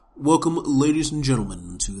Welcome, ladies and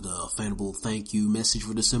gentlemen, to the Fanable Thank You message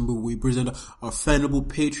for December. We present our Fanable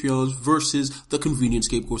Patreons versus the Convenient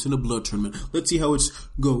Scapegoats in a blood tournament. Let's see how it's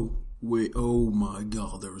go. Wait, oh my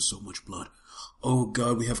god, there is so much blood. Oh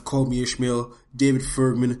god, we have Call Me Ishmael, David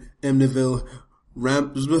Fergman, M. Neville,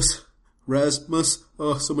 Rasmus,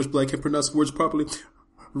 oh, so much blood, I can't pronounce words properly.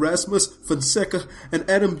 Rasmus Fonseca and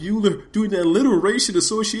Adam Bueller doing the alliteration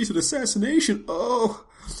associated assassination. Oh,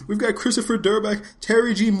 we've got Christopher Durback,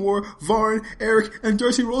 Terry G. Moore, Varn, Eric, and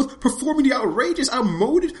Darcy Rose performing the outrageous,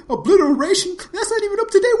 outmoded obliteration. That's not even up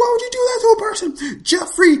to date. Why would you do that to a person?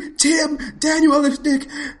 Jeffrey, Tim, Daniel Ellis Dick,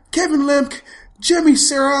 Kevin Lemke, Jemmy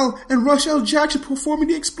Serral, and Rochelle Jackson performing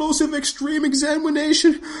the explosive extreme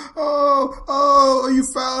examination. Oh, you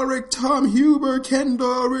Falric, Tom Huber, Ken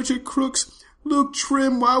Doyle, Richard Crooks, Luke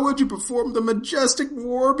Trim, why would you perform the majestic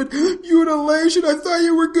morbid mutilation? I thought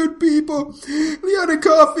you were good people. Leona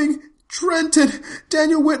Coughing, Trenton,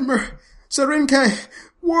 Daniel Whitmer, Sarinkai,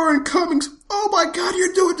 Warren Cummings. Oh my god,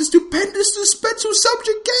 you're doing the stupendous suspensive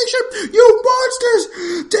subjugation! You monsters!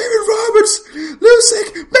 David Roberts,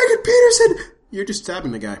 Lusick, Megan Peterson. You're just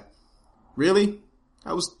stabbing the guy. Really?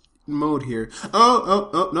 I was in mode here.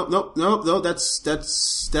 No, that's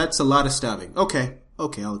a lot of stabbing. Okay,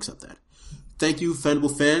 I'll accept that. Thank you,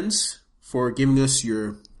 Fanable fans, for giving us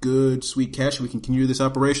your good, sweet cash so we can continue this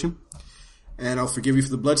operation. And I'll forgive you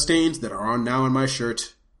for the bloodstains that are now on my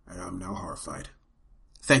shirt, and I'm now horrified.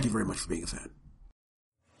 Thank you very much for being a fan.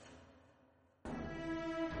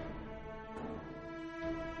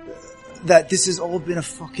 That this has all been a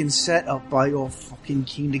fucking setup by your fucking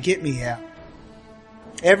king to get me here.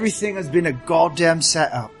 Everything has been a goddamn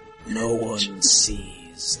setup. No one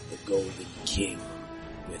sees the Golden King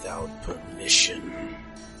without permission.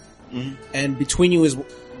 Mm-hmm. And between you is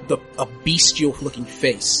a bestial-looking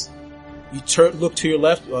face. You look to your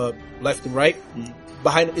left and right. Mm-hmm.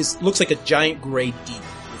 Behind it looks like a giant gray demon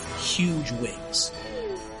with huge wings.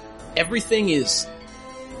 Everything is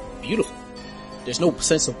beautiful. There's no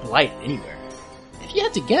sense of blight anywhere. If you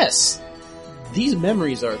had to guess, these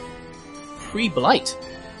memories are pre-blight.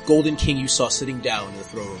 Golden King you saw sitting down in the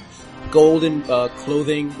throne room. Golden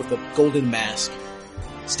clothing with a golden mask.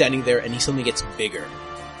 Standing there, and he suddenly gets bigger.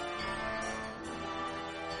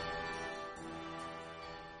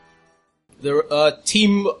 They're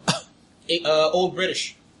team Old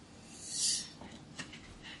British.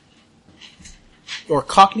 Or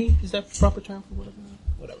Cockney, is that the proper term for whatever?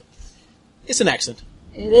 It's an accent.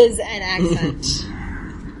 It is an accent.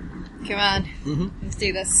 Come on, let's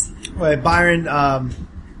do this. Wait, Byron,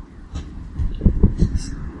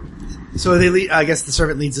 so they lead, I guess the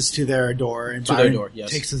servant leads us to their door, and to Byron their door,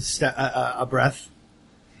 yes. Takes a breath,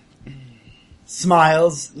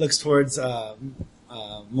 smiles, looks towards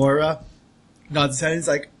Moira, nods his head, and is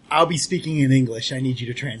like, "I'll be speaking in English. I need you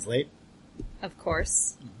to translate." Of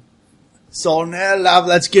course. So now, love,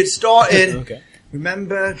 let's get started. Okay.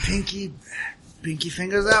 Remember, pinky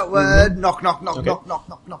fingers outward. Mm-hmm. Knock, knock, knock, okay. knock, knock,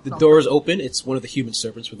 knock, knock. The door is open. It's one of the human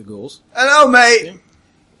servants with the ghouls. Hello, mate. Yeah.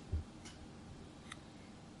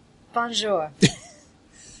 Bonjour.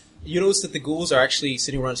 You notice that the ghouls are actually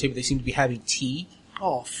sitting around the table. They seem to be having tea.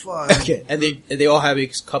 Oh, fuck. Okay. And they all have a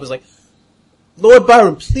cup. It's like, Lord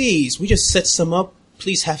Byron, please, we just set some up.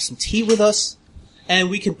 Please have some tea with us. And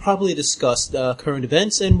we can probably discuss the current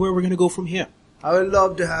events and where we're going to go from here. I would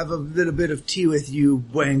love to have a little bit of tea with you,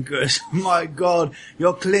 wankers. My god,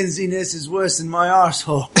 your cleansiness is worse than my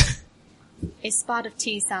arsehole. A spot of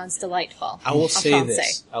tea sounds delightful. I will say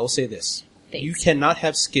this. Thanks. You cannot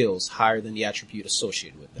have skills higher than the attribute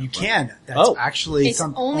associated with them. You can. That's actually it's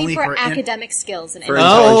only for academic skills and for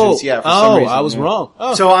intelligence. Yeah, for some reason. I was wrong.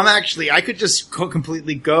 Oh. So I could just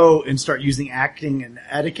completely go and start using acting and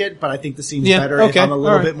etiquette, but I think the scene's better if I'm a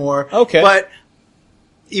little bit more. Okay. But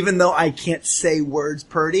even though I can't say words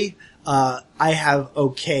purdy, I have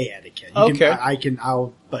okay etiquette.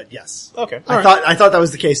 But yes. Okay. I thought that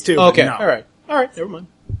was the case too. Okay. No. All right. Never mind.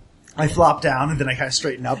 I flop down and then I kind of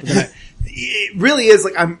straighten up and then it really is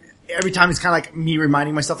like every time it's kind of like me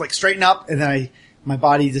reminding myself like straighten up and then my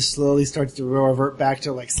body just slowly starts to revert back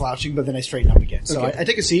to like slouching, but then I straighten up again. So I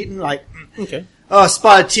take a seat and like, a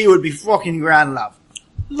spot of tea would be fucking grand, love.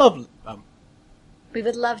 Lovely. We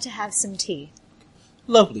would love to have some tea.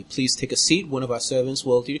 Lovely. Please take a seat. One of our servants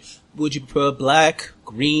will do. Would you prefer black,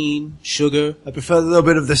 green, sugar? I prefer a little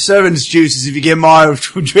bit of the servant's juices if you get my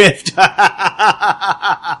drift.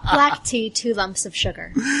 Black tea, 2 lumps of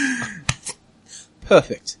sugar.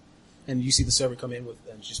 Perfect. And you see the servant come in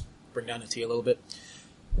and just bring down the tea a little bit.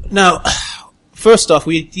 Now, First off,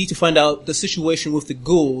 we need to find out the situation with the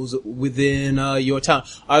ghouls within your town.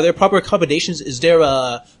 Are there proper accommodations? Is there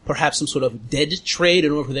perhaps some sort of dead trade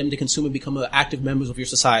in order for them to consume and become active members of your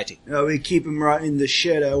society? We keep them right in the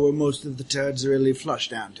shadow where most of the turds are really flushed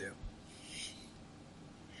down to.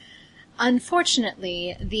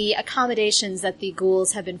 Unfortunately, the accommodations that the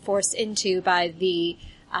ghouls have been forced into by the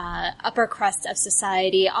upper crust of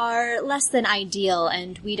society are less than ideal,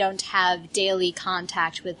 and we don't have daily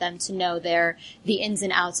contact with them to know the ins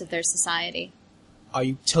and outs of their society. Are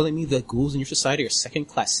you telling me that ghouls in your society are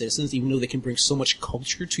second-class citizens, even though they can bring so much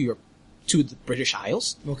culture to the British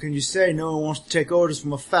Isles? What can you say? No one wants to take orders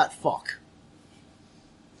from a fat fuck.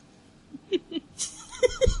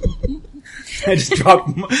 I just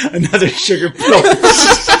dropped another sugar pill.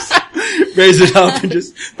 Raise it up and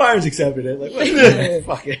just, Byron's accepted it. Like, what?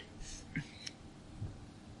 Fuck it.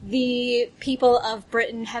 The people of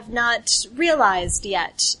Britain have not realized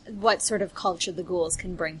yet what sort of culture the ghouls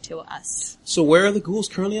can bring to us. So where are the ghouls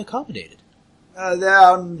currently accommodated? They're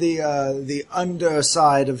on the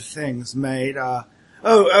underside of things, mate.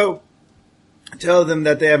 Tell them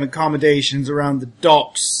that they have accommodations around the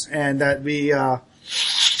docks and that we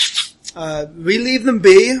leave them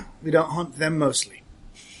be. We don't hunt them mostly.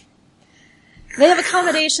 They have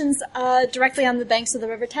accommodations directly on the banks of the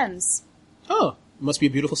River Thames. Oh, must be a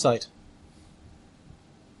beautiful sight.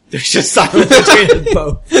 There's just silence between them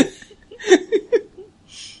both.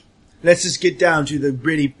 Let's just get down to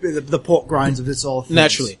the pork grinds of this all thing.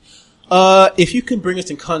 Naturally. If you can bring us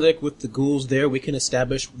in contact with the ghouls there, we can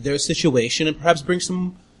establish their situation and perhaps bring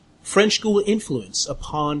some French ghoul influence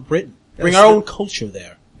upon Britain. Bring our own culture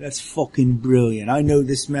there. That's fucking brilliant. I know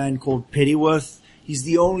this man called Pennyworth. He's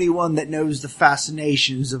the only one that knows the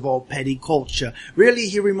fascinations of all petty culture. Really,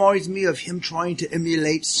 he reminds me of him trying to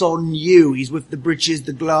emulate Son Yu. He's with the breeches,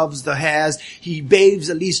 the gloves, the hairs. He bathes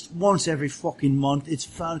at least once every fucking month. It's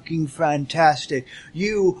fucking fantastic.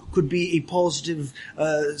 You could be a positive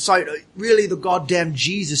side. Really, the goddamn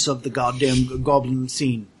Jesus of the goddamn goblin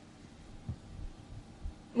scene.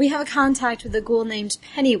 We have a contact with a ghoul named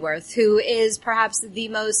Pennyworth, who is perhaps the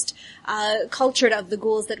most cultured of the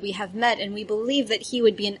ghouls that we have met, and we believe that he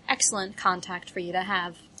would be an excellent contact for you to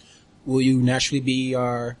have. Will you naturally be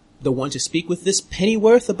the one to speak with this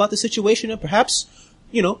Pennyworth about the situation and perhaps,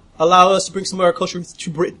 allow us to bring some of our culture to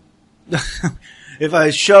Britain? If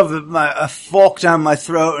I shove a fork down my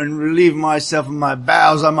throat and relieve myself of my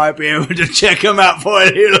bowels, I might be able to check him out for a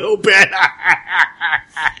little bit.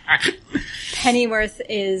 Pennyworth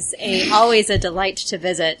is always a delight to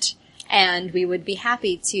visit, and we would be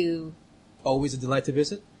happy to... Always a delight to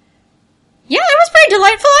visit? Yeah, it was pretty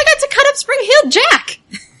delightful. I got to cut up Spring-Heeled Jack.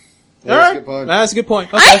 That's a good point. That's a good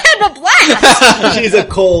point. Okay. I had a blast. She's a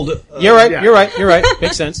cold... You're right, yeah. You're right.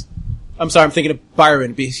 Makes sense. I'm sorry, I'm thinking of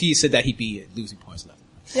Byron, because he said that he'd be losing points now.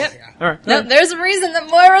 Yep. Yeah. All right. No, there's a reason that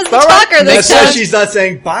Moira's the talker this time. time. So she's not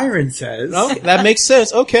saying Byron says. No, that makes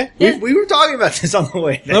sense. Okay. We were talking about this on the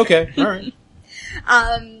way there. Okay, all right.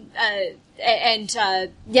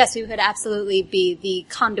 Yes, we would absolutely be the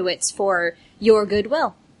conduits for your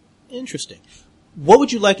goodwill. Interesting. What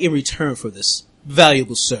would you like in return for this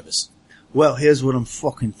valuable service? Well, here's what I'm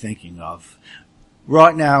fucking thinking of.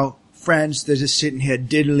 Right now, French, they're just sitting here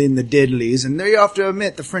diddling the diddlies, and you have to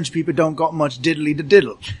admit the French people don't got much diddly to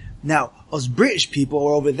diddle. Now, us British people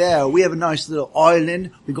are over there. We have a nice little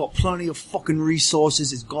island. We got plenty of fucking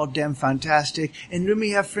resources. It's goddamn fantastic. And then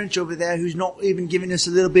we have French over there who's not even giving us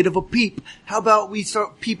a little bit of a peep. How about we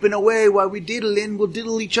start peeping away while we diddling? We'll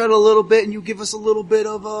diddle each other a little bit, and you give us a little bit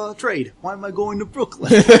of trade. Why am I going to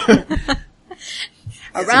Brooklyn?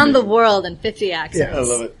 Around the world in 50 accents. Yeah, I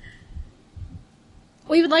love it.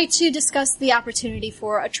 We would like to discuss the opportunity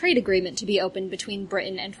for a trade agreement to be opened between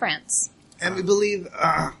Britain and France. And we believe,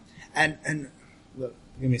 look,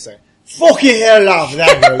 give me a second. Fucking hell off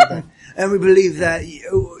that. And we believe that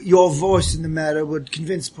your voice in the matter would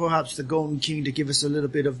convince perhaps the Golden King to give us a little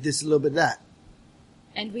bit of this, a little bit of that.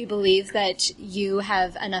 And we believe that you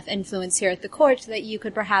have enough influence here at the court that you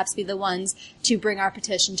could perhaps be the ones to bring our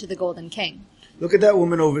petition to the Golden King. Look at that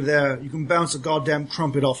woman over there. You can bounce a goddamn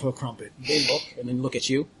crumpet off her crumpet. They look, and then look at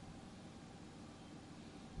you.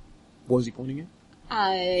 What was he pointing at?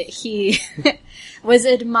 He was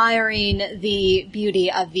admiring the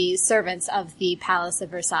beauty of the servants of the Palace of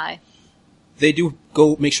Versailles. They do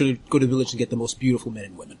make sure to go to the village and get the most beautiful men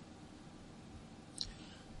and women.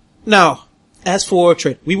 Now, as for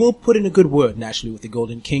trade, we will put in a good word, naturally, with the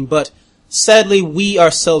Golden King, but sadly, we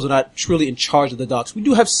ourselves are not truly in charge of the docks. We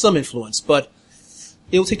do have some influence, but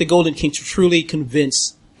it will take the Golden King to truly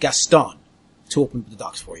convince Gaston to open the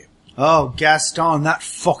docks for you. Oh, Gaston, that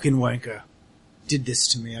fucking wanker. did this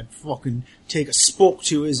to me, I'd fucking take a spoke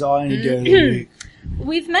to his eye any day of the week.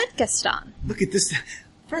 We've met Gaston. Look at this.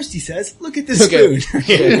 First he says, look at this spoon.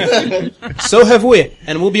 So have we.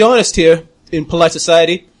 And we'll be honest here, in polite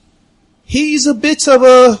society, he's a bit of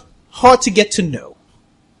a hard to get to know.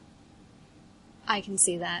 I can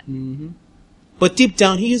see that. But deep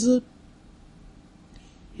down, he's a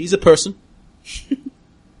person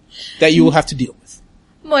that you will have to deal with.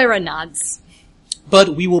 Moira nods.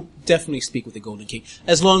 But we will definitely speak with the Golden King,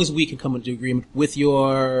 as long as we can come into agreement with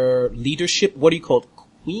your leadership. What do you call it?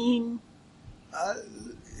 Queen?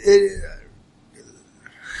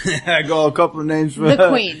 I got a couple of names for The her.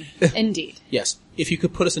 Queen, indeed. Yes. If you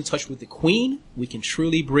could put us in touch with the Queen, we can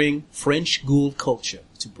truly bring French ghoul culture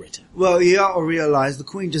to Britain. Well, you ought to realize the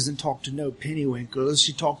Queen doesn't talk to no pennywinkles.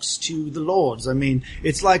 She talks to the lords. I mean,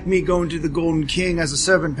 it's like me going to the Golden King as a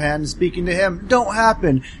servant pan and speaking to him. Don't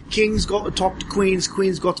happen. Kings got to talk to queens.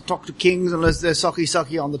 Queens got to talk to kings unless they're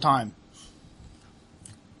sucky on the time.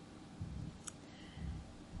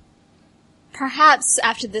 Perhaps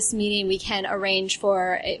after this meeting we can arrange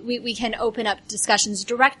for, we can open up discussions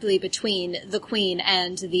directly between the Queen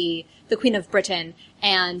and the Queen of Britain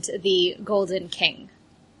and the Golden King.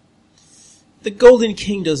 The Golden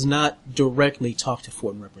King does not directly talk to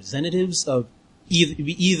foreign representatives of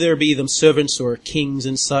either be them servants or kings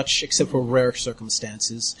and such, except for rare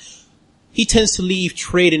circumstances. He tends to leave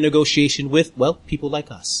trade and negotiation with, well, people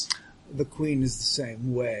like us. The Queen is the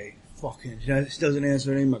same way. Fucking, she doesn't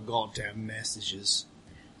answer any of my goddamn messages.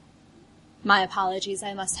 My apologies,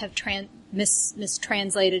 I must have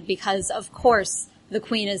mistranslated because, of course, the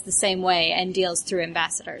Queen is the same way and deals through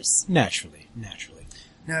ambassadors. Naturally.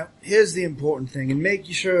 Now, here's the important thing, and make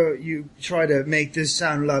sure you try to make this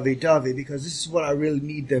sound lovey-dovey, because this is what I really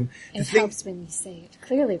need them. It helps when you say it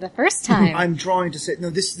clearly the first time. I'm trying to say, no,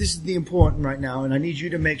 this is the important right now, and I need you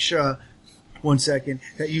to make sure, one second,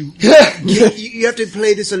 that you have to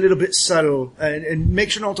play this a little bit subtle, and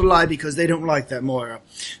make sure not to lie, because they don't like that, Moira.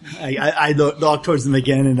 I look towards them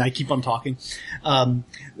again, and I keep on talking.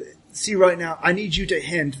 See, right now, I need you to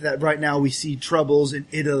hint that right now we see troubles in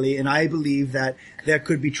Italy, and I believe that there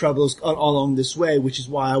could be troubles along this way, which is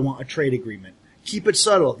why I want a trade agreement. Keep it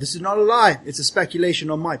subtle. This is not a lie. It's a speculation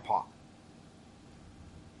on my part.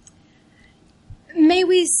 May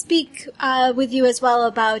we speak with you as well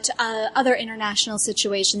about other international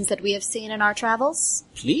situations that we have seen in our travels?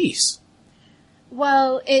 Please.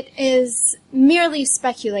 Well, it is merely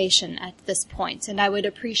speculation at this point, and I would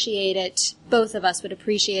appreciate it, both of us would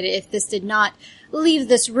appreciate it, if this did not leave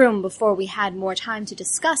this room before we had more time to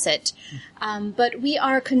discuss it. But we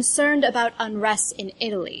are concerned about unrest in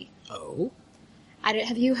Italy. Oh?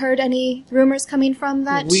 Have you heard any rumors coming from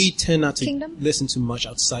that We tend not to kingdom? listen too much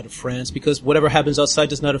outside of France because whatever happens outside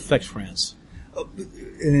does not affect France.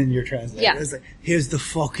 And then you're translating. Yeah. It's like, here's the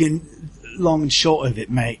fucking long and short of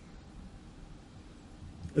it, mate.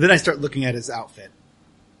 And then I start looking at his outfit.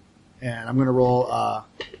 And I'm going to roll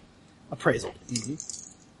appraisal.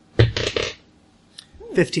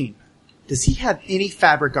 15. Does he have any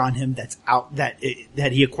fabric on him that's out that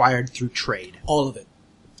he acquired through trade? All of it.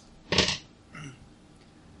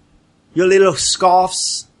 Your little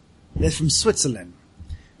scarfs, they're from Switzerland.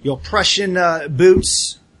 Your Prussian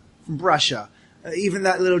boots from Russia. Even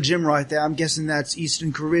that little gym right there, I'm guessing that's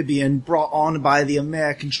Eastern Caribbean, brought on by the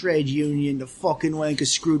American Trade Union. The fucking wanker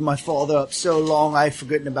screwed my father up so long I've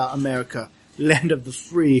forgotten about America. Land of the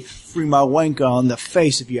free. Free my wanker on the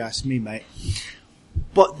face if you ask me, mate.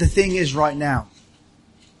 But the thing is right now,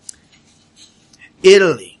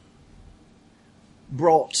 Italy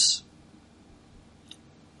brought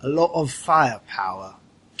a lot of firepower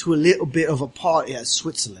to a little bit of a party at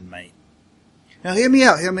Switzerland, mate. Now hear me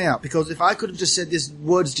out, because if I could have just said these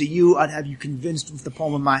words to you, I'd have you convinced with the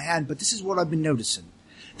palm of my hand, but this is what I've been noticing.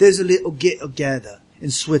 There's a little get-together in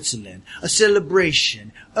Switzerland, a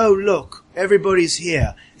celebration. Oh look, everybody's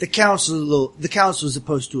here. The council is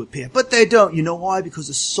supposed to appear, but they don't. You know why? Because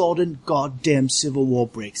a sudden goddamn civil war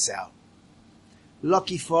breaks out.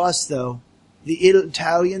 Lucky for us though, the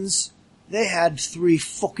Italians, they had 3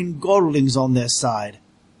 fucking godlings on their side.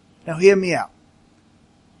 Now hear me out.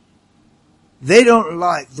 They don't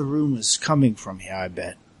like the rumors coming from here, I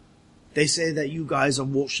bet. They say that you guys are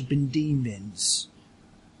worshipping demons.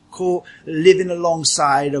 Living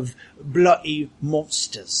alongside of bloody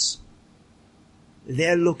monsters.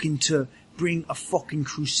 They're looking to bring a fucking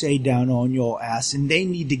crusade down on your ass, and they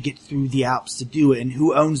need to get through the Alps to do it. And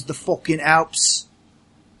who owns the fucking Alps?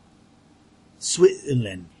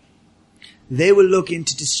 Switzerland. They were looking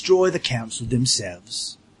to destroy the council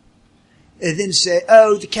themselves. And then say,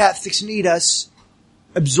 oh, the Catholics need us.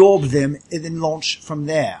 Absorb them and then launch from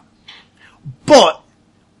there. But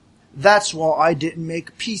that's why I didn't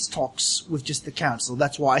make peace talks with just the council.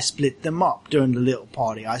 That's why I split them up during the little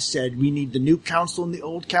party. I said we need the new council and the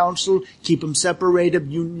old council, keep them separated,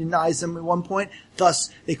 unionize them at one point. Thus,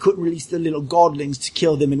 they couldn't release the little godlings to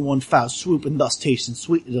kill them in one foul swoop and thus taste and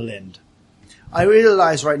sweet to the end. I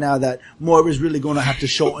realize right now that Moira's really going to have to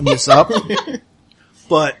shorten this up.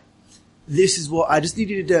 But this is what I just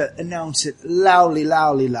needed to announce it loudly,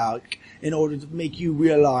 in order to make you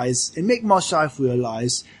realize and make myself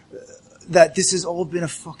realize that this has all been a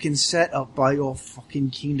fucking setup by your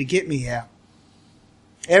fucking king to get me here.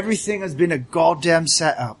 Everything has been a goddamn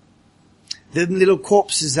setup. Them little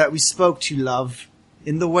corpses that we spoke to, love,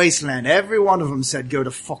 in the wasteland, every one of them said go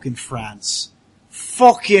to fucking France.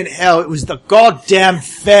 Fucking hell, it was the goddamn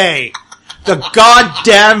Fae. The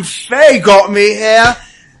goddamn Fae got me here.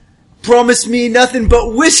 Promised me nothing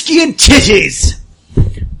but whiskey and titties.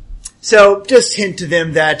 So, just hint to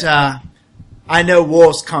them that, I know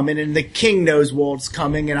war's coming and the king knows war's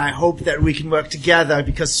coming and I hope that we can work together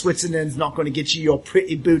because Switzerland's not going to get you your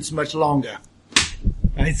pretty boots much longer.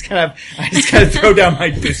 I just kind of throw down my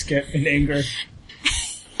biscuit in anger.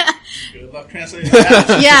 Good luck translating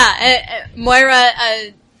that. Yeah, Moira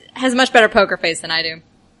has a much better poker face than I do.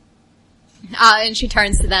 And she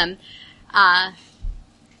turns to them. I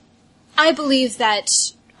believe that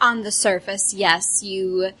on the surface, yes,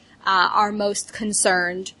 you are most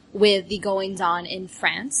concerned with the goings-on in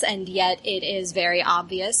France, and yet it is very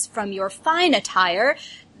obvious from your fine attire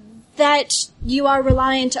that you are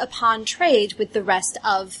reliant upon trade with the rest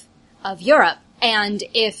of Europe. And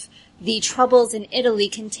if the troubles in Italy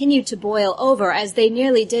continue to boil over, as they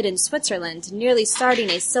nearly did in Switzerland, nearly starting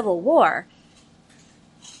a civil war,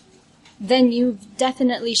 then you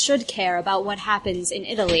definitely should care about what happens in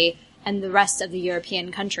Italy and the rest of the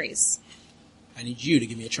European countries. I need you to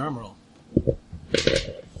give me a charm roll.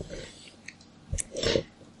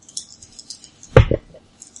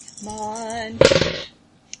 Come on.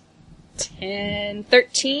 10,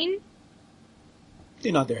 13?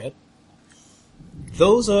 They nod their head.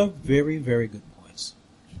 Those are very, very good points.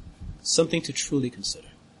 Something to truly consider.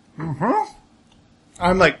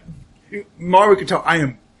 I'm like, Mario could tell I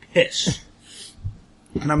am pissed.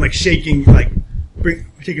 And I'm like shaking, like,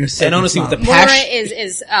 taking a sip. And honestly, with the Moira passion,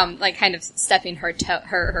 is like kind of stepping her toe,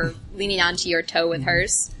 her leaning onto your toe with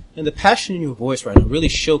hers. and the passion in your voice right now really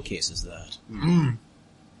showcases that. I'm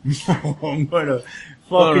gonna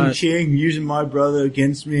fucking Alright. king using my brother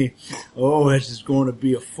against me. Oh, this is going to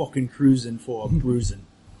be a fucking cruising for a bruising.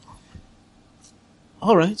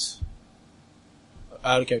 All right.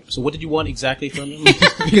 Okay, so what did you want exactly from him?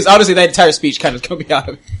 Because honestly, that entire speech kind of coming out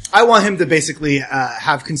of it. I want him to basically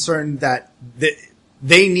have concern that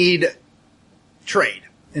they need trade,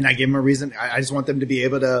 and I give him a reason. I just want them to be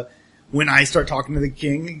able to, when I start talking to the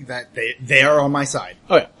king, that they are on my side.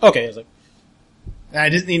 Oh yeah, okay. I was like, And I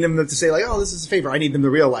just need them to say like, oh, this is a favor. I need them to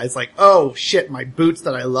realize like, oh shit, my boots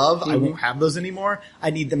that I love, I won't have those anymore.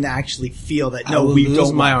 I need them to actually feel that I no, will we lose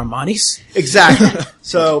don't my Armanis. Exactly.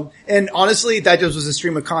 So, and honestly, that just was a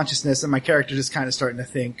stream of consciousness, and my character just kind of starting to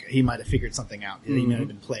think he might have figured something out. He might have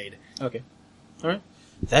been played. Okay, all right.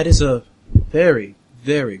 That is a very,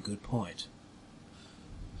 very good point.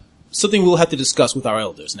 Something we'll have to discuss with our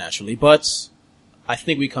elders, naturally, but I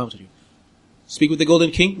think we come to you. Speak with the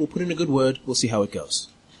Golden King. We'll put in a good word. We'll see how it goes.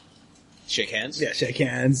 Shake hands. Yeah, shake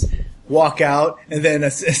hands, walk out, and then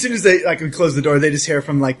as soon as they we close the door, they just hear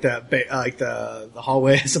from the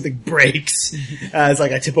hallway something breaks. It's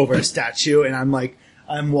like I tip over a statue, and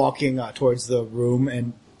I'm walking towards the room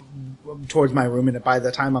and towards my room, and by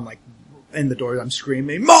the time I'm like in the door, I'm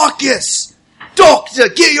screaming, "Marcus, Doctor,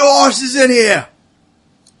 get your horses in here!"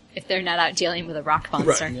 If they're not out dealing with a rock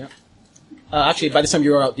monster. Right. Yeah. Actually, by this time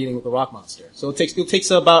you're out dealing with the rock monster, so it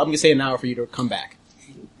takes about, I'm gonna say, an hour for you to come back.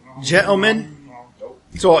 Gentlemen,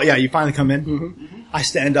 so yeah, you finally come in. I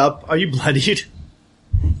stand up. Are you bloodied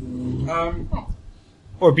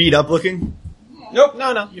or beat up looking? Nope.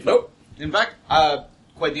 No. Nope. In fact,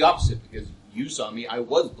 quite the opposite, because you saw me, I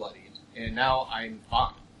was bloodied, and now I'm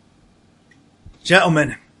fine.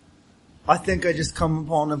 Gentlemen, I think I just come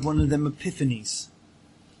upon one of them epiphanies.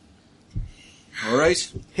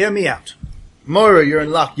 Alright. Hear me out. Moira, you're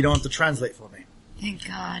in luck. You don't have to translate for me. Thank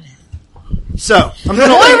God. So, I'm gonna...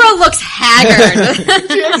 Moira looks haggard.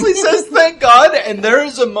 She actually says, thank God, and there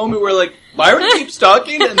is a moment where, like, Byron keeps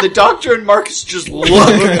talking, and the Doctor and Marcus just look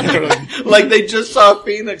like they just saw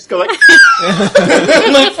Phoenix go like,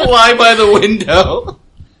 like fly by the window.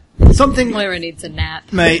 Something, Moira needs a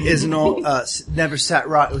nap. mate, is not, never sat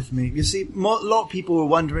right with me. You see, a lot of people were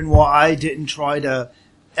wondering why I didn't try to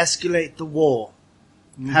escalate the war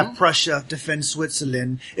have Prussia defend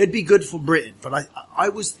Switzerland. It'd be good for Britain. But I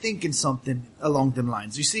was thinking something along them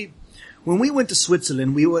lines. You see, when we went to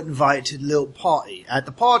Switzerland, we were invited to a little party. At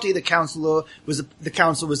the party, the council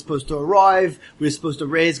was supposed to arrive. We were supposed to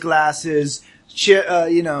raise glasses, cheer,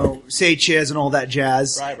 say cheers and all that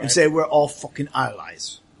jazz, and say we're all fucking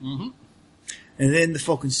allies. Mm-hmm. And then the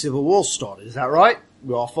fucking Civil War started. Is that right?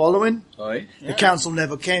 We're all following? Aye. The council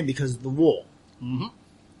never came because of the war. Mm-hmm.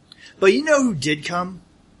 But you know who did come?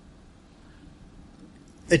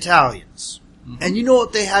 Italians. Mm-hmm. And you know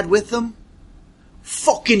what they had with them?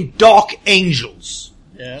 Fucking dark angels.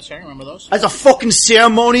 Yes, I remember those. As a fucking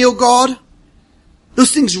ceremonial god?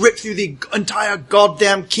 Those things ripped through the entire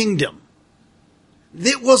goddamn kingdom.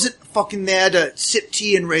 It wasn't fucking there to sip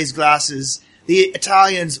tea and raise glasses. The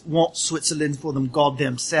Italians want Switzerland for them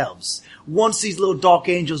goddamn selves. Once these little dark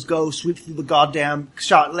angels go sweep through the goddamn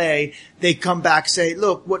Châtelet, they come back say,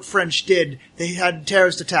 look, what French did. They had a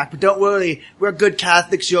terrorist attack, but don't worry. We're good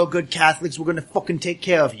Catholics, you're good Catholics. We're gonna fucking take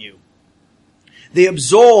care of you. They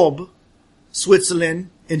absorb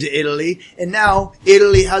Switzerland into Italy, and now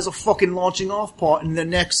Italy has a fucking launching off part in the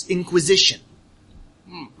next Inquisition,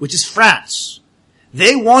 which is France.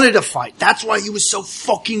 They wanted a fight. That's why he was so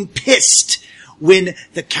fucking pissed when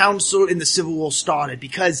the council in the Civil War started,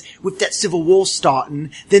 because with that Civil War starting,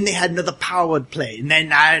 then they had another power play, and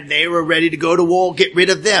then they were ready to go to war, get rid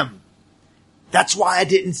of them. That's why I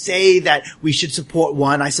didn't say that we should support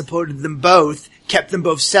one. I supported them both, kept them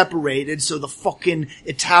both separated, so the fucking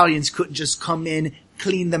Italians couldn't just come in,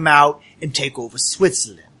 clean them out, and take over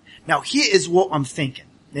Switzerland. Now here is what I'm thinking.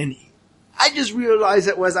 And I just realized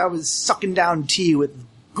it was I was sucking down tea with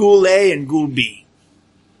Ghoul A and Ghoul B.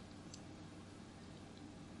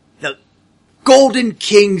 The Golden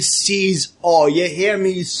King sees all. You hear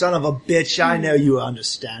me, you son of a bitch? I know you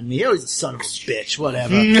understand me. You're a son of a bitch,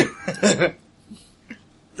 whatever.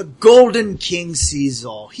 The Golden King sees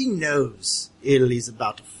all. He knows Italy's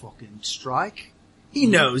about to fucking strike. He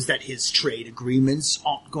knows that his trade agreements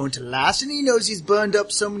aren't going to last, and he knows he's burned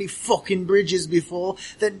up so many fucking bridges before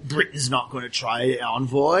that Britain's not going to try an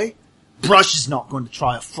envoy. Prussia's not going to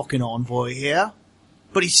try a fucking envoy here.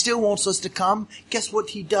 But he still wants us to come. Guess what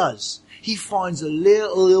he does? He finds a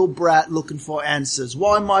little brat looking for answers.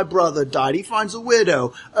 Why my brother died. He finds a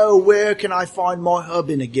widow. Oh, where can I find my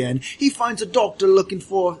husband again? He finds a doctor looking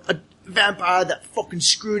for a vampire that fucking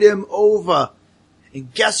screwed him over.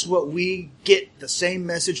 And guess what? We get the same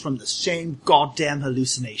message from the same goddamn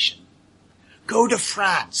hallucination. Go to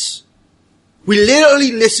France. We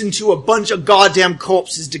literally listened to a bunch of goddamn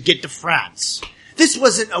corpses to get to France. This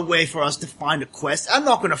wasn't a way for us to find a quest. I'm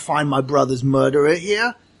not going to find my brother's murderer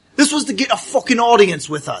here. This was to get a fucking audience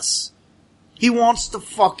with us. He wants to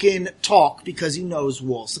fucking talk because he knows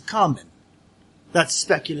war's coming. That's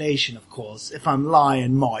speculation, of course. If I'm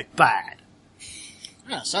lying, my bad.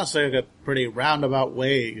 Yeah, sounds like a pretty roundabout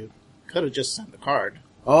way. You could have just sent the card.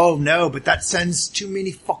 Oh no, but that sends too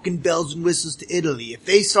many fucking bells and whistles to Italy. If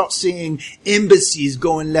they start seeing embassies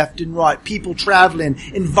going left and right, people traveling,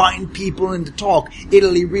 inviting people in to talk,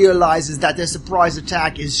 Italy realizes that their surprise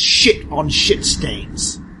attack is shit on shit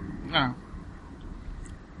stains. No.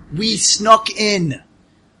 We snuck in.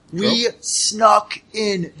 We snuck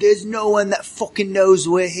in. There's no one that fucking knows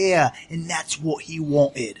we're here, and that's what he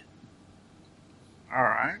wanted.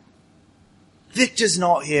 Alright. Victor's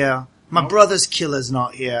not here. My brother's killer's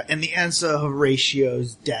not here. And the answer of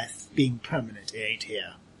Horatio's death being permanent ain't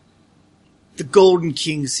here. The Golden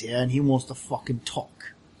King's here, and he wants to fucking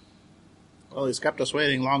talk. Well, he's kept us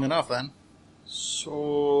waiting long enough then.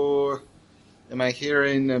 So, am I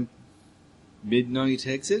hearing a midnight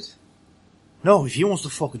exit? No, if he wants to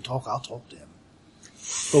fucking talk, I'll talk to him.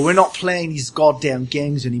 But we're not playing these goddamn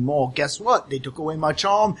games anymore. Guess what? They took away my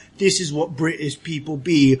charm. This is what British people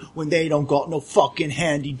be when they don't got no fucking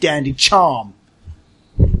handy-dandy charm.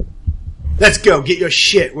 Let's go. Get your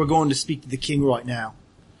shit. We're going to speak to the king right now.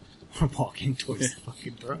 We're walking towards the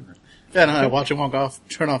fucking burner. Yeah, no, watch him walk off,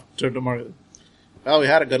 turn the market. Well, we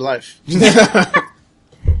had a good life.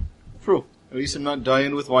 True. At least I'm not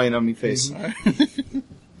dying with wine on my face. Yep, we're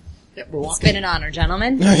It's walking. been an honor,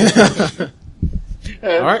 gentlemen.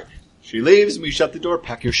 Alright. She leaves, we shut the door,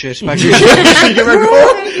 pack your shit, pack your shit.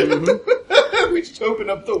 We just open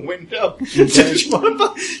up the window. Grab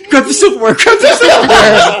the silverware, grab the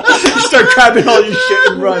silverware. You start grabbing all your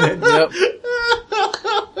shit and running. Yep.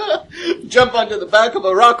 Jump onto the back of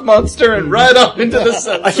a rock monster and ride off into the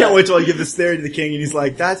sunset. I can't wait till I give this theory to the king and he's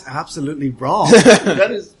like, that's absolutely wrong.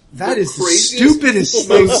 That is That is the craziest, stupidest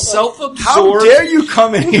thing. most self-absorbed. How dare you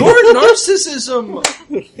come in here? Your narcissism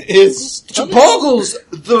boggles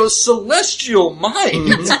the celestial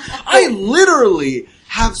mind. I literally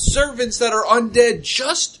have servants that are undead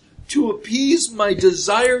just to appease my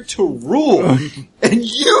desire to rule. And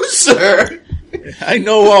you, sir, I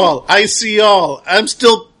know all. I see all. I'm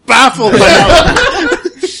still baffled by how...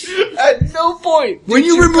 at no point When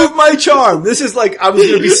you remove my charm, this is like, I was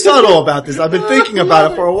going to be subtle about this. I've been thinking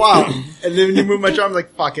about it for a while. And then when you move my charm, I'm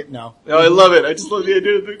like, fuck it, no. No, I love it. I just love the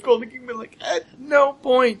idea of the Golden King being like, at no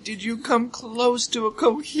point did you come close to a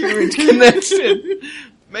coherent connection.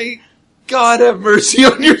 May God have mercy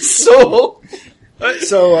on your soul.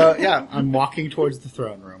 So, yeah, I'm walking towards the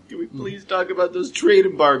throne room. Can we please talk about those trade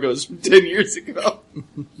embargoes from 10 years ago?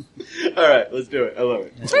 Alright, let's do it. I love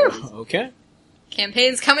it. Okay.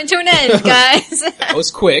 Campaign's coming to an end, guys. That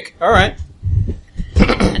was quick. All right.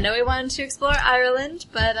 I know we wanted to explore Ireland,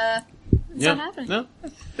 but it's not happening. No?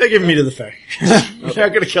 They're giving me to the ferry. They're not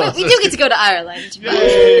going to kill us. We do get to go to Ireland. But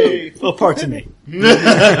Yay! Well, parts of me.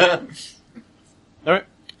 All right.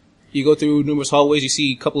 You go through numerous hallways. You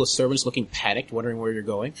see a couple of servants looking panicked, wondering where you're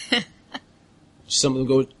going. Some of them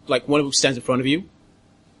go, like one of them stands in front of you.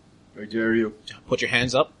 I dare you. Put your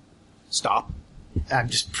hands up. Stop. I'm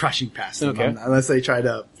just brushing past them. Okay. Unless they try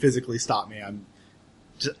to physically stop me,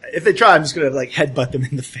 if they try, I'm just gonna like headbutt them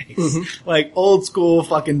in the face. Like old school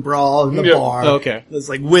fucking brawl in the bar. Okay. It's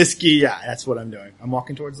like whiskey. Yeah, that's what I'm doing. I'm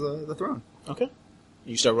walking towards the throne. Okay.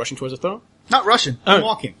 You start rushing towards the throne? Not rushing. I'm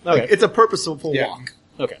walking. Okay. Like, it's a purposeful walk.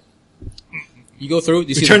 Okay. You go through. You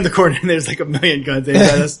We see turn the corner and there's like a million guns aimed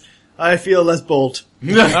at us. I feel less bold.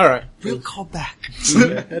 All right. Real call back.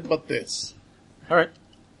 Headbutt this. All right.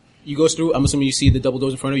 You go through. I'm assuming you see the double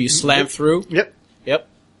doors in front of you. You slam through. Yep. Yep.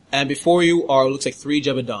 And before you are, looks like 3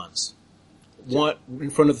 Jebedons. One in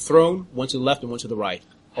front of the throne, one to the left, and one to the right.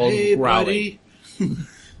 All growling.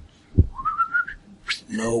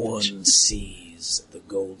 No one sees the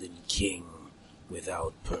Golden King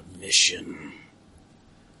without permission.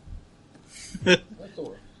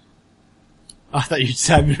 I thought you'd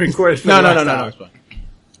have me recorded for No, the no, last no, hour. no. It's fine.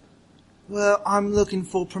 Well, I'm looking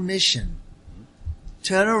for permission.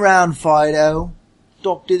 Turn around, Fido.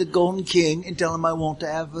 Talk to the Golden King and tell him I want to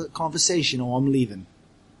have a conversation or I'm leaving.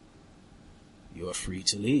 You're free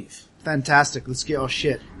to leave. Fantastic. Let's get our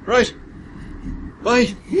shit. Right.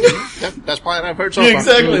 Bye. That's probably what I've heard so far.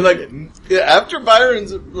 Exactly. Like, after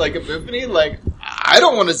Byron's, like, epiphany, like, I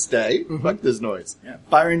don't want to stay. Fuck this noise. Yeah.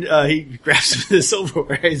 Byron, he grabs the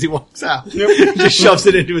silverware as he walks out. Just shoves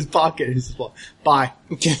it into his pocket. He's just like, bye.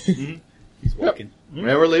 He's walking.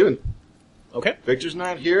 Yeah, we're leaving. Okay. Victor's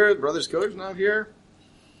not here. Brother Scour's not here.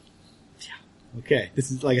 Okay.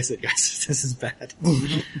 This is, like I said, guys, this is bad.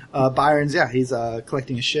 Byron's, yeah, he's,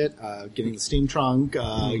 collecting his shit, getting the steam trunk,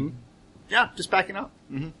 yeah, just backing up.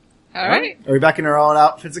 all right. Are we back in our own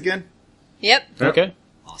outfits again? Yep. Okay.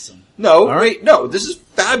 Awesome. No, right. wait, no, this is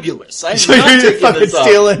fabulous. I'm So not you're taking fucking this off.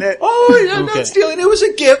 stealing it. Oh, I'm Okay. not stealing. It was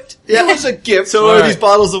a gift. It was a gift. So All are right. these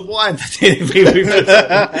bottles of wine that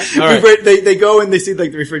All right. they go and they see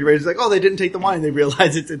like the refrigerator's like, oh, they didn't take the wine. They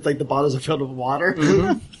realize it's like the bottles are filled with water.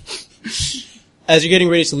 As you're getting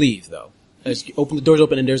ready to leave, though, as you open the doors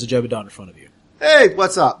open and there's a Jebedon in front of you. Hey,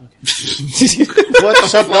 what's up?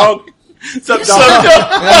 What's up, dog? What's up, dog?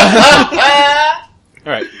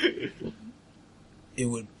 All right. It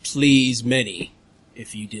would please many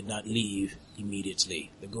if you did not leave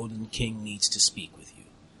immediately. The Golden King needs to speak with you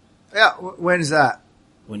Yeah, when's that?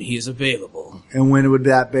 when he is available, And when would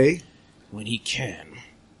that be? when he can.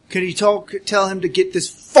 Can you tell him to get this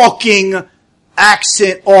fucking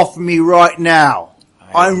accent off me right now?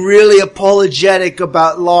 I'm really apologetic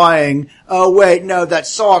about lying. Oh wait, no, that's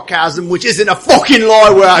sarcasm, which isn't a fucking lie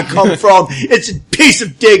where I come from. It's a piece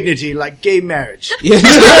of dignity, like gay marriage. A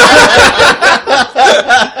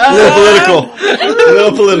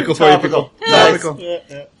little political for you people. Topical.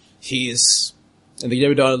 He is, and the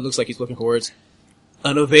Jebedon looks like he's looking for words,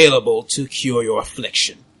 unavailable to cure your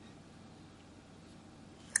affliction.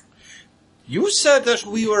 You said that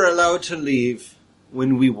we were allowed to leave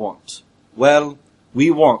when we want. Well,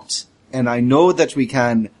 we won't. And I know that we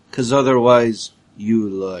can, because otherwise you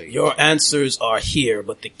lie. Your answers are here,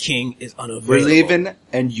 but the king is unavailable. We're leaving,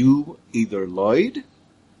 and you either lied,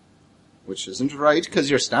 which isn't right because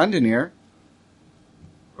you're standing here,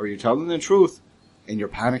 or you're telling the truth, and you're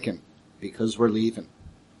panicking because we're leaving.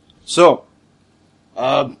 So,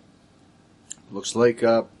 looks like,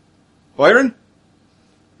 Byron,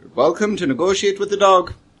 you're welcome to negotiate with the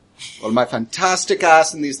dog while my fantastic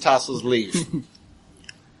ass and these tassels leave.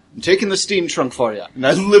 I'm taking the steam trunk for you. And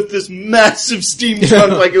I lift this massive steam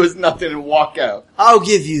trunk like it was nothing and walk out. I'll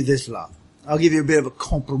give you this, love. I'll give you a bit of a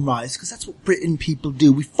compromise, because that's what Britain people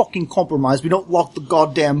do. We fucking compromise. We don't lock the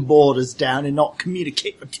goddamn borders down and not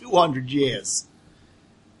communicate for 200 years.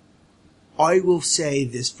 I will say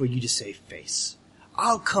this for you to save face.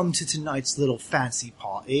 I'll come to tonight's little fancy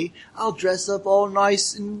party. I'll dress up all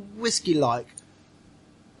nice and whiskey-like.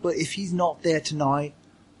 But if he's not there tonight,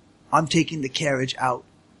 I'm taking the carriage out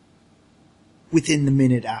within the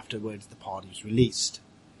minute afterwards the party's released.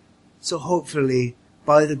 So hopefully,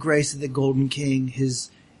 by the grace of the Golden King, his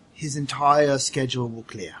entire schedule will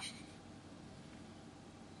clear.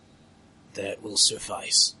 That will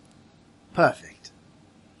suffice. Perfect.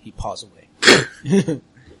 He paws away.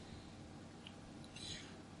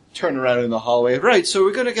 Turn around in the hallway. Right, so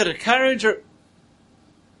we're gonna get a carriage or...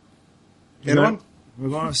 Anyone? We're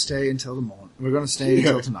going to stay until the morning. We're going to stay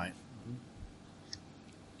until tonight.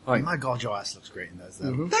 Fine. My God, your ass looks great in those,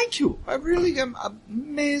 though. Thank you. I really am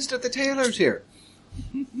amazed at the tailors here.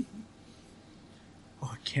 Oh,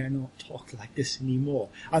 I cannot talk like this anymore.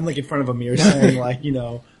 I'm like in front of a mirror saying like,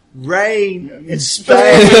 rain in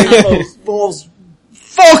Spain falls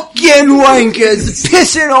fucking wankers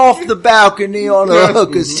pissing off the balcony on a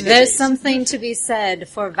hooker's There's something to be said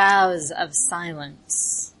for vows of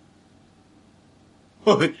silence.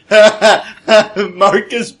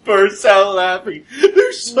 Marcus bursts out laughing.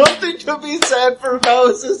 There's something to be said for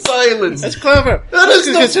vows of silence. That's clever. That is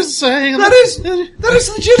It's just saying. That is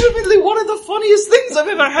legitimately one of the funniest things I've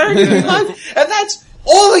ever heard in my life. And that's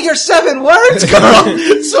all of your 7 words,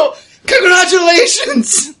 girl. So,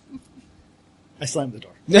 congratulations. I slammed the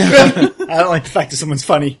door. I don't like the fact that someone's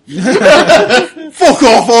funny. Fuck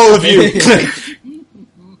off, all of you.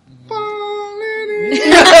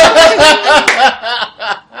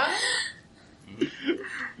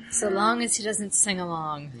 So long as he doesn't sing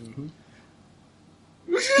along.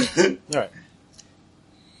 Alright.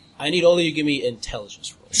 I need all of you to give me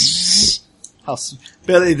intelligence rolls.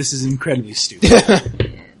 Billy, this is incredibly stupid.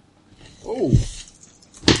 Oh.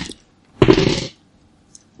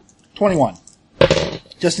 21.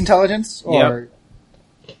 Just intelligence? Or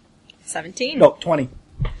 17. No, 20.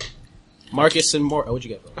 Marcus and Mora. What'd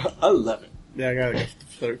you get? 11. Yeah, I got it.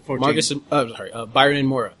 14. Marcus and, Byron and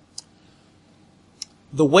Mora.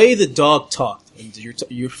 The way the dog talked, and you're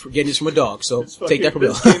getting this from a dog, so take that from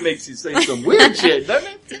This me. game makes you say some weird shit,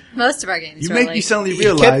 doesn't it? Most of our games, You really. make me suddenly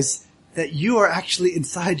realize that you are actually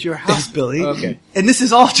inside your house, Billy. Okay. And this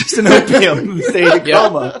is all just an opium state of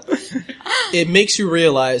coma. It makes you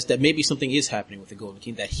realize that maybe something is happening with the Golden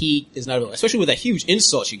King, that he is not available. Especially with that huge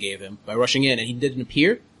insult you gave him by rushing in and he didn't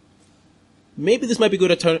appear. Maybe this might be a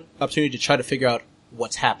good opportunity to try to figure out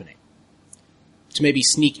what's happening. To maybe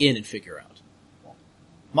sneak in and figure out.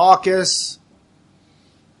 Marcus.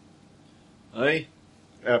 I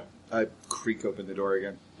creak open the door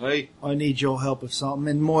again. Hey. I need your help with something.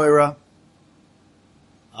 And Moira.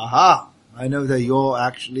 Aha. I know that you're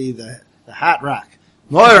actually the hat rack.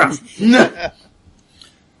 Moira.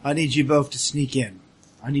 I need you both to sneak in.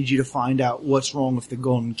 I need you to find out what's wrong with the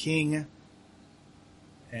Golden King.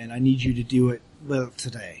 And I need you to do it well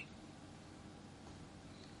today.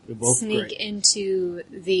 You're both Sneak great. into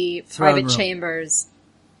the Throne private room. chambers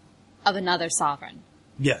of another sovereign.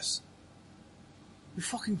 Yes. We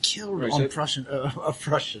fucking killed Right, on so- Prussian, a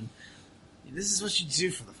Prussian. This is what you do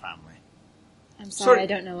for the family. I'm sorry, Sorry. I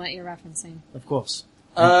don't know what you're referencing. Of course.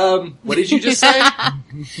 What did you just say? I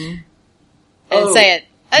didn't say it.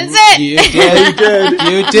 I didn't say it! You did.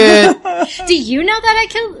 You did. Do you know that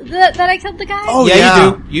I killed the guy? Oh, Yeah,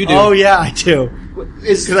 you do. You do. Oh, yeah, I do.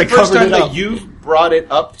 Is the I first covered time it that up. you've brought it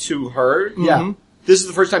up to her? Yeah. This is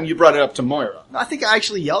the first time you brought it up to Moira. I think I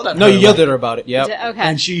actually yelled at her. No, you yelled like- at her about it. Yep. Okay.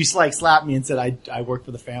 And she like slapped me and said, I work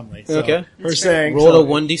for the family. So Okay. Her saying, Roll so- a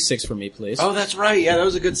 1d6 for me, please. Oh, that's right. Yeah, that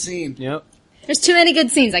was a good scene. Yep. There's too many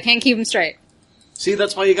good scenes. I can't keep them straight. See,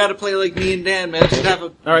 that's why you got to play like me and Dan, man. Just have a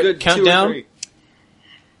All right, good count 2 or down. 3.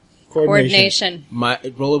 Coordination.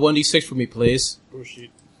 Roll a 1d6 for me, please. Oh,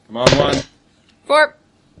 shit. Come on, 1. 4.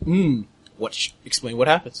 Explain what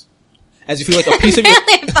happens. As you feel like a piece of your,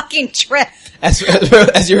 Really a fucking trip. as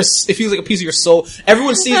it feels like a piece of your soul.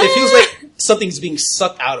 Everyone sees it feels like something's being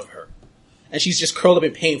sucked out of her, and she's just curled up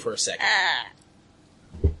in pain for a second.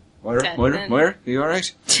 Moira, Dun, Moira, dun. Moira, you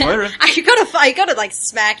alright? Moira. I go to like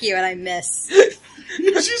smack you and I miss.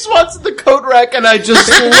 She just walks in the coat rack and I just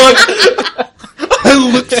look,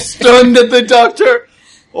 I look stunned at the doctor.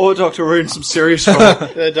 Oh, doctor, we're in some serious trouble.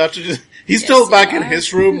 The doctor he's still back in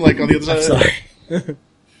his room, like on the other side. Sorry.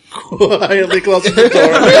 Quietly closes the door.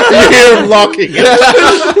 You hear him locking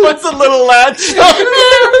it. Puts a little latch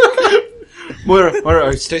on. Moira, all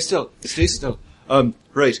right, stay still.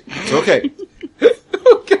 Right, it's okay.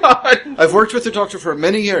 Oh God, I've worked with the doctor for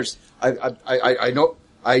many years. I know.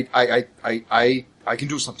 I can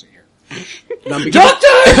do something here. And I'm Doctor!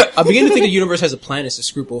 I'm beginning to think the universe has a plan to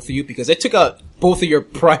screw both of you because they took out both of your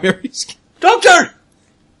primaries. Doctor!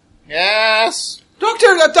 Yes. Doctor,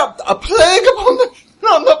 a plague upon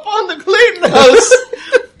the Clayton house!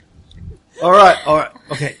 All right.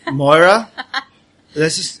 Okay, Moira,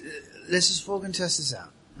 let's just fucking test this out.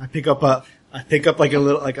 I pick up like a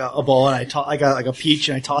ball and I got like a peach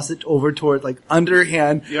and I toss it over toward like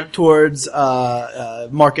underhand towards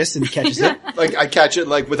Marcus and he catches it. Like, I catch it,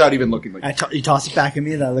 like, without even looking. Like, You toss it back at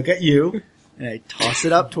me and I look at you and I toss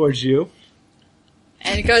it up towards you.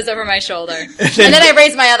 And it goes over my shoulder. And then I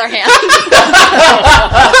raise my other hand.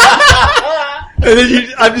 And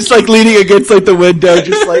then I'm just like leaning against like the window,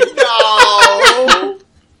 just like, no.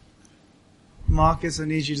 Marcus, I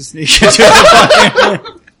need you to sneak into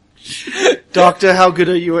the Doctor, how good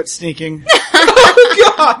are you at sneaking?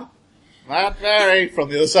 oh, God! Not very. From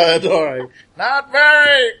the other side of the door. Not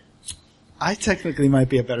very. I technically might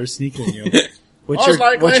be a better sneaker than you. Most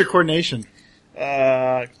likely. What's your coordination?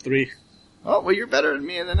 3. Oh, well, you're better than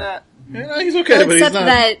me than that. Yeah, he's okay, but he's Except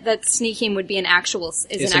not. that sneaking would be an actual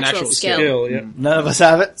skill. Skill, yeah. None of us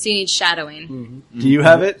have it. So you need shadowing. Do you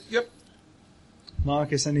have it? Yep.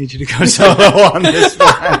 Marcus, I need you to go solo on this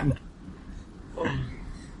one.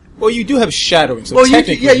 Well, you do have shadowing, so Well,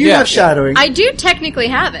 technically... you have shadowing. I do technically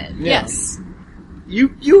have it. Yes. You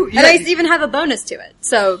And I even have a bonus to it.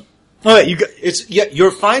 So Oh, you got, You're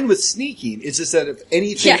fine with sneaking. It's just that if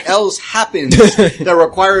anything Yeah. else happens that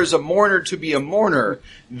requires a mourner to be a mourner,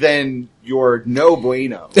 then you're no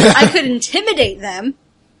bueno. I could intimidate them.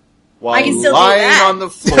 While I can still do lying that. on the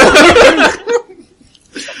floor.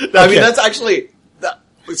 I mean, that's actually,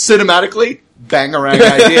 cinematically, bangarang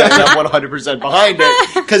idea, and I'm 100% behind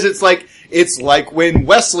it. Because it's like when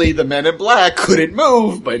Wesley, the Men in Black, couldn't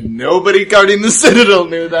move, but nobody guarding the Citadel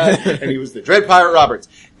knew that, and he was the Dread Pirate Roberts.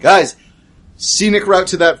 Guys, scenic route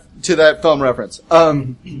to that film reference.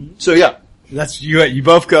 So yeah. that's you. You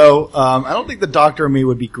both go. I don't think the Doctor or me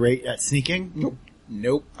would be great at sneaking.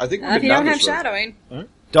 Nope. I think If you don't have shadowing.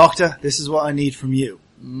 Doctor, this is what I need from you.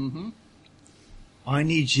 Mm-hmm. I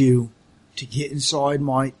need you to get inside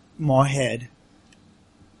my head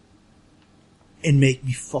and make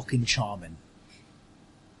me fucking charming.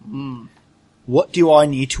 What do I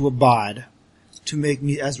need to abide to make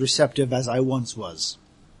me as receptive as I once was?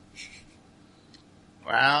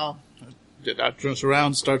 Well, the doctor turns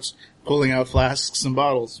around, starts pulling out flasks and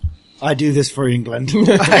bottles. I do this for England.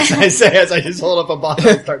 I say as I just hold up a bottle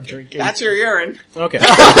and start drinking. That's your urine. Okay.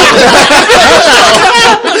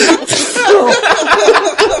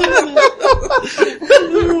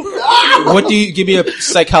 What do you... Give me a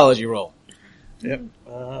psychology roll Yep.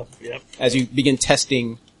 Yep. as you begin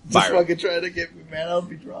testing Just Byron. fucking trying to get me, man. I'll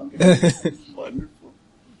be drunk. Wonderful.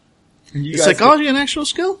 And you Is guys psychology an actual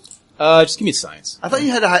skill? Just give me science. I thought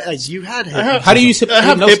you had How do you use I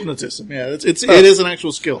have hypnosis? hypnotism. Yeah, it is an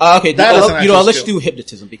actual skill. Okay, That is an I'll actual let you skill. do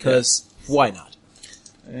hypnotism because why not?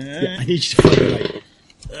 I need you to fucking like.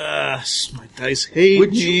 My dice hate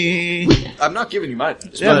me. I'm not giving you my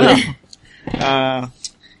dice. Yeah, no.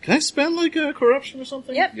 Can I spend like a corruption or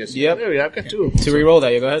something? Yep. Yes. Yep. There we go. I've got 2 of them. To re-roll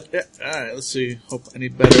that, you go ahead. Yeah. All right. Let's see. Hope I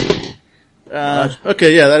need better.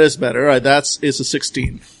 Okay. Yeah, that is better. All right. It's a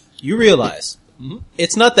 16. You realize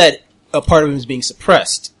it's not that a part of him is being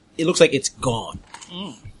suppressed. It looks like it's gone.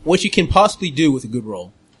 What you can possibly do with a good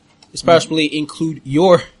roll is possibly include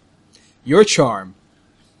your charm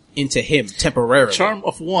into him temporarily. Charm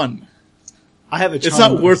of 1. I have a charm It's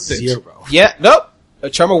not of worth it. 0. Yeah, nope. A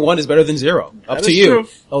charm of 1 is better than 0. Up That to is you. true.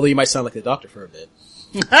 Although you might sound like the Doctor for a bit.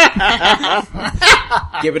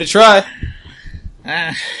 Give it a try.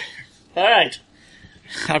 All right.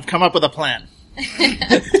 I've come up with a plan.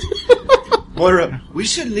 Moira, we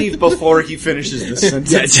should leave before he finishes this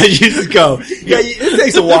sentence. Yeah, so you just go. Yeah, it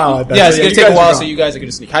takes a while. I bet. Yeah, it's So going to you take a guys while, are so gone. you guys are going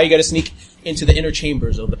to sneak. How are you going to sneak into the inner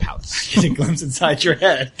chambers of the palace? Get a glimpse inside your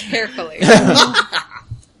head. Carefully.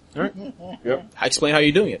 Explain how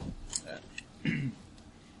you're doing it.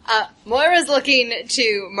 Moira's looking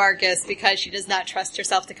to Marcus because she does not trust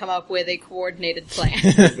herself to come up with a coordinated plan.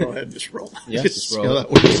 Go ahead and just roll. Yeah, Let's just see roll how it.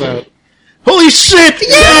 that works out. Holy shit!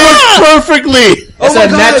 That worked perfectly! Is that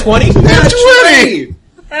a nat 20? That's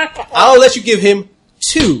 20! I'll let you give him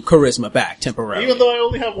 2 charisma back temporarily. Even though I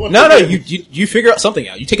only have 1. No, you figure out something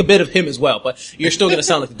out. You take a bit of him as well, but you're still going to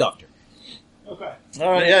sound like the Doctor. Okay.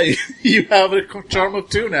 Alright, yeah, you have a charm of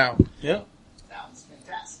 2 now. Yeah.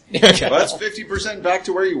 Well, that's 50% back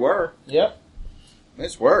to where you were. Yep.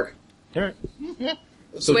 Nice work. All right.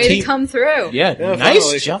 So Way to come through. Yeah, Yeah, nice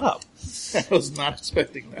finally. job. I was not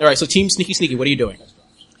expecting that. All right, so Team Sneaky Sneaky, what are you doing?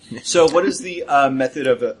 So what is the method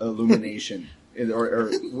of illumination?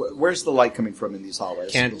 Or where's the light coming from in these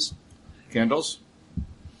hallways? Candles. Candles?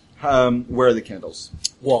 Where are the candles?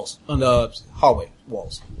 Walls. On the hallway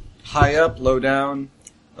walls. High up, low down?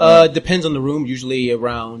 Depends on the room, usually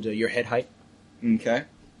around your head height. Okay.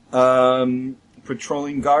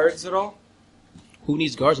 Patrolling guards at all? Who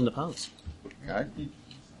needs guards in the palace? Okay.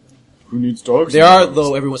 Who needs dogs? There are,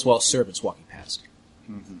 though, every once in a while, servants walking past.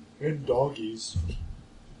 And doggies.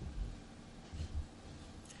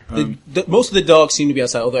 Most of the dogs seem to be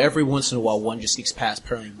outside, although every once in a while one just sneaks past,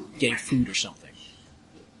 apparently getting food or something.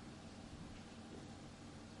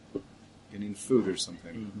 Getting food or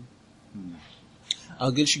something.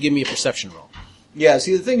 You should give me a perception roll. Yeah,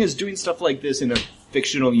 see, the thing is, doing stuff like this in a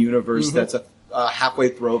fictional universe that's a halfway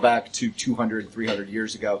throwback to 200, 300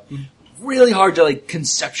 years ago, really hard to, like,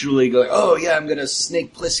 conceptually go, like, oh, yeah, I'm gonna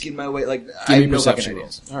Snake Plissken my way. Like, I have no fucking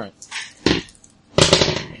ideas. All right.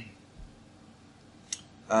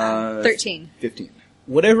 13. 15.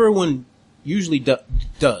 What everyone usually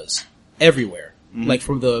does, everywhere, like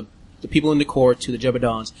from the people in the court to the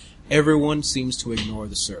Jebedons, everyone seems to ignore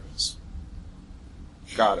the servants.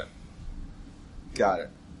 Got it.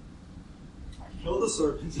 Kill the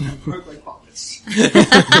serpents and work like puppets.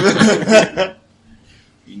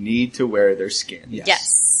 You need to wear their skin.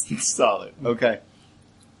 Yes. Solid. Okay.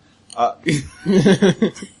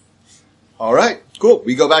 All right. Cool.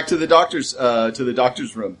 We go back to the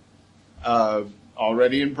doctor's room.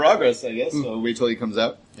 Already in progress, I guess. So wait till he comes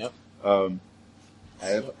out. Yep. I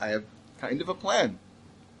have kind of a plan.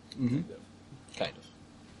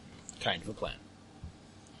 Kind of a plan.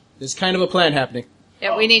 There's kind of a plan happening.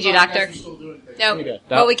 Yeah, we need you, Doctor. No, Okay.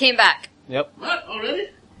 well, we came back. Yep. What? Already?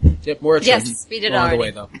 Yep. More Yes, we did on the already.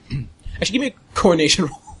 way though. Actually, give me a coordination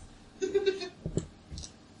roll.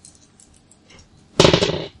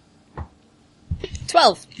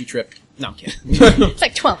 $12. You trip. No, I'm kidding. It's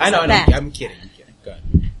like 12. I know. Bad. I'm kidding. Go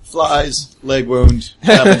ahead. Flies, leg wound,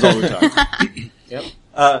 happens all the time. Yep.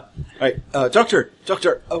 Right, doctor.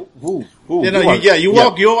 Oh, ooh, You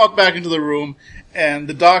walk back into the room, and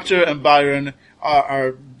the doctor and Byron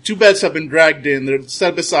are two beds have been dragged in. They're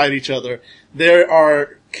set beside each other. There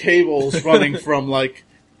are cables running from like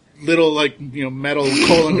little metal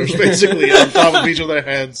colanders basically on top of each of their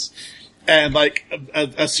heads, and like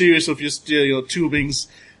a series of just tubings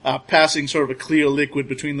passing sort of a clear liquid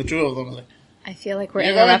between the two of them. Like, I feel like we're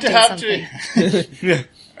you're going to interrupting have something. to.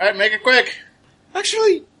 All right, make it quick.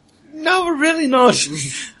 Actually, no, we're really not.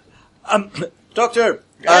 Doctor,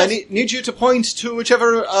 I need you to point to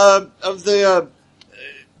whichever of the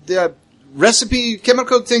recipe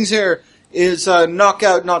chemical things here is knock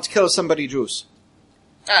out, not kill somebody juice.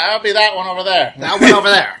 I'll be that one over there. That one over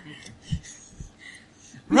there.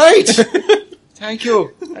 Right. Thank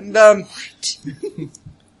you. And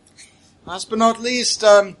last but not least,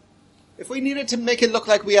 if we needed to make it look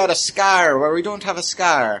like we had a scar where we don't have a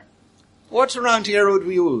scar, what around here would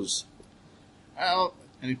we use? Well,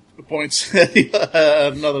 and he points at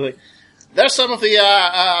another thing. There's some of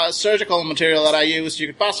the surgical material that I used. You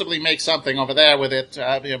could possibly make something over there with it.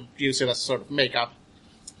 Use it as sort of makeup.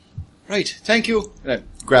 Right, thank you. And I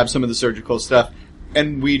grab some of the surgical stuff,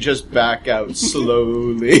 and we just back out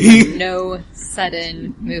slowly. No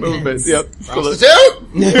sudden movements. Yep. Close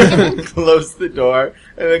the door,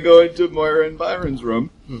 and then go into Moira and Byron's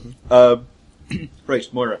room.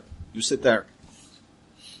 Right, Moira, you sit there.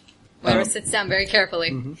 Moira sits down very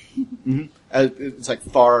carefully. It's like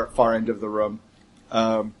far end of the room.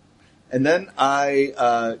 And then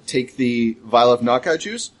I take the vial of knockout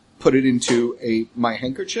juice, put it into my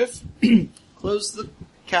handkerchief, close the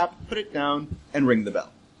cap, put it down, and ring the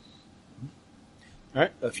bell. All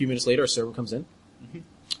right. A few minutes later, a servant comes in.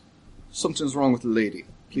 Something's wrong with the lady.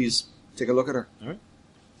 Please take a look at her. All right.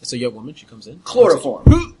 It's a young woman. She comes in.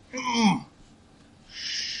 Chloroform.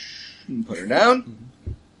 Put her down.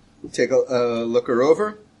 Take a look her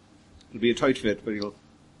over. It'll be a tight fit, but you'll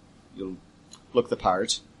look the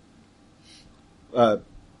part.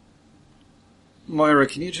 Moira,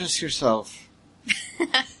 can you adjust yourself?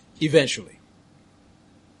 Eventually.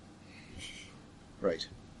 Right.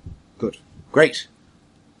 Good. Great.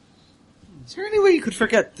 Is there any way you could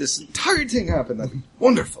forget this entire thing happened? That'd be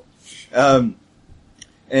wonderful.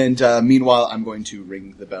 Meanwhile, I'm going to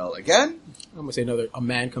ring the bell again. I'm gonna say a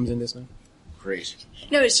man comes in this man. Great.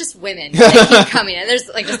 No, it's just women. They keep coming in. There's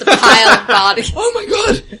like just a pile of bodies. Oh my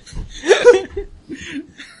god!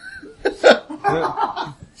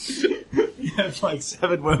 It's like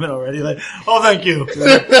 7 women already. Like, oh, thank you.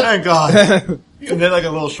 Thank God. And then like a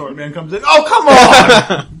little short man comes in. Oh, come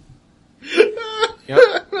on!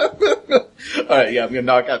 Alright, yeah, I'm gonna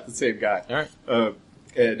knock out the same guy. Alright.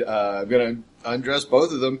 I'm gonna undress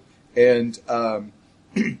both of them and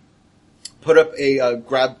put up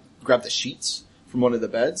grab the sheets from one of the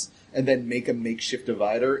beds and then make a makeshift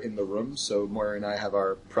divider in the room so Moira and I have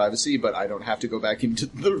our privacy, but I don't have to go back into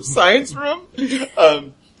the science room.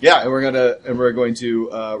 Yeah, and we're going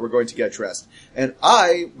to get dressed. And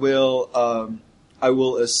I will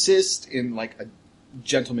assist in like a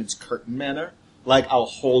gentleman's curtain manner. Like I'll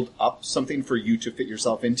hold up something for you to fit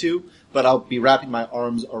yourself into, but I'll be wrapping my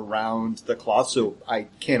arms around the cloth so I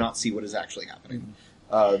cannot see what is actually happening.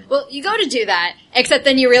 Well, you go to do that, except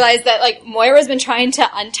then you realize that, like, Moira's been trying to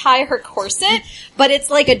untie her corset, but it's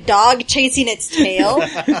like a dog chasing its tail.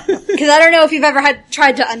 Because I don't know if you've ever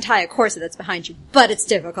tried to untie a corset that's behind you, but it's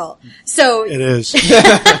difficult. So, It is.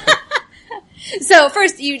 so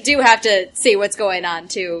first you do have to see what's going on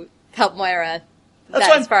to help Moira. That's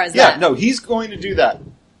that, fine. as far as yeah, that. no, he's going to do that.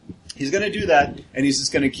 He's going to do that, and he's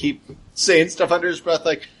just going to keep saying stuff under his breath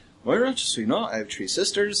like, Moira, just so you know, I have 3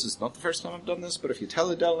 sisters. It's not the first time I've done this, but if you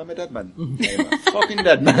tell Adele I'm a dead man, I'm a fucking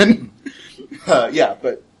dead man. Yeah,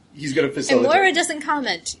 but he's going to And facilitate. Moira doesn't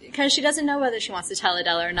comment, because she doesn't know whether she wants to tell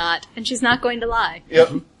Adele or not, and she's not going to lie.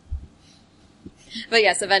 Yep. But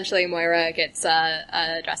yes, eventually Moira gets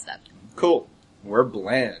dressed up. Cool. We're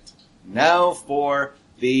bland. Now for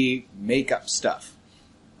the makeup stuff.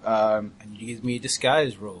 I need to give me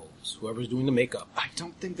disguise rolls. Whoever's doing the makeup. I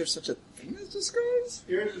don't think there's such a thing as disguise.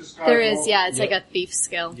 There is, yeah, it's Yep. like a thief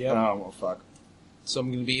skill. Yep. Oh, well, fuck. So I'm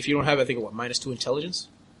going to be, if you don't have, I think, -2 intelligence?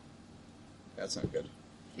 That's not good.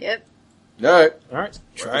 Yep. Alright. Alright,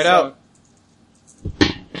 try it out.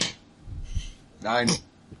 9.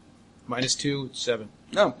 -2, 7.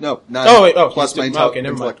 No, 9. Oh, wait, oh, plus my okay, never mind.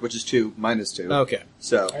 intellect, which is 2, minus 2. Okay.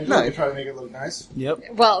 So, I 9. try to make it look nice. Yep.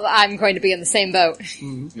 Well, I'm going to be in the same boat.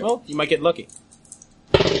 Well, you might get lucky.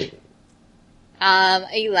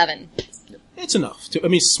 11. It's enough.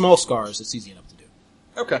 Small scars, it's easy enough to do.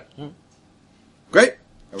 Okay. Great.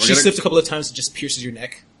 And we're She gonna- slipped a couple of times, it just pierces your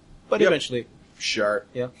neck. But Yep. eventually, Sure.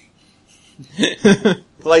 yeah.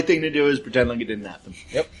 Polite thing to do is pretend like it didn't happen.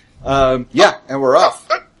 Yep. Yeah, and we're off.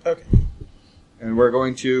 Okay. And we're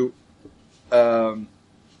going to,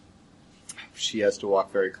 she has to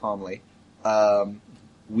walk very calmly.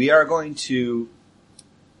 We are going to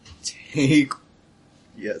take,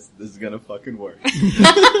 yes, this is gonna fucking work.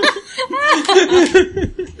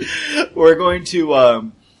 We're going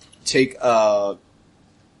to, take,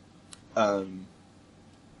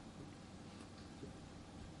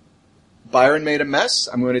 Byron made a mess.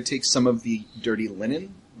 I'm going to take some of the dirty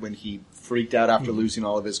linen when he freaked out after losing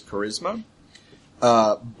all of his charisma.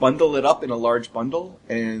 Bundle it up in a large bundle,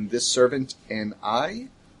 and this servant and I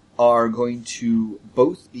are going to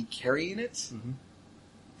both be carrying it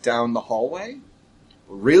down the hallway.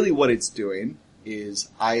 Really what it's doing is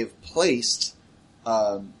I have placed,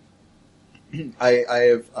 I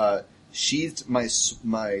have sheathed my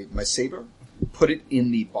saber, put it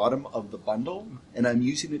in the bottom of the bundle, and I'm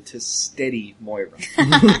using it to steady Moira.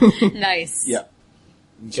 Nice. Yeah.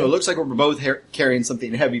 So it looks like we're both carrying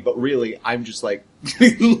something heavy, but really, I'm just like,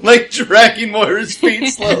 like dragging Moira's feet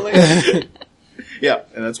slowly. Yeah,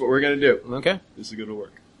 and that's what we're gonna do. Okay. This is gonna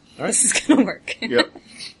work. This is gonna work. Yep.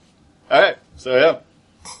 Alright, so yeah.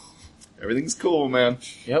 Everything's cool, man.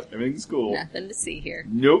 Yep. Everything's cool. Nothing to see here.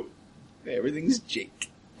 Nope. Everything's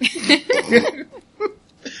Jake.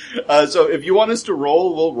 So if you want us to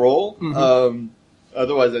roll, we'll roll.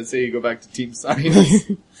 Otherwise, I'd say you go back to Team Science.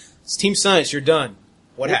 It's Team Science, you're done.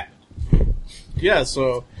 What happened? Yeah,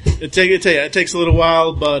 so it takes a little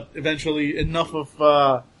while, but eventually enough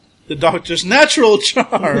of the Doctor's natural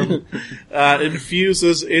charm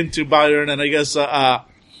infuses into Byron, and I guess sort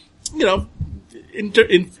of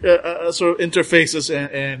interfaces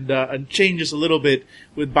and changes a little bit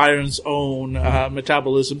with Byron's own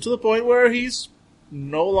metabolism to the point where he's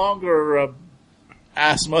no longer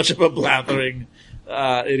as much of a blathering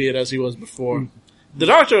idiot as he was before. The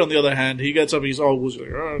Doctor, on the other hand, he gets up, he's all woozy,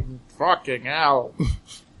 like, oh, fucking hell.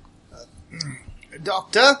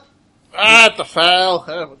 Doctor, The fail.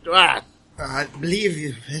 I believe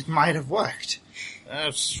it might have worked.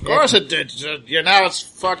 Of course it did. You're now as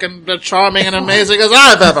fucking charming and amazing as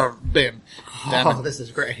I've ever been. Damn Oh, it. this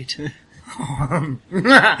is great.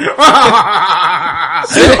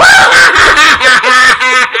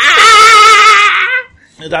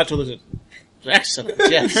 The Doctor looks at excellent,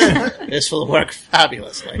 yes. This will work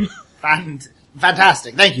fabulously.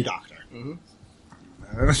 Fantastic. Thank you, Doctor. And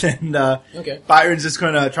Okay. Byron's just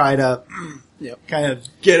going to try to Yep. kind of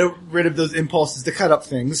get rid of those impulses to cut up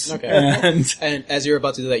things. Okay. And And as you're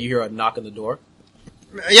about to do that, you hear a knock on the door.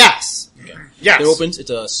 yes. Okay. Yes. It opens.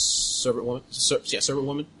 It's a servant woman. Servant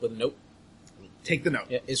woman with a note. Take the note.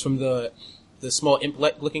 Yeah, it's from the small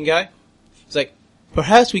imp-looking guy. He's like,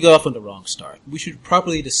 Perhaps we got off on the wrong start. We should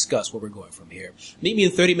properly discuss where we're going from here. Meet me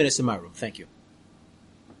in 30 minutes in my room. Thank you.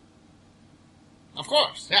 Of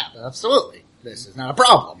course, yeah, absolutely. This is not a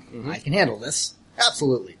problem. I can handle this.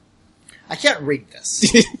 Absolutely. I can't read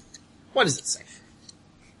this. What does it say?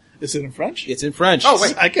 Is it in French? It's in French. Oh,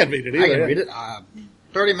 wait. I can't read it either. I can read it.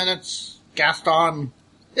 30 minutes, Gaston,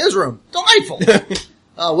 his room. Delightful.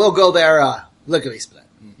 We'll go there, lickety-split.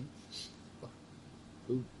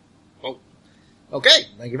 Oh. Okay,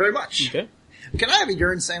 thank you very much. Okay. Can I have a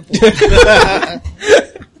urine sample?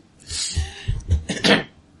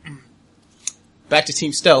 Back to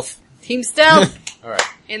Team Stealth. Team Stealth All right.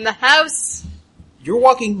 in the house. You're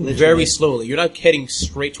walking very slowly. You're not heading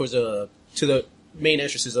straight towards to the main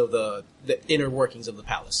entrances of the inner workings of the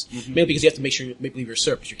palace. Mainly because you have to make believe you're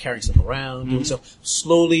surface. You're carrying stuff around, doing stuff,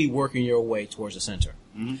 slowly working your way towards the center.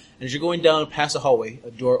 And as you're going down past the hallway,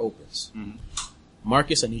 a door opens.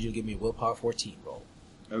 Marcus, I need you to give me a willpower 14 roll.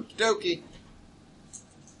 Okie dokie.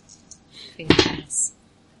 Yes.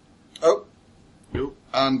 Oh. Nope.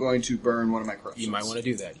 I'm going to burn one of my corruptions. You might want to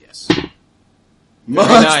do that, yes. Much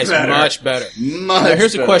Very nice, better. much better. Much Now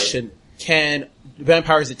here's a better. question. Can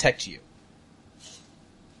vampires detect you?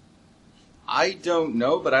 I don't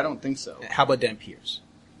know, but I don't think so. How about Dampiers?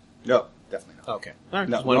 No, definitely not. Okay. All right.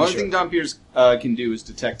 No, just the wanted to only be thing sure. Dompiers can do is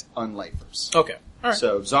detect unlifers. Okay. All right.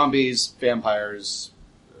 So zombies, vampires,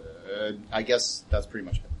 I guess that's pretty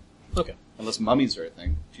much it. Okay. Unless mummies are a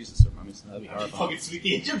thing. Jesus, are mummies? That'd be horrifying. Fucking sweet.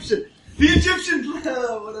 The Egyptian,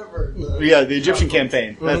 whatever. Yeah, the Egyptian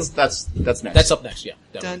campaign. That's next. That's up next, yeah.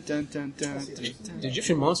 definitely. Dun, dun, dun, dun, dun, dun. The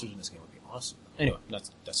Egyptian monsters in this game would be awesome. Anyway,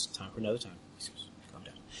 that's time for another time. Calm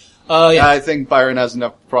down. Yeah. I think Byron has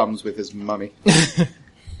enough problems with his mummy.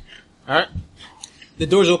 Alright. The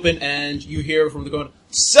doors open and you hear from the going,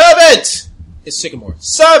 Servant! It's Sycamore.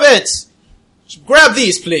 Servant! Grab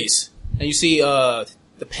these, please! And you see, the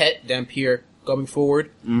pet Dampier coming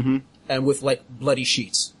forward, and with, like, bloody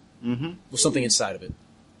sheets. With something inside of it.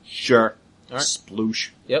 Sure. All right. Sploosh.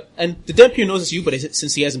 Yep. And the Dampier knows it's you, but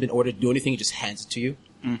since he hasn't been ordered to do anything, he just hands it to you.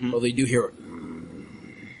 Although you do hear it.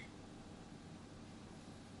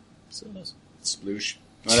 So it does. Sploosh.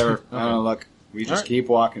 Whatever. I don't know, look. We just Alright. keep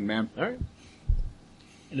walking, man. Alright.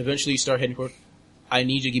 And eventually you start heading toward... I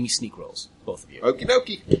need you to give me sneak rolls. Both of you. Okie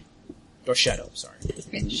dokie. Or shadow, sorry.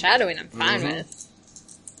 And shadowing, I'm fine with.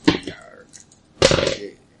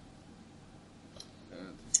 Okay.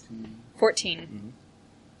 14.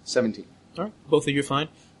 17. Alright. Both of you are fine.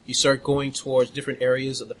 You start going towards different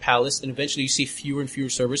areas of the palace, and eventually you see fewer and fewer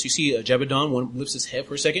servers. You see Jebedon, one lifts his head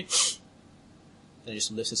for a second, then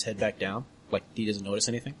just lifts his head back down, like he doesn't notice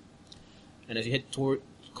anything. And as you head toward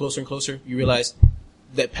closer and closer, you realize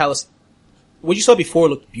that palace, what you saw before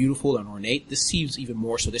looked beautiful and ornate. This seems even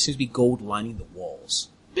more so. There seems to be gold lining the walls.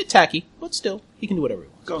 Bit tacky, but still, he can do whatever he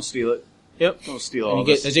wants. Go steal it. Yep. Go steal And all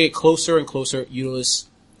you this. as you get closer and closer, you notice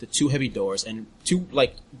the two heavy doors and two,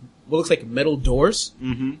 like, what looks like metal doors.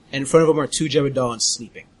 And in front of them are two Jebedons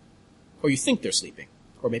sleeping. Or you think they're sleeping.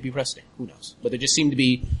 Or maybe resting. Who knows? But they just seem to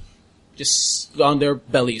be just on their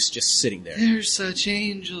bellies, just sitting there. They're such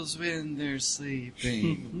angels when they're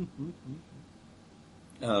sleeping.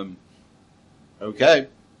 Okay.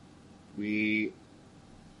 We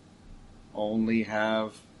only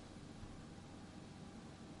have...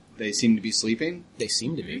 They seem to be sleeping? They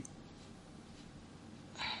seem to be.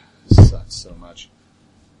 Sucks so much.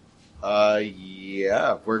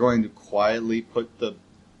 Yeah, we're going to quietly put the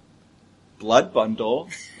blood bundle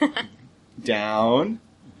down.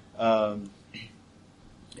 And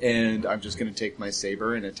I'm just going to take my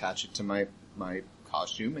saber and attach it to my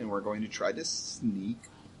costume, and we're going to try to sneak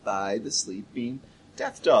by the sleeping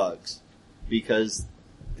death dogs. Because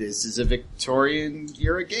this is a Victorian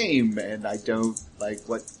era game, and I don't like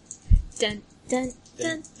what... Dun, dun,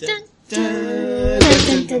 dun, dun. Dun,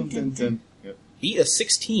 dun, dun, dun. Yep. Beat a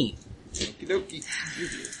 16. Okie dokie.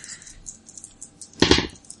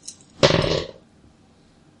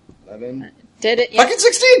 11. Did it? Yeah. Fucking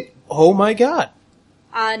 16! Oh my god.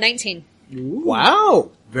 19.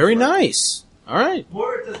 Wow. Very nice. Alright.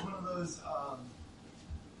 Moira does one of those,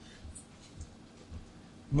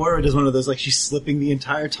 Moira does one of those, like, she's slipping the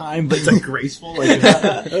entire time, but it's, like, graceful, like,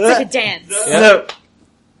 It's like a dance. No.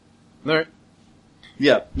 Alright.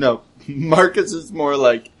 Yeah, no. Marcus is more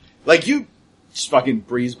like you just fucking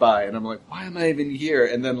breeze by, and I'm like, why am I even here?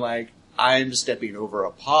 And then, like, I'm stepping over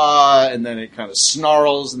a paw, and then it kind of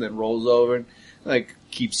snarls, and then rolls over, and, like,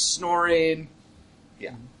 keeps snoring.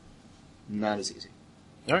 Yeah. Not as easy.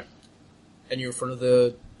 Alright. And you're in front of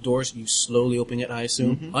the doors, you slowly open it, I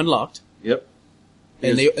assume. Unlocked. Yep.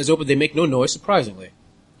 And as open, they make no noise, surprisingly.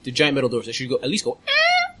 The giant metal doors, they should at least go,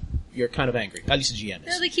 you're kind of angry. At least the GM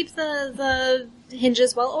No, is. they keep the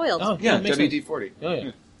hinges well oiled. Oh, Yeah, makes sense. WD-40. Oh,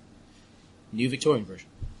 yeah. New Victorian version.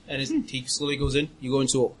 And as he slowly goes in, you go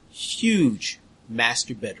into a huge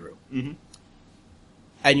master bedroom. Mhm.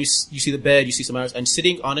 And you see the bed, you see some others, and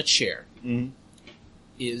sitting on a chair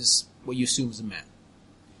is what you assume is a man.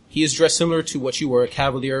 He is dressed similar to what you were, a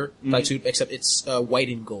cavalier like suit, except it's white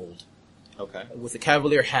and gold. Okay. With a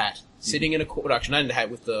cavalier hat, sitting in a court, actually not in the hat,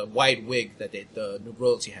 with the wide wig that the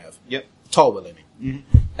royalty have. Yep. Tall Will, I mean.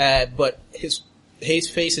 But his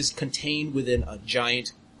face is contained within a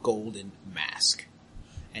giant golden mask.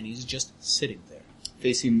 And he's just sitting there.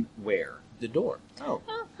 Facing where? The door. Oh.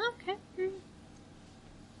 Oh, okay.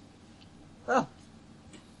 Oh.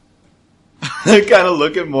 I kind of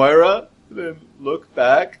look at Moira, then look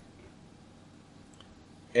back,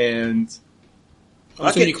 and I'm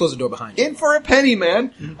assuming you close the door behind you. in for a penny,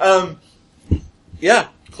 man. Yeah,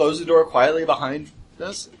 close the door quietly behind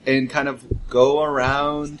us and kind of go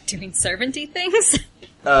around. Doing servanty things?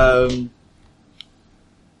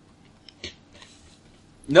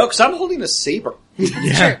 No, because I'm holding a saber.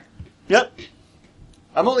 Yeah. Yep.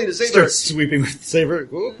 I'm holding a saber. Start sweeping with the saber.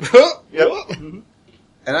 Yep.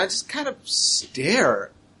 And I just kind of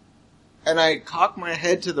stare. And I cock my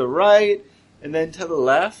head to the right and then to the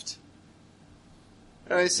left.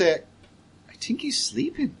 And I say, I think he's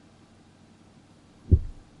sleeping.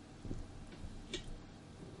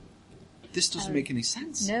 This doesn't make any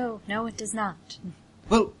sense. No, it does not.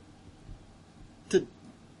 Well, the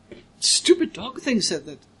stupid dog thing said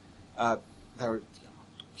that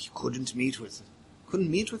he couldn't meet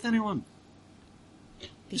with anyone.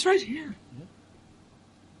 He's right here.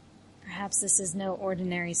 Perhaps this is no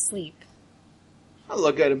ordinary sleep. I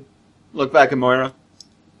look at him. Look back at Moira.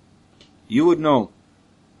 You would know.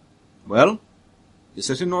 Well, is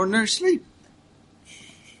it an ordinary sleep?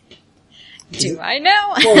 Do I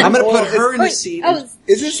know? I'm going to put her in the Wait, seat. oh,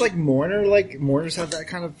 Is this like mourner? Like mourners have that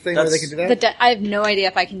kind of thing where they can do that? I have no idea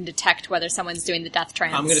if I can detect whether someone's doing the death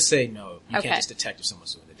trance. I'm going to say no. You Okay. can't just detect if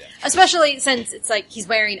someone's doing the death. Especially since it's like he's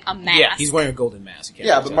wearing a mask. Yeah, he's wearing a golden mask. You can't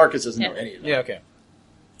Yeah, just but tell. Marcus doesn't know Yeah. any of that. Yeah, okay.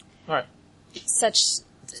 Alright.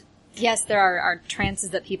 Yes, there are trances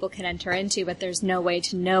that people can enter into, but there's no way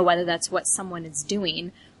to know whether that's what someone is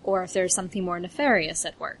doing or if there's something more nefarious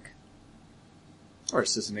at work. Or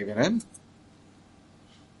this isn't even him.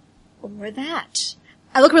 Or that.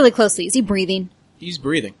 I look really closely. Is he breathing? He's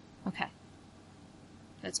breathing. Okay.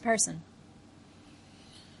 That's a person.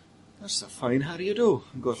 That's a fine how do you do.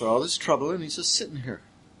 Go through all this trouble and he's just sitting here.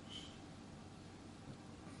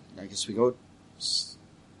 I guess we go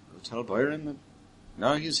tell Byron that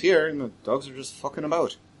now he's here and the dogs are just fucking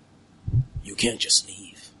about. You can't just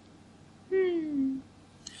leave.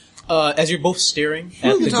 As you're both staring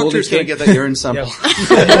at The the golden doctor's going king, to get that urine sample.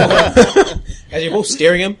 as you're both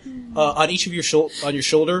staring at him, on each of your on your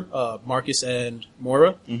shoulder, Marcus and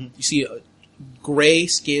Moira, you see a gray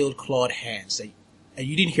scaled clawed hands, and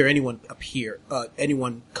you didn't hear anyone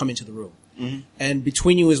anyone come into the room. And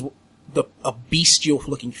between you is a bestial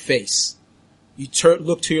looking face. You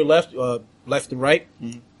look to your left and right.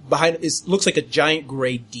 Behind it looks like a giant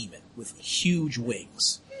gray demon with huge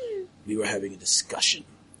wings. We were having a discussion,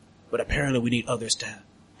 but apparently we need others to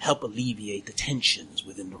help alleviate the tensions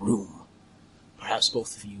within the room. Perhaps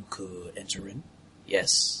both of you could enter in?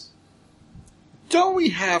 Yes. Don't we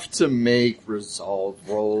have to make resolve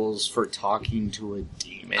rolls for talking to a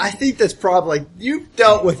demon? I think that's probably, like, you've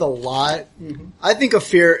dealt with a lot. I think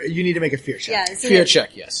you need to make a fear check. Yeah, isn't Fear it,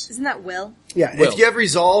 check, yes. Isn't that will? Yeah, Will. if you have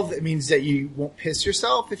resolve, it means that you won't piss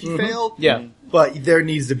yourself if you fail. Yeah. But there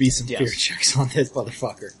needs to be some Yes. fear checks on this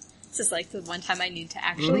motherfucker. This is like the one time I need to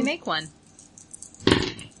actually make one.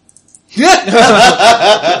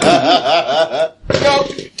 No,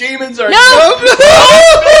 demons are No!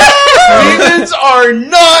 demons are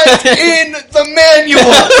not in the manual.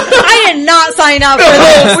 I did not sign up for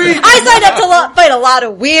this. I signed up to fight a lot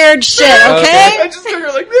of weird shit, okay? I just figured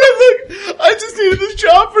like, man, look, I just needed this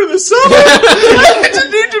job for the summer. I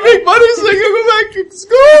just need to make money so I can go back to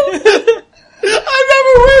school. I've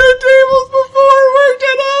never waited tables before, worked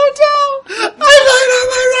at a hotel. I lied on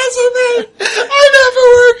my resume. I never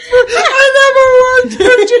worked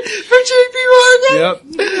for JP Morgan. Yep.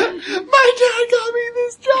 My dad got me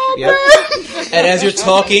this job, Yep. man. And as you're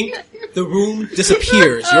talking, the room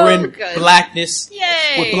disappears. You're in good. blackness.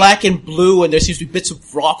 Yay! With black and blue, and there seems to be bits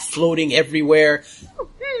of rock floating everywhere.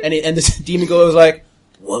 And the demon goes like,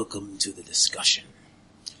 Welcome to the discussion.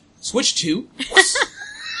 switch to.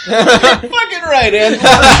 Fucking right, Anthony.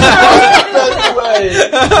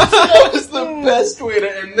 That was the best way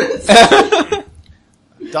to end this.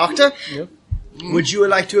 Doctor? Would you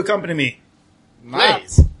like to accompany me?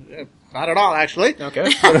 Nice. Not at all, actually.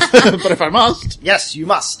 Okay. But if I must. Yes, you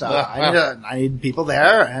must. I need people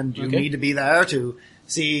there, and you need to be there to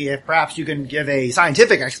see if perhaps you can give a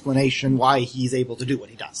scientific explanation why he's able to do what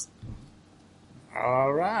he does.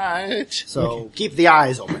 All right. So keep the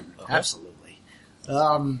eyes open. Absolutely.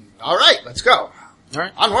 All right, let's go. All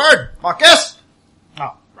right. Onward, Marcus.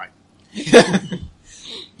 Oh, right.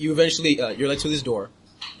 You eventually, you're led to this door.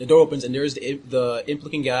 The door opens, and there's the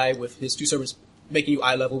imp-looking guy with his two servants making you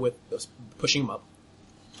eye level with pushing him up.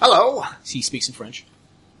 Hello. He speaks in French.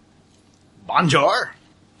 Bonjour.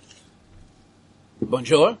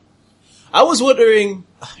 Bonjour. I was wondering,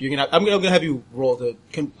 I'm gonna have you roll to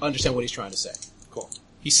understand what he's trying to say. Cool.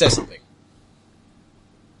 He says something.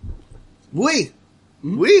 Oui.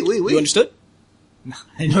 Oui. You understood?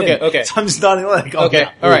 Okay. So I'm just nodding like, oh, Okay.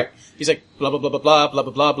 yeah. All right. He's like blah blah blah blah blah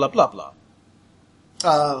blah blah blah blah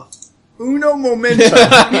blah. Uno momento.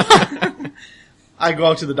 I go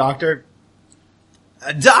out to the doctor.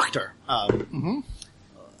 Doctor,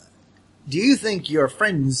 do you think your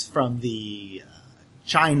friends from the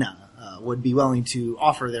China would be willing to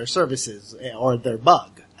offer their services or their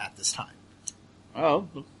bug at this time? Well,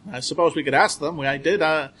 I suppose we could ask them. I did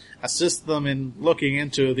assist them in looking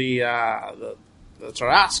into the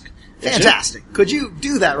Tarask. Fantastic. Could you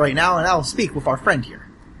do that right now, and I'll speak with our friend here?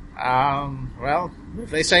 Well,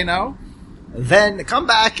 if they say no, Then come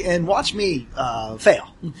back and watch me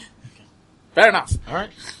fail. fair enough. All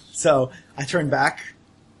right. So I turn back,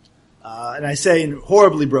 and I say in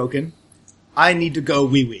horribly broken, I need to go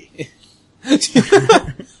wee-wee.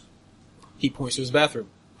 He points to his bathroom.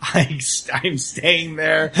 I'm staying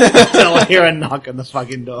there until I hear a knock on the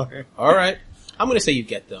fucking door. All right. I'm going to say you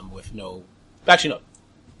get them with no... Actually, no.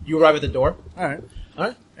 You arrive at the door. All right. All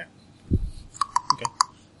right. Yeah. Okay.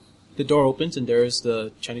 The door opens and there's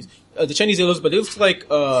the Chinese. The Chinese it looks, but it looks like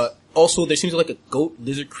also there seems like a goat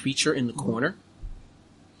lizard creature in the corner.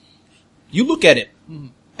 You look at it,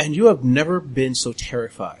 and you have never been so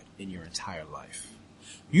terrified in your entire life.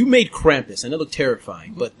 You made Krampus, and it looked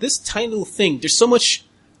terrifying, but this tiny little thing, there's so much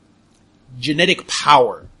genetic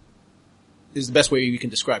power, is the best way you can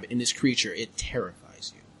describe it, in this creature. It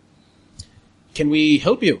terrifies you. Can we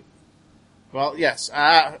help you? Well, yes.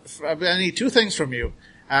 I need two things from you.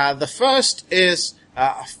 The first is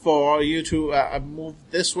for you to move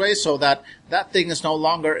this way so that thing is no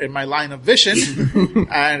longer in my line of vision,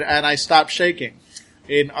 and I stop shaking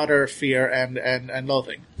in utter fear and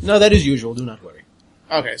loathing. No, that is usual. Do not worry.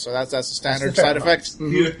 Okay, so that's a standard side effect.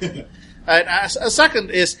 And a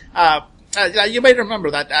second is, you may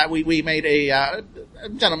remember that we made a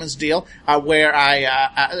gentleman's deal where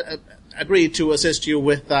I agreed to assist you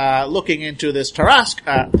with looking into this Tarask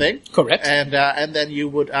thing. Correct. And then you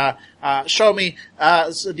would show me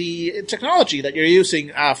the technology that you're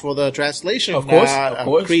using for the translation Of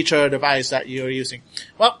course. creature device that you're using.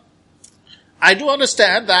 Well, I do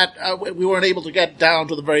understand that we weren't able to get down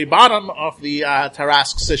to the very bottom of the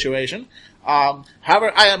Tarask situation.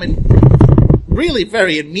 However, I am in really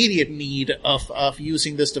very immediate need of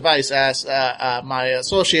using this device as my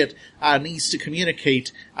associate needs to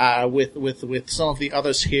communicate with some of the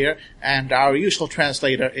others here, and our usual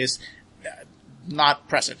translator is not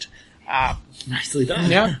present. Nicely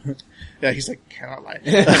done. Yeah. Yeah, he's like, cannot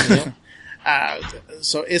lie.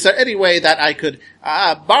 So is there any way that I could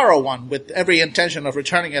borrow one with every intention of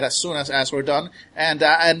returning it as soon as we're done? And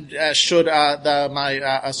should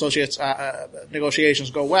my associates' negotiations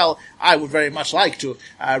go well, I would very much like to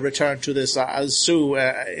return to this zoo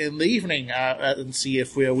in the evening and see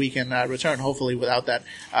if we can return, hopefully without that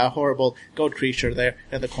horrible goat creature there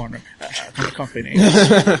in the corner accompanying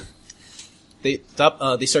us. They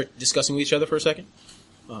stop. They start discussing with each other for a second.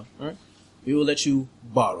 All right. We will let you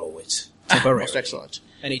borrow it temporarily. Most excellent.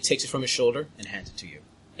 And he takes it from his shoulder and hands it to you.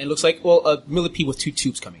 And it looks like, well, a millipede with two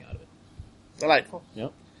tubes coming out of it. Delightful.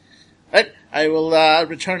 Yep. Right. I will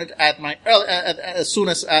return it at my as soon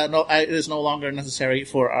as it is no longer necessary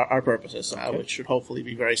for our purposes, which should hopefully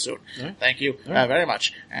be very soon. Right. Thank you very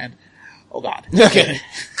much. And oh god. Okay.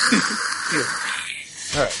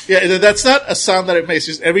 All right. Yeah, that's not a sound that it makes.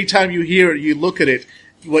 Just every time you hear it, you look at it.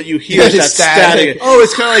 What you hear is that static. Oh,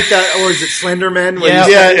 it's kind of like that, or is it Slenderman?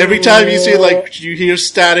 Yeah, every time you see it, like, you hear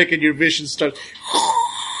static and your vision starts.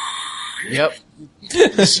 Yep.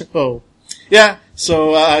 So, yeah,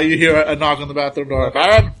 so you hear a knock on the bathroom door.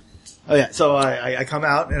 Baron? Oh yeah, so I come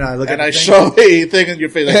out and I look at And the I thing. show a thing in your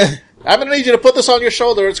face. Like, I'm going to need you to put this on your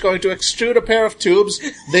shoulder. It's going to extrude a pair of tubes.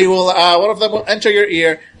 They will, one of them will enter your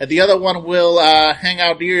ear, and the other one will hang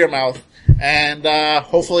out near your mouth. And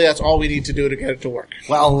hopefully that's all we need to do to get it to work.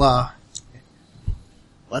 Well,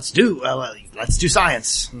 let's do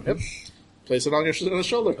science. Yep. place it on your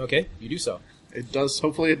shoulder. Okay, you do so. It does.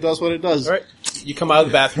 Hopefully, it does what it does. All right. You come out of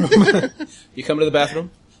the bathroom. You come into the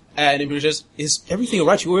bathroom, and it says, "Is everything all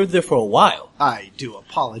right? You were there for a while." I do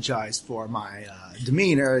apologize for my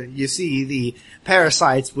demeanor. You see, the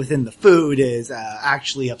parasites within the food is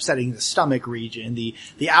actually upsetting the stomach region. The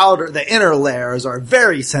inner layers are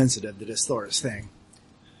very sensitive to this sort of thing.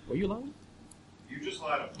 Were you lying? You just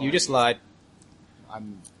lied. You just lied.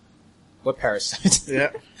 What parasite?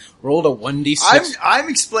 Yeah. Rolled a 1d6. I'm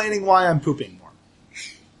explaining why I'm pooping more.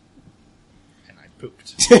 And I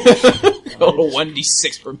pooped. Roll a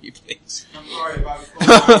 1d6 for me, please. I'm sorry, if I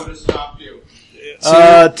would have stopped you.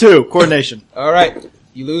 2. Coordination. All right.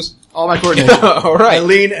 You lose? All my coordination. All right. I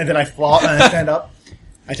lean and then I fall and I stand up.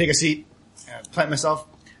 I take a seat. And I plant myself.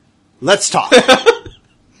 Let's talk.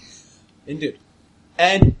 Indeed.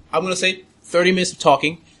 And I'm going to say 30 minutes of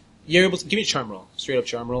talking. You're able to give me a charm roll. Straight up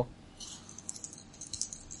charm roll.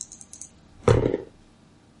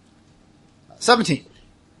 17.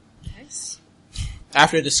 Nice.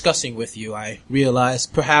 After discussing with you, I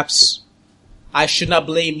realized perhaps I should not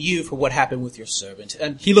blame you for what happened with your servant.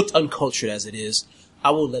 And he looked uncultured as it is.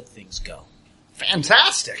 I will let things go.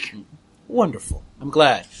 Fantastic. Wonderful. I'm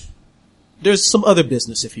glad. There's some other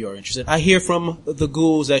business if you are interested. I hear from the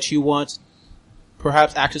ghouls that you want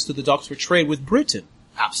perhaps access to the docks for trade with Britain.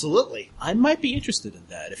 Absolutely. I might be interested in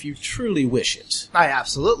that if you truly wish it. I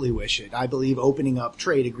absolutely wish it. I believe opening up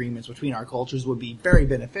trade agreements between our cultures would be very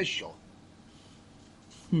beneficial.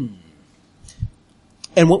 And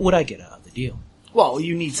what would I get out of the deal? Well,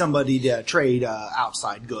 you need somebody to trade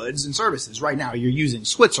outside goods and services. Right now, you're using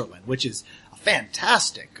Switzerland, which is a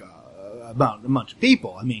fantastic amount of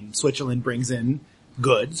people. I mean, Switzerland brings in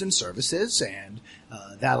goods and services, and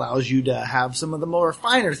that allows you to have some of the more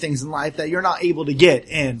finer things in life that you're not able to get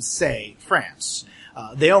in, say, France.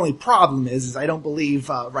 The only problem is I don't believe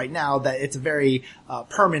right now that it's a very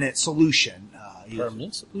permanent solution.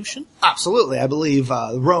 Permanent solution? Absolutely. I believe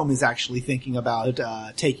Rome is actually thinking about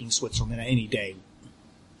taking Switzerland any day.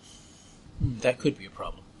 That could be a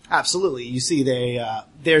problem. Absolutely. You see,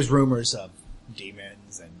 there's rumors of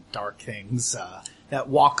demons and dark things that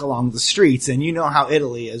walk along the streets, and you know how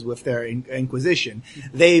Italy is with their Inquisition.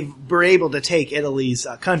 They were able to take Italy's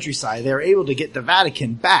countryside. They were able to get the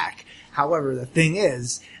Vatican back. However, the thing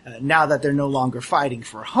is, now that they're no longer fighting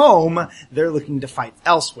for home, they're looking to fight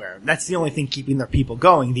elsewhere. That's the only thing keeping their people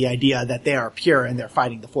going, the idea that they are pure and they're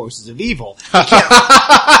fighting the forces of evil. You can't-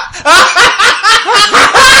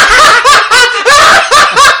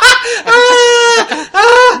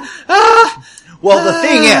 Well, the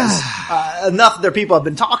thing is, enough their people have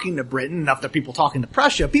been talking to Britain, enough their people talking to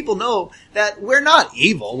Prussia, people know that we're not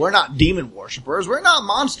evil, we're not demon worshippers, we're not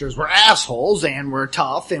monsters, we're assholes, and we're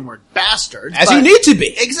tough, and we're bastards. As you need to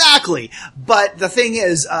be. Exactly. But the thing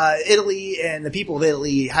is, Italy and the people of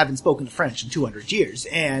Italy haven't spoken French in 200 years,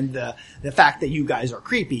 and the fact that you guys are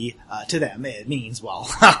creepy to them, it means, well,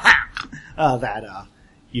 that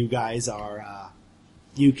you guys are...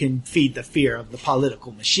 you can feed the fear of the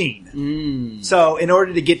political machine. So in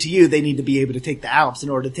order to get to you, they need to be able to take the Alps. In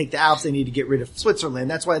order to take the Alps, they need to get rid of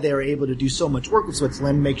Switzerland. That's why they are able to do so much work with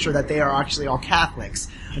Switzerland, make sure that they are actually all Catholics.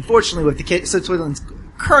 Unfortunately, with Switzerland's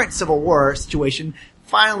current civil war situation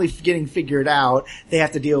finally getting figured out, they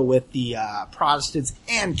have to deal with the Protestants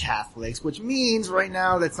and Catholics, which means right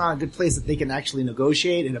now that's not a good place that they can actually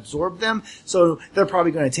negotiate and absorb them. So they're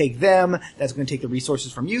probably going to take them. That's going to take the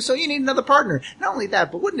resources from you. So you need another partner. Not only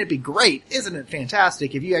that, but wouldn't it be great? Isn't it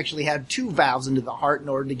fantastic if you actually had 2 valves into the heart in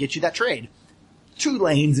order to get you that trade? 2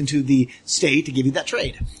 lanes into the state to give you that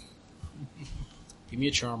trade. Give me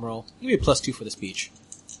a charm roll. Give me a +2 for the speech.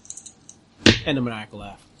 And a maniacal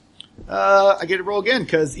laugh. I get to roll again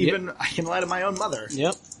because even I can lie to my own mother.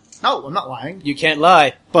 Yep. No, I'm not lying. You can't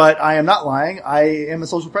lie. But I am not lying. I am a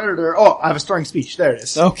social predator. Oh, I have a stirring speech. There it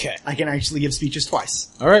is. Okay. I can actually give speeches twice.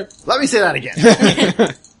 All right. Let me say that again.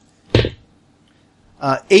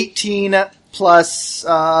 18 plus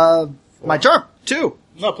my charm. 2.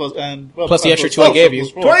 No, plus, and, well, Plus the extra 2 I gave you.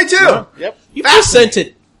 22! Yep. You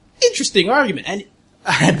presented interesting argument.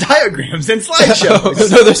 And Diagrams and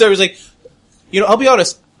slideshows. I was like, I'll be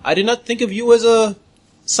honest. I did not think of you as a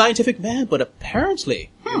scientific man, but apparently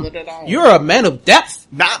you're a man of depth.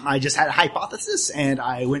 I just had a hypothesis, and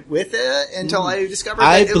I went with it until I discovered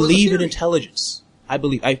I that it was a believe in theory. intelligence.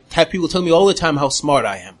 I have people tell me all the time how smart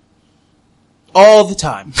I am. All the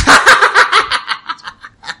time.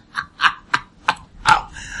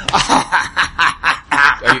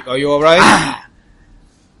 Are you all right?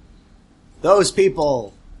 Those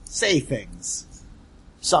people say things.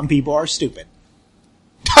 Some people are stupid.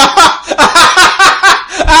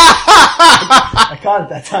 I God at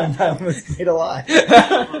that time. I almost made a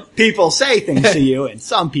lie. People say things to you, and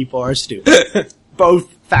some people are stupid. Both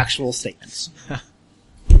factual statements.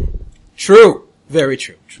 True. Very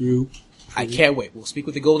true. True. I can't wait. We'll speak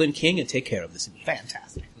with the Golden King and take care of this immediately.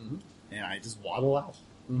 Fantastic. And I just waddle out.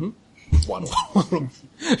 You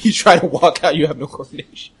try to walk out, you have no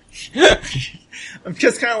coordination. I'm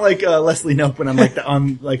just kind of like Leslie Knope when I'm like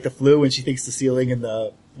on like the flu when she thinks the ceiling and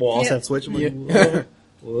the walls have switched. I'm like,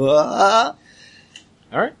 "Whoa."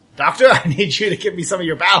 Alright. Doctor, I need you to give me some of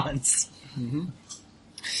your balance.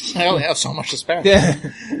 I only have so much to spare. Yeah.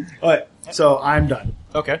 Alright, so I'm done.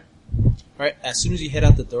 Okay. Alright, as soon as you head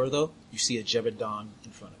out the door though, you see a Jebedon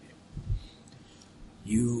in front of you.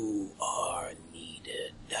 You are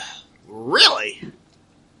needed. Really?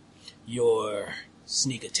 Your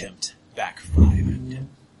sneak attempt backfired.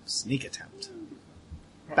 Sneak attempt.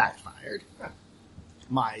 Backfired.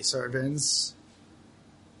 My servants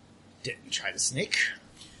didn't try to sneak.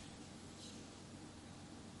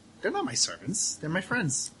 They're not my servants. They're my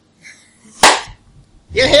friends.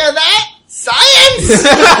 You hear that? Science!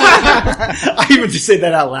 I even just say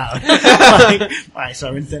that out loud. Like, my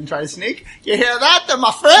servants didn't try to sneak. You hear that? They're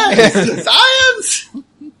my friends. Science!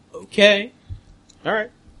 Okay.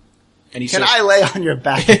 Alright. And he Can starts- I lay on your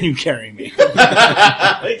back and you carry me?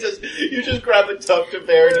 You just grab a tuft of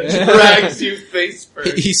bear and it drags you face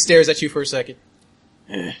first. He stares at you for a second.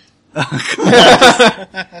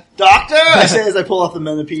 Doctor! I say as I pull off the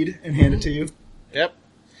millipede and hand it to you. Yep.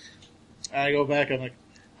 I go back. I'm like,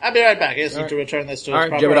 I'll be right back. I just need to return this to its Alright,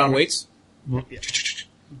 proper Jebedon owner. waits.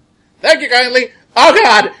 Thank you kindly. Oh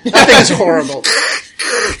God, that thing is horrible.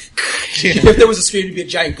 If there was a screen, it'd be a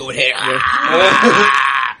giant goat hair.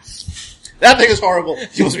 That thing is horrible.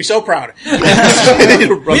 You must be so proud.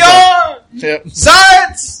 We are Yep.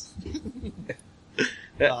 science!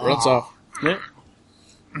 Yeah, runs off. Yeah.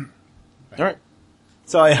 Alright.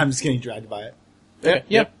 So I'm just getting dragged by it.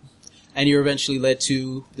 Yeah. And you're eventually led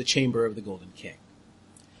to the chamber of the Golden King.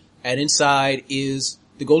 And inside is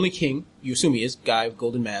the Golden King, you assume he is, guy with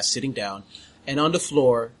golden mask, sitting down. And on the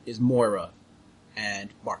floor is Moira and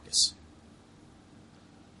Marcus.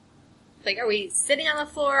 Like, are we sitting on the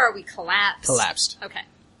floor or are we collapsed? Collapsed. Okay.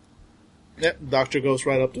 Yep. Doctor goes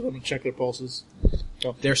right up to them and check their pulses.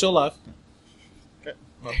 They're still alive.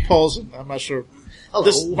 Pulse. I'm not sure. Hello.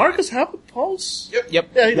 Does Marcus have a pulse? Yep. Yeah, he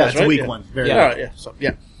Yeah, does. it's right? a weak Yeah. one. Very Yeah. weak. Alright, yeah. So,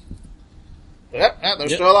 yeah. Yep, they're Yep.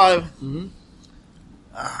 still alive.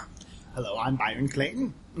 Hello, I'm Byron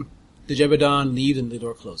Clayton. The Jebedon leaves and the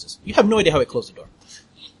door closes. You have no idea how it closed the door.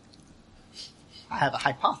 I have a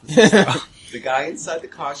hypothesis. The guy inside the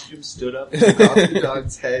costume stood up, took off the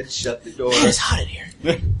dog's head, shut the door. It's hot in here.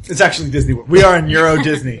 It's actually Disney World. We are in Euro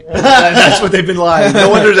Disney. That's what they've been lying. No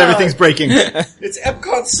wonder everything's breaking. It's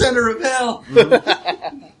Epcot's center of hell.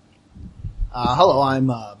 Hello, I'm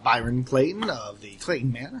Byron Clayton of the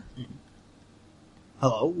Clayton Manor.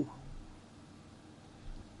 Hello.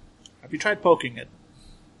 Have you tried poking it?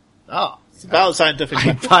 Oh, It's about scientific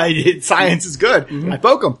method. science is good. I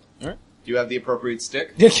poke them. Do you have the appropriate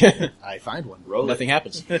stick? I find one. Roll Nothing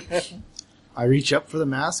happens. I reach up for the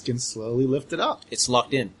mask and slowly lift it up. It's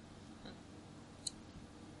locked in.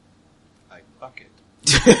 I fuck it.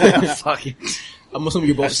 Fuck it. I'm assuming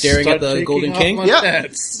you're both staring at the Golden King. Yeah.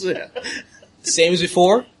 Yeah. Same as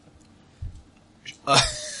before. A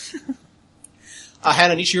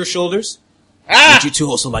hand on each of your shoulders. Would you two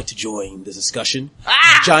also like to join the discussion?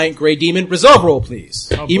 Giant gray demon, resolve roll,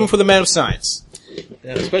 please. Even for the man of science.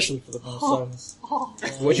 Yeah, especially for the most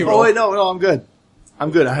What'd you Oh roll? wait, no, I'm good.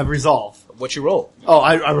 I'm good. I have resolve. What's your roll? Oh,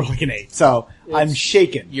 I roll like an 8, so I'm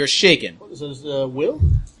shaken. You're shaken. What is this, Will?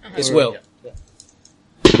 It's Will.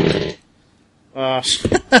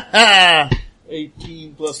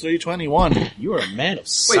 18 plus 3, 21. You are a man of Wait,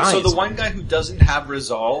 science. so the one guy who doesn't have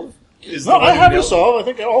resolve is No, the one I who have nailed- resolve. I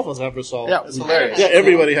think all of us have resolve. Yeah. That's hilarious. Yeah,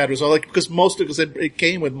 everybody had resolve. Like, because it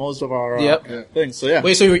came with most of our Yep. things. So yeah.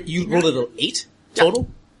 Wait, so you rolled an 8 total?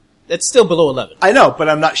 That's still below 11. I know, but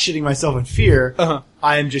I'm not shitting myself in fear. Uh-huh.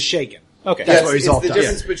 I am just shaken. Okay. That's Yes, what it's resolve the does.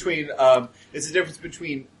 difference between it's the difference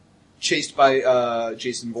between chased by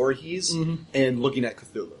Jason Voorhees and looking at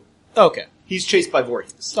Cthulhu. Okay. He's chased by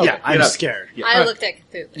Voorhees. Yeah, I'm You know. scared. Yeah. I looked at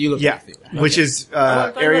Cthulhu. You look Yeah, Cthulhu. which is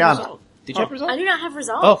Ariana. Did you have resolve? I do not have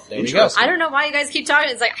resolve. Oh, there you go. Interesting. I don't know why you guys keep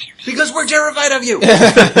talking. It's like, Because we're terrified of you.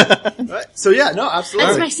 So yeah, no, that's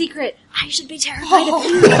absolutely. my secret. I should be terrified of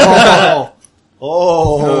you.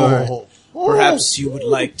 Oh. Perhaps you would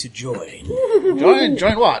like to join.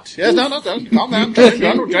 Join what? Yes, no, calm down.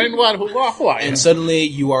 Join what? Who are you? And suddenly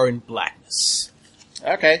you are in blackness.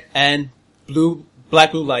 Okay. And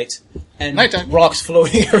black blue light. And Nighttime. rocks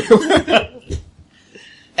floating everywhere.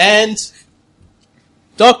 And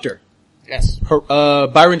Doctor, Yes.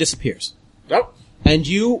 Byron disappears. Nope. And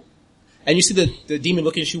you see the demon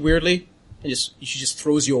looking at you weirdly, and she just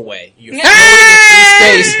throws you away. You're floating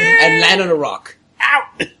in space and land on a rock. Ow!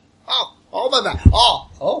 Oh, hold on that.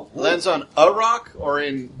 Oh. Lands on a rock or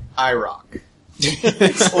in IROC?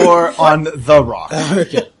 Or on the rock.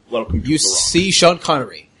 Okay. Welcome to You the rock. see Sean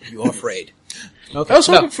Connery. You are afraid. Okay. I was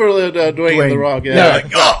hoping No. for Dwayne the Rock. Yeah. No. Like,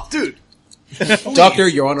 oh, dude. Doctor,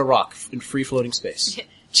 you're on a rock in free floating space.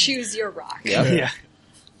 Choose your rock. Yeah.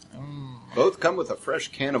 Both come with a fresh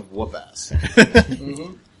can of whoop ass.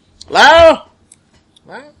 Lau!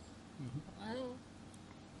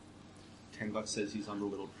 $10 says he's on the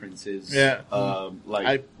Little Prince's, Yeah.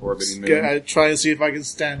 orbiting moon. I try and see if I can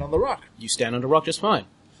stand on the rock. You stand on the rock just fine,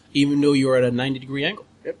 even though you're at a 90-degree angle.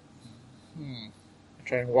 I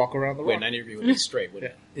try and walk around the Wait, rock. 90 degree would be straight,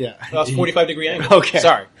 wouldn't it? Yeah. That's 45-degree angle. Okay.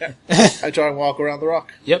 Sorry. I try and walk around the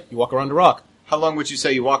rock. Yep, you walk around the rock. How long would you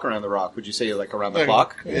say you walk around the rock? Would you say you're like around the Like,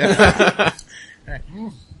 clock? Yeah.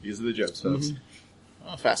 These are the jokes, folks.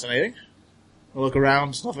 Oh, fascinating. I look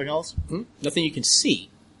around, nothing else. Nothing you can see.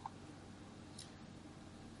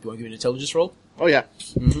 Do you want to give me an intelligence roll? Oh, yeah.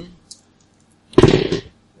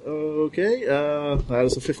 Okay, that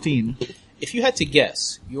is a 15. If you had to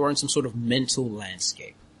guess, you are in some sort of mental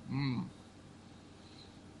landscape.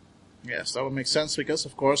 Yes, that would make sense because,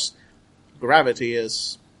 of course, gravity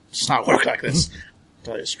does not work like this. I'll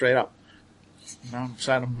tell you straight up. Now I'm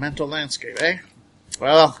inside a mental landscape, eh?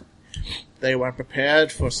 Well, they weren't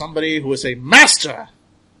prepared for somebody who is a master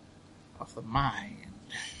of the mind.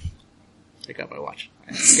 Pick up my watch.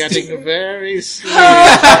 I'm getting very sleepy.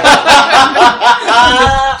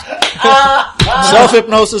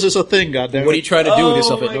 Self-hypnosis is a thing, goddammit. What are you trying to do with your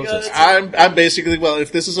self-hypnosis? I'm basically, well,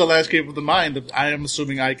 if this is a landscape of the mind, I am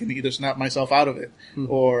assuming I can either snap myself out of it,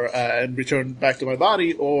 or, and return back to my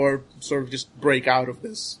body, or sort of just break out of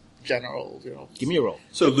this general, Give me a roll.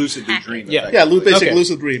 So lucidly dreaming. Yeah. Yeah, basic Okay.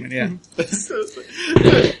 lucid dreaming, yeah.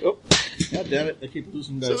 Oh, God damn it, they keep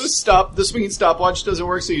losing So dice. the swinging stopwatch doesn't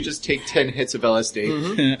work, so you just take 10 hits of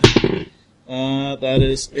LSD. That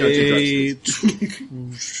is Don't do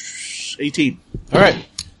 18. Alright.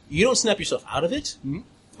 You don't snap yourself out of it,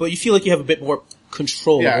 but you feel like you have a bit more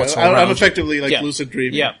control of Yeah, what's around I'm you. effectively like Yeah. lucid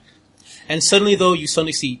dreaming. Yeah. And suddenly, though, you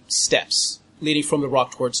suddenly see steps leading from the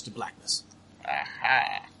rock towards the blackness.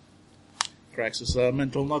 Aha. Cracks his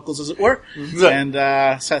mental knuckles, as it were, and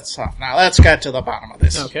sets off. Now, let's get to the bottom of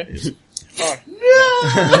this. Okay. Alright.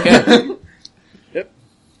 Okay. Yep.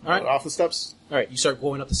 Alright. Off the steps. Alright, you start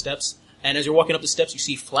going up the steps, and as you're walking up the steps, you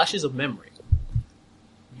see flashes of memory.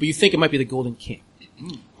 But you think it might be the Golden King.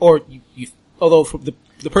 Or, although from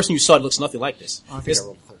the person you saw looks nothing like this. I think This- I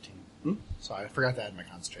rolled 13. So I forgot to add my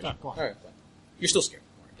concentration. Go on. Alright. You're still scared.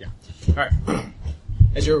 Yeah. Alright.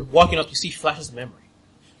 As you're walking up, you see flashes of memory.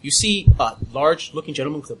 You see a large-looking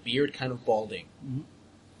gentleman with a beard kind of balding.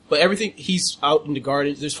 But everything, he's out in the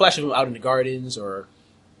gardens. There's flashes of him out in the gardens, or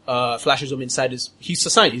flashes of him inside he's a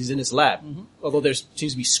scientist, he's in his lab. Although there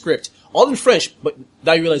seems to be script. All in French, but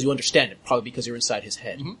now you realize you understand it, probably because you're inside his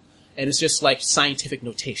head. And it's just like scientific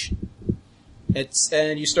notation.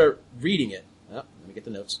 And you start reading it. Oh, let me get the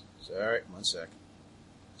notes. Sorry, 1 sec.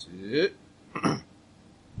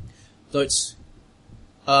 So it's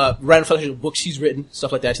random flashes of books he's written,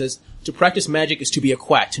 stuff like that. It says, to practice magic is to be a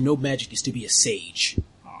quack. To know magic is to be a sage.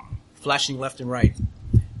 Flashing left and right.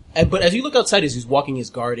 But as you look outside as he's walking his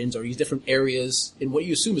gardens or these different areas in what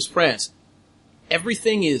you assume is France,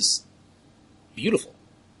 everything is beautiful.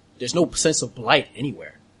 There's no sense of blight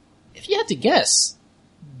anywhere. If you had to guess,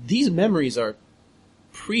 these memories are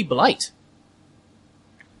pre-blight.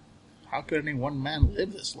 How could any one man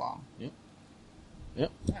live this long?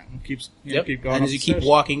 Yep. Keep Yep. going. And up as you the keep stairs.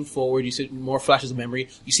 walking forward, you see more flashes of memory.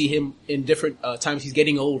 You see him in different times. He's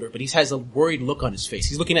getting older, but he has a worried look on his face.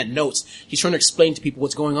 He's looking at notes. He's trying to explain to people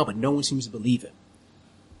what's going on, but no one seems to believe him.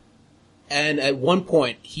 And at one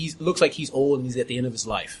point, he looks like he's old and he's at the end of his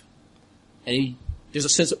life. And there's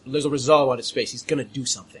a resolve on his face. He's going to do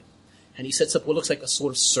something. And he sets up what looks like a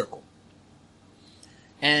sort of circle.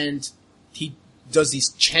 And he does these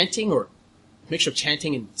chanting or mixture of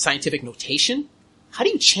chanting and scientific notation. How do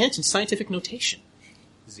you chant in scientific notation?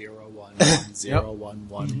 0, 1, 1, 0, 1,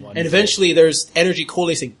 1, 1. And eventually there's energy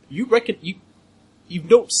coalescing. You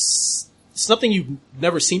don't, it's something you've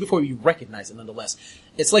never seen before, you recognize it nonetheless.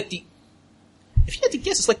 It's like if you had to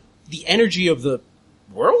guess, it's like the energy of the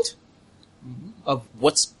world? Of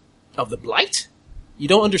the blight? You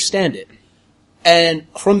don't understand it. And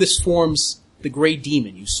from this forms the gray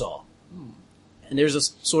demon you saw. And there's a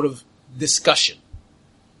sort of discussion.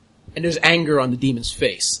 And there's anger on the demon's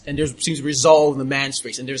face. And there seems resolve in the man's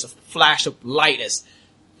face. And there's a flash of light as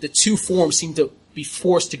the two forms seem to be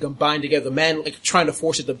forced to combine together. The man like trying to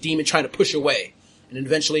force it, the demon trying to push away. And then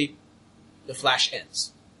eventually, the flash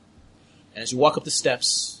ends. And as you walk up the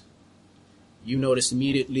steps, you notice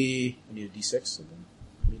immediately... I need a D6 of them.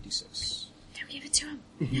 I need a D6. Don't give it to him.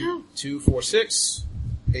 No. 2, 4, 6.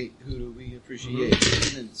 8. Who do we appreciate?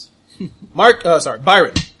 Demons.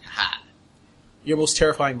 Byron. Your most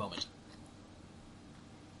terrifying moment.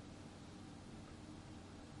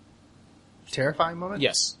 Terrifying moment?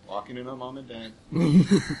 Yes. Walking in on mom and dad.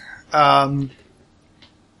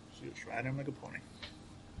 She was riding him like a pony.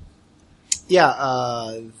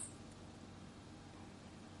 Yeah,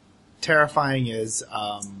 terrifying is,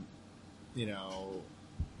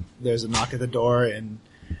 there's a knock at the door and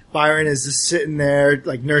Byron is just sitting there,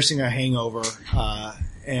 like, nursing a hangover,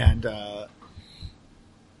 and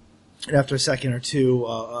after a second or two,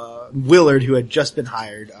 Willard, who had just been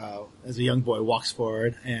hired, as a young boy, walks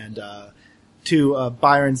forward, and, to,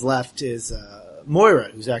 Byron's left is, Moira,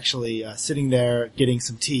 who's actually, sitting there getting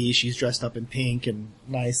some tea. She's dressed up in pink and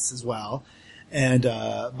nice as well. And,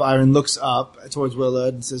 Byron looks up towards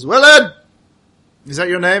Willard and says, "Willard! Is that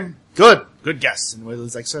your name? Good guess." And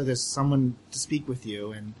Willard's like, "Sir, there's someone to speak with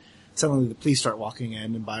you." And suddenly the police start walking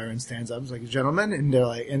in and Byron stands up and is like, "Gentlemen," and they're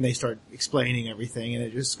like, and they start explaining everything, and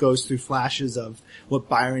it just goes through flashes of what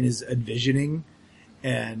Byron is envisioning.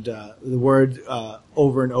 And, the word,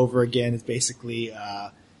 over and over again is basically,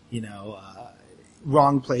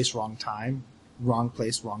 wrong place, wrong time. Wrong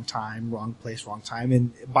place, wrong time, wrong place, wrong time.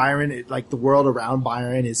 And Byron, the world around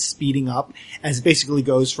Byron is speeding up as it basically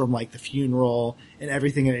goes from like the funeral and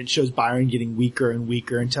everything, and it shows Byron getting weaker and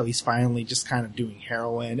weaker until he's finally just kind of doing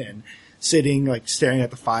heroin and sitting, like staring at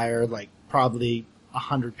the fire, like probably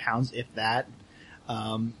 100 pounds, if that.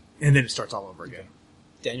 And then it starts all over again.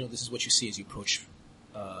 Daniel, this is what you see as you approach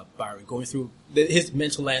Byron, going through his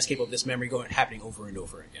mental landscape of this memory happening over and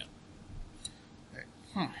over again.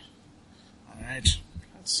 Alright,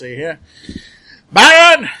 let's see here.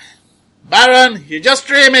 Byron! Byron, you're just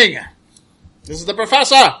dreaming! This is the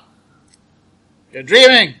professor! You're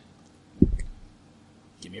dreaming!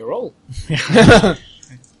 Give me a roll.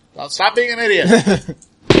 Well, stop being an idiot.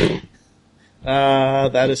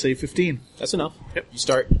 That is a 15. That's enough. Yep.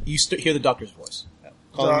 You hear the doctor's voice.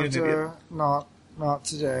 Calling you an idiot. Doctor, not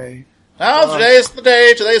today. No, today's the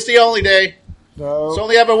day. Today's the only day. No. It's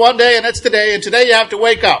only ever one day, and it's today, and today you have to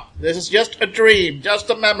wake up. This is just a dream, just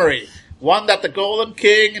a memory. One that the Golden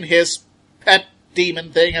King and his pet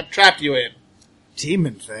demon thing have trapped you in.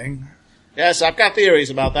 Demon thing? Yes, I've got theories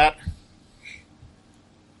about that.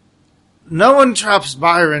 No one traps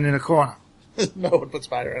Byron in a corner. No one puts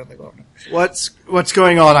Spider in the corner. What's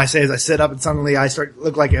going on? I say as I sit up, and suddenly I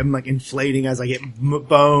look like I'm like inflating as I get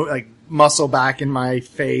muscle back in my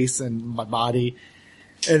face and my body.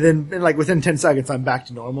 And then, like, within 10 seconds, I'm back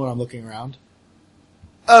to normal and I'm looking around.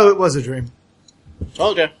 Oh, it was a dream.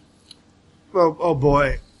 Told you. Well, oh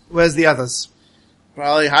boy. Where's the others?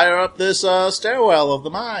 Probably higher up this stairwell of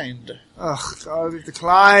the mind. Ugh, God, we have to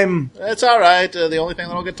climb. It's alright. The only thing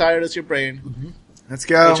that'll get tired is your brain. Mm-hmm. Let's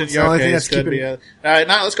go. Which in It's the your only thing case that's could keeping... be alright,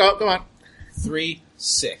 now let's go. Come on. 3,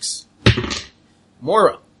 6.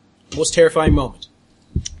 Moira, most terrifying moment.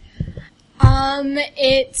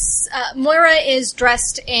 Moira is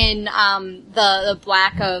dressed in, the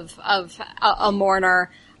black of a mourner,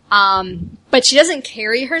 but she doesn't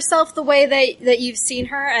carry herself the way that you've seen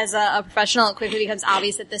her as a professional. It quickly becomes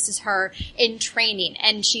obvious that this is her in training,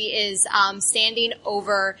 and she is, standing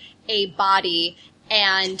over a body,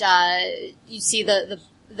 and, you see the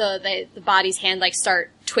body's hand, like, start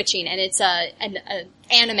twitching, and it's an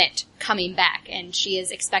animate coming back, and she is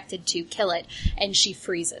expected to kill it, and she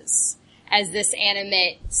freezes as this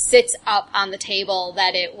animate sits up on the table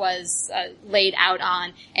that it was laid out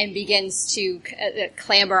on and begins to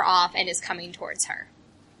clamber off and is coming towards her.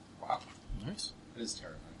 Wow. Nice. It is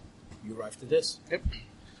terrifying. You arrived at this. Yep.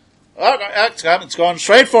 Oh, it's going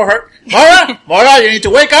straight for her. Moira, you need to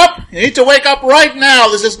wake up. You need to wake up right now.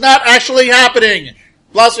 This is not actually happening.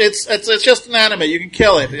 Plus, it's just an anime. You can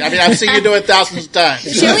kill it. I mean, I've seen you do it thousands of times.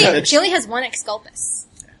 She only has one exculpus.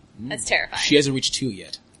 That's terrifying. She hasn't reached 2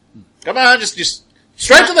 yet. Come on, just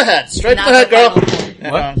straight to the head. Straight to the head, girl.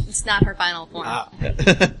 What? It's not her final form.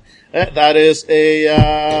 That is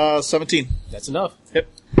a 17. That's enough. Yep.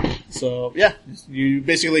 So, yeah, you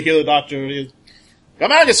basically hear the doctor.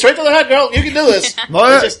 Come on, get straight to the head, girl. You can do this.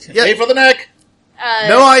 Moira, Just aim for the neck.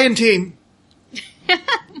 no I in team.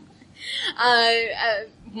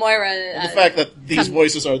 Moira. The fact that these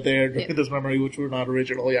voices are there during this memory, which were not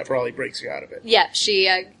original, probably breaks you out of it. Yeah, she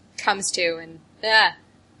comes to and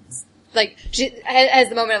like she has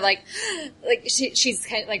the moment of like she's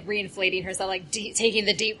kind of like reinflating herself, like taking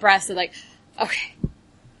the deep breaths of like, okay,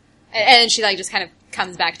 and she like just kind of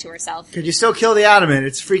comes back to herself. Could you still kill the adamant?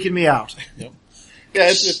 It's freaking me out. Yep. Yeah,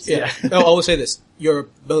 it's Yeah. No, I will say this: your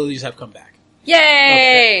abilities have come back.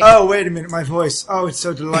 Yay! Oh, wait a minute, my voice. Oh, it's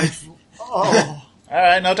so delightful. Oh. all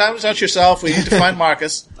right. No time to touch yourself. We need to find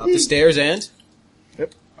Marcus. Up the stairs and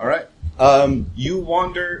All right. You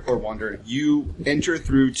enter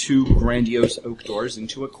through two grandiose oak doors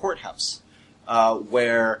into a courthouse,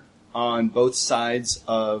 where on both sides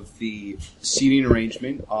of the seating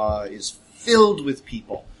arrangement is filled with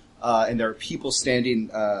people, and there are people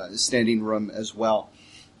standing room as well,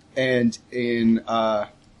 and and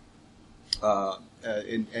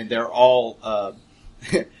they're all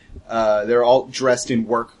they're all dressed in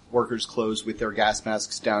workers' clothes with their gas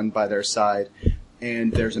masks down by their side.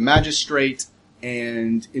 And there's a magistrate,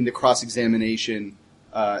 and in the cross-examination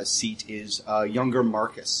seat is younger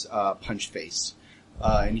Marcus, Punchface,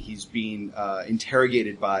 and he's being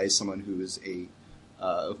interrogated by someone who is a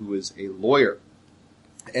lawyer.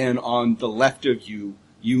 And on the left of you,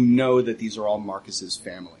 you know that these are all Marcus's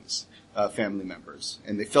family members,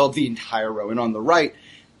 and they filled the entire row. And on the right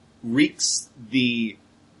reeks the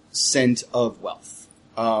scent of wealth,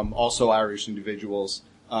 also Irish individuals.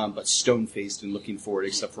 But stone-faced and looking forward,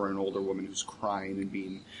 except for an older woman who's crying and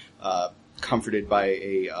being comforted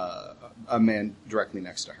by a man directly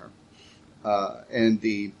next to her. And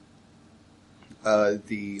the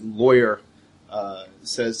lawyer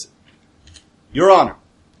says, Your Honor,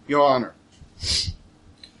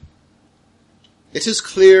 it is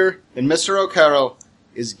clear that Mr. O'Carroll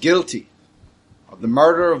is guilty of the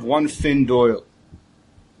murder of one Finn Doyle,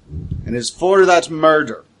 and is for that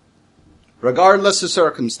murder, regardless of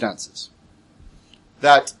circumstances,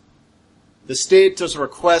 that the state does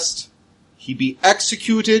request he be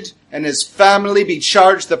executed and his family be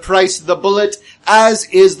charged the price of the bullet, as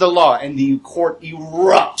is the law. And the court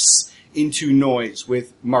erupts into noise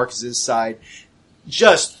with Marcus's side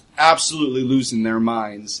just absolutely losing their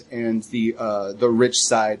minds, and the rich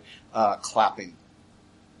side clapping.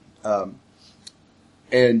 And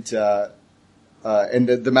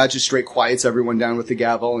the magistrate quiets everyone down with the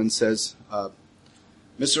gavel and says,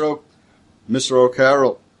 Mr.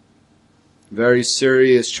 O'Carroll, very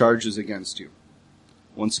serious charges against you.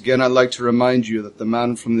 Once again, I'd like to remind you that the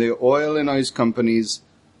man from the oil and ice companies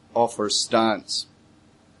offer stands.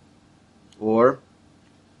 Or,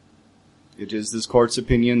 it is this court's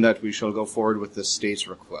opinion that we shall go forward with the state's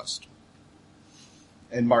request.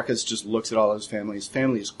 And Marcus just looks at all his family. His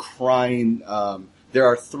family is crying. There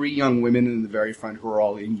are three young women in the very front who are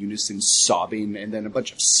all in unison sobbing, and then a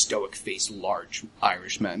bunch of stoic-faced, large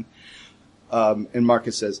Irish men. And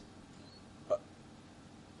Marcus says,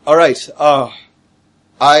 all right,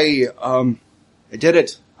 I did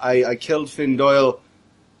it. I killed Finn Doyle.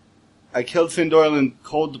 I killed Finn Doyle in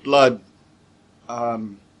cold blood,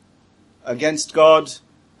 against God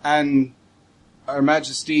and Her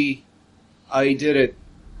Majesty. I did it.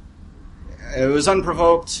 It was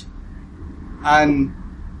unprovoked. And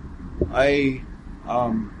I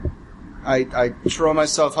throw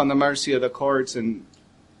myself on the mercy of the court, and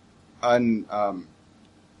I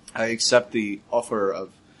accept the offer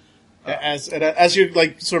of. As you're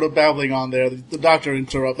like sort of babbling on there, the doctor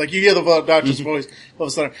interrupts. Like you hear the doctor's voice all of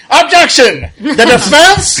a sudden. Objection! The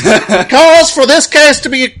defense calls for this case to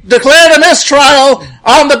be declared a mistrial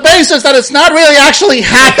on the basis that it's not really actually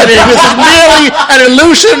happening. This is merely an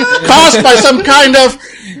illusion caused by some kind of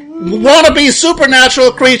wannabe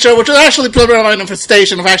supernatural creature, which is actually a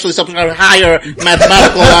manifestation of actually some kind of higher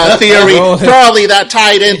mathematical theory, probably that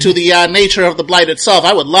tied into the nature of the blight itself.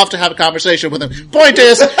 I would love to have a conversation with him. Point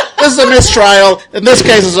is, this is a mistrial, and this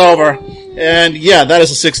case is over. And yeah, that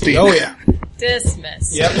is a 16. oh yeah,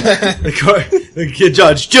 Dismissed. yep. The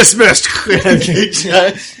judge, dismissed. Everything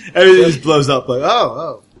just blows up like,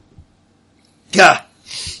 oh. Yeah.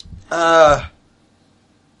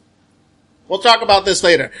 We'll talk about this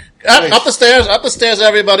later. Up the stairs,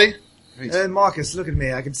 everybody. And Marcus, look at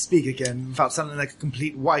me. I can speak again without sounding like a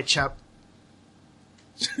complete white chap.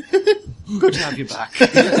 Good to have you back.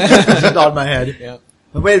 Nod my head. Yeah.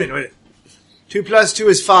 But wait a minute. 2 + 2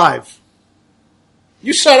 is 5.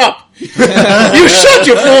 You shut up. You shut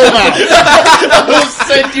your full mouth. I will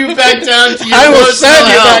send you back down to your I will send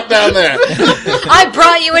you back down there. I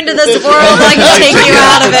brought you into this world. I can take you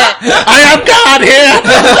out of it. I am God here.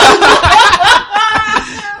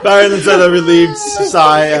 Baron lets out a relieved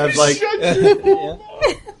sigh of like,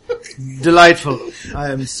 delightful. I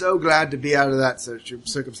am so glad to be out of that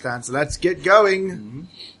circumstance. Let's get going. Mm-hmm.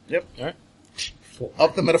 Yep. All right.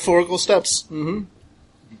 Up the metaphorical steps. Mm-hmm.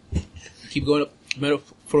 keep going up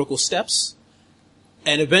metaphorical steps,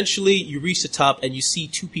 and eventually you reach the top and you see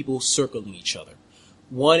two people circling each other.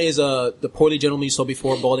 One is the portly gentleman you saw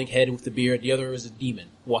before, balding head with the beard. The other is a demon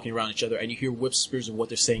walking around each other, and you hear whispers of what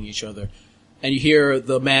they're saying to each other. And you hear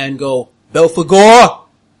the man go, "Belphegor,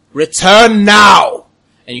 return now!"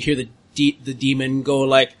 And you hear the demon go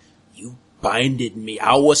like, "You binded me.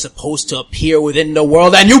 I was supposed to appear within the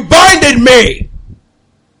world, and you binded me!"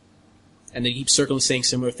 And they keep circling, saying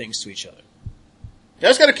similar things to each other. You're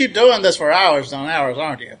just gonna keep doing this for hours on hours,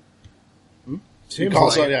 aren't you? Seems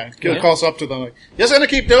Calls like up, it. yeah. Calls up to them like, "You're just gonna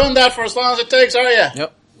keep doing that for as long as it takes, are you?"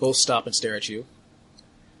 Yep. Both stop and stare at you.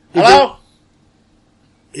 Hello?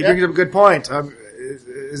 He brings up a good point.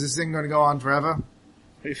 Is this thing going to go on forever?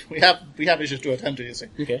 We have issues to attend to, you see.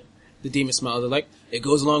 Okay. The demon smiles. They're like, "It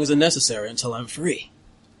goes as long as it's necessary until I'm free."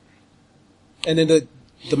 And then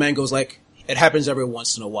the man goes like, "It happens every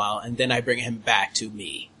once in a while, and then I bring him back to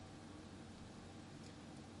me."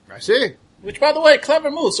 I see. Which, by the way, clever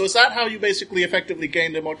move. So is that how you basically effectively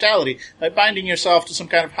gained immortality? By binding yourself to some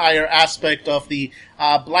kind of higher aspect of the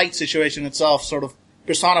blight situation itself, sort of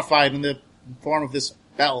personified in the form of this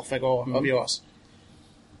Belphegor of yours.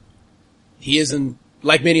 He is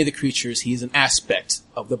like many of the creatures, he is an aspect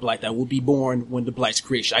of the blight that will be born when the blight's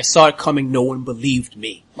creation. I saw it coming, no one believed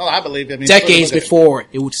me. Well, I believe it. I mean, Decades before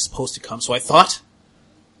it was supposed to come, so I thought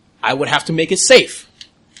I would have to make it safe.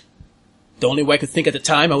 The only way I could think at the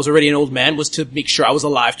time, I was already an old man, was to make sure I was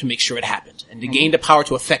alive to make sure it happened, and to gain the power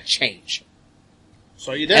to affect change.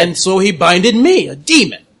 So you did. And so he binded me, a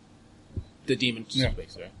demon. The demon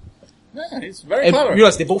speaks, right? Yeah, he's very And clever.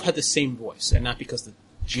 realize they both had the same voice, and not because the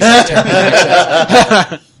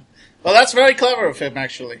Well, that's very clever of him,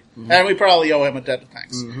 actually. Mm-hmm. And we probably owe him a debt of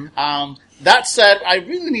thanks. That said, I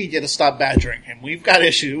really need you to stop badgering him. We've got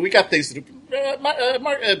issues. We got things to do. Not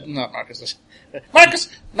Marcus. Marcus,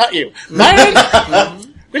 not you.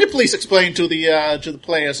 Myron, will you please explain to the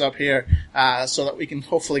players up here, so that we can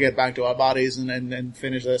hopefully get back to our bodies and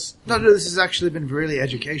finish this? No, this has actually been really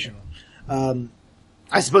educational.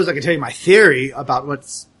 I suppose I can tell you my theory about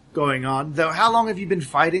what's going on. Though, how long have you been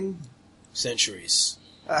fighting? centuries.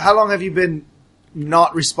 How long have you been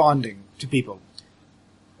not responding to people?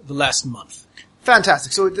 The last month.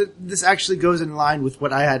 Fantastic. So this actually goes in line with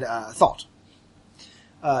what I had thought.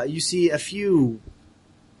 You see, I'd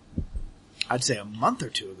say a month or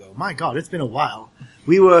two ago. My God, it's been a while.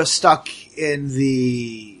 We were stuck in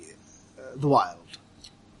the wild.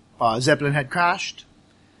 Zeppelin had crashed,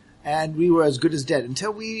 and we were as good as dead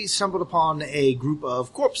until we stumbled upon a group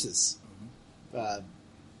of corpses.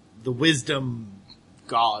 The wisdom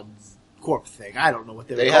gods corpse thing. I don't know what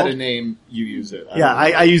they were called. They had a name. You use it.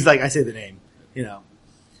 I use I say the name,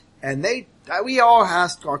 And we all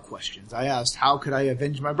asked our questions. I asked, how could I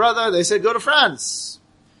avenge my brother? They said, go to France.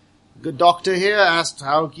 Good doctor here asked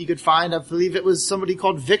how he could find, I believe it was somebody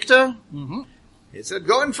called Victor. Mm-hmm. He said,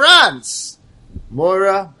 go in France.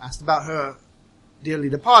 Moira asked about her dearly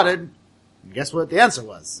departed. And guess what the answer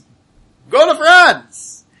was? Go to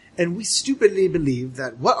France. And we stupidly believed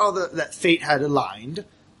that fate had aligned,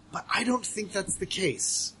 but I don't think that's the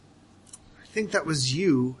case. I think that was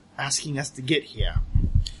you asking us to get here.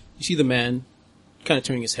 You see the man kind of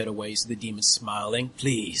turning his head away. You see the demon smiling.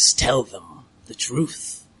 Please tell them the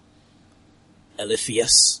truth.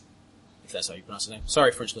 Elitheus, if that's how you pronounce his name.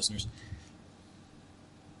 Sorry, French listeners.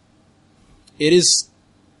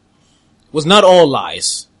 Was not all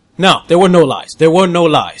lies. No, there were no lies. There were no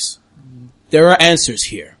lies. There are answers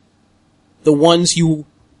here. The ones you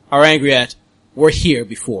are angry at were here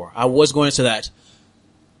before. I was going into that.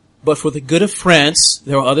 But for the good of France,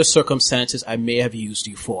 there are other circumstances I may have used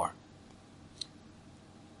you for.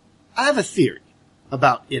 I have a theory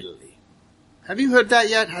about Italy. Have you heard that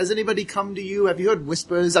yet? Has anybody come to you? Have you heard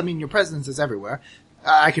whispers? I mean, your presence is everywhere.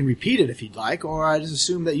 I can repeat it if you'd like, or I just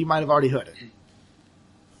assume that you might have already heard it.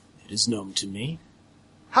 It is known to me.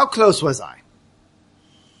 How close was I?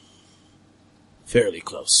 Fairly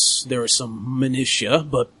close. There are some minutiae,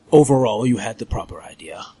 but overall you had the proper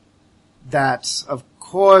idea. That, of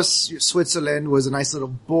course, Switzerland was a nice little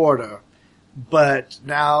border, but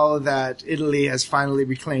now that Italy has finally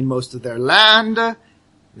reclaimed most of their land,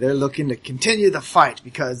 they're looking to continue the fight,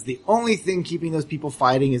 because the only thing keeping those people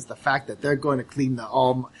fighting is the fact that they're going to clean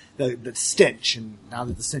the stench, and now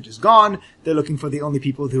that the stench is gone, they're looking for the only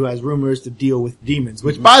people who has rumors to deal with demons,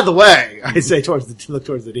 which, by the way, I say look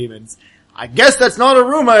towards the demons. I guess that's not a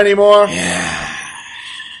rumor anymore. Yeah.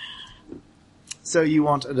 So you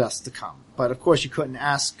wanted us to come. But of course you couldn't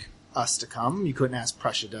ask us to come. You couldn't ask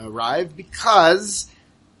Prussia to arrive because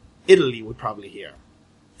Italy would probably hear.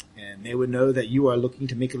 And they would know that you are looking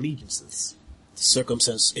to make allegiances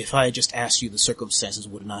circumstances, if I had just asked you, the circumstances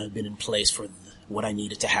would not have been in place for what I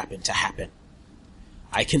needed to happen to happen.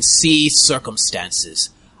 I can see circumstances.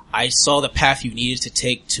 I saw the path you needed to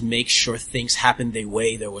take to make sure things happened the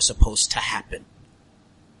way they were supposed to happen.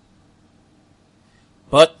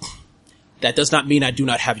 But that does not mean I do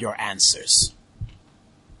not have your answers.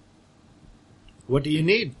 What do you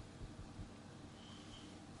need?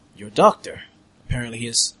 Your doctor. Apparently he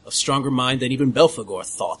is of stronger mind than even Belphegor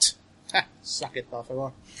thought. Ha, suck it,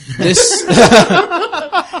 Buffalo. This,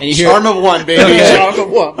 and you hear, Charm of one, baby. Charm of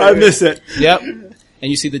one, I baby. miss it. yep,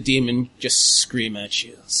 and you see the demon just scream at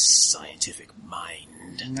you. Scientific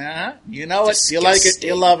mind. Nah, you know it. You like it. Disgusting.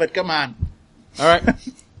 You love it. Come on. Alright.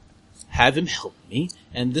 Have him help me,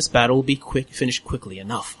 and this battle will be finished quickly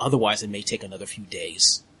enough. Otherwise it may take another few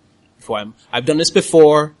days. I've done this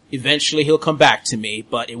before. Eventually he'll come back to me,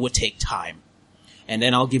 but it would take time. And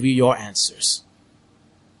then I'll give you your answers.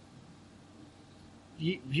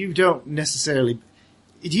 You don't necessarily...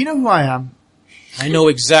 Do you know who I am? I know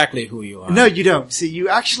exactly who you are. No, you don't. See, you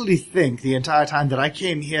actually think the entire time that I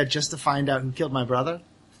came here just to find out who killed my brother?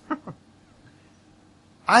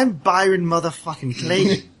 I'm Byron motherfucking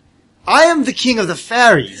Clayton. I am the king of the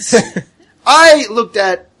fairies. I looked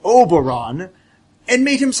at Oberon and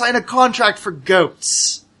made him sign a contract for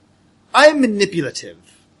goats. I'm manipulative.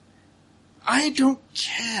 I don't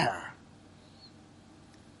care.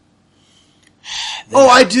 Oh,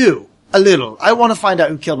 I do. A little. I want to find out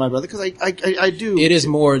who killed my brother, because I do. It is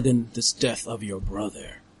more than this death of your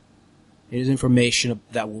brother. It is information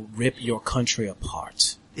that will rip your country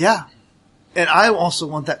apart. Yeah. And I also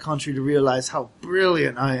want that country to realize how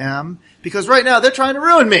brilliant I am, because right now they're trying to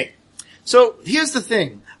ruin me. So here's the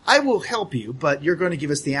thing. I will help you, but you're going to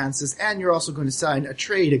give us the answers, and you're also going to sign a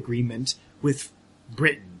trade agreement with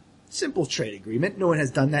Britain. Simple trade agreement. No one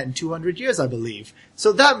has done that in 200 years, I believe.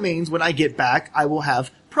 So that means when I get back, I will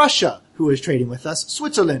have Prussia, who is trading with us,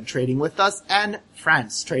 Switzerland trading with us, and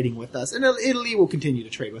France trading with us. And Italy will continue to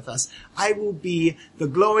trade with us. I will be the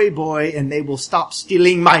glory boy, and they will stop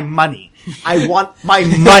stealing my money. I want my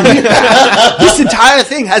money back. This entire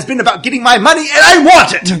thing has been about getting my money, and I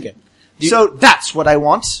want it! Okay. So that's what I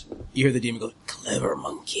want. You hear the demon go, clever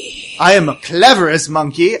monkey. I am a cleverest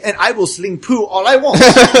monkey, and I will sling poo all I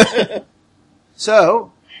want.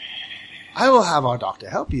 So, I will have our doctor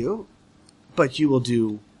help you, but you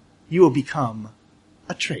will become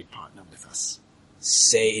a trade partner with us.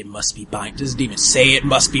 Say it must be binded. This demon, say it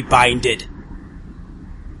must be binded.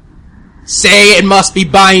 Say it must be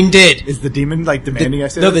binded. Is the demon, like, demanding I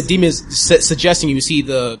say No, this? the demon is suggesting you see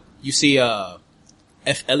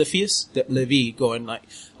Eliphas, Levi going like,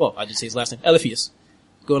 well, I didn't say his last name, Eliphas,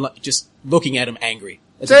 going like, just looking at him angry.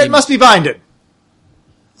 Say it must be binded.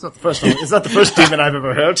 It's not the first one. It's not the first demon I've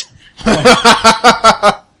ever heard.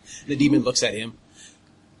 The demon looks at him.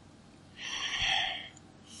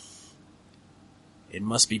 It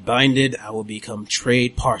must be binded. I will become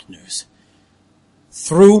trade partners.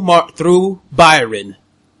 Through Byron,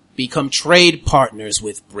 become trade partners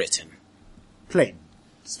with Britain. Clayton.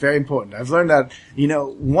 It's very important. I've learned that,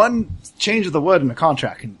 one change of the word in a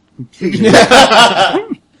contract can completely...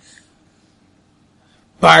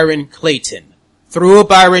 Byron Clayton. Through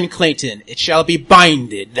Byron Clayton, it shall be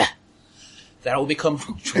binded. That I will become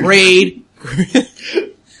trade...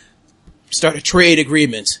 start a trade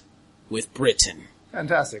agreement with Britain.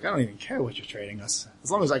 Fantastic. I don't even care what you're trading us.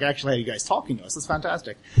 As long as I can actually have you guys talking to us, that's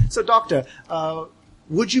fantastic. So, Doctor,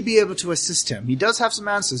 would you be able to assist him? He does have some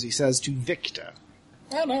answers, he says, to Victor.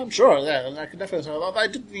 Well, no, I'm sure. Yeah, I could definitely. I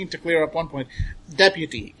did need to clear up one point.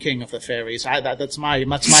 Deputy King of the Fairies. That's my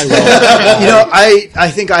role.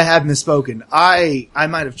 I think I have misspoken. I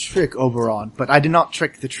might have tricked Oberon, but I did not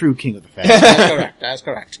trick the true King of the Fairies. That's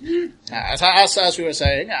correct. As we were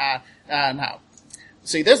saying, now.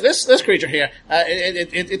 See, this creature here,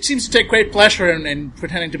 it seems to take great pleasure in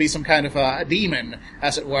pretending to be some kind of a demon,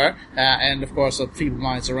 as it were, and of course the feeble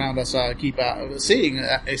minds around us keep seeing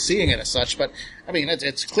it as such. But I mean,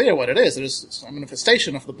 it's clear what it is. It is a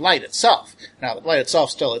manifestation of the blight itself. Now, the blight itself,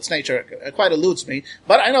 still, its nature quite eludes me,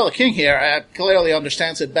 but I know the king here clearly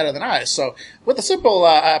understands it better than I. So, with a simple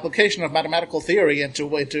application of mathematical theory into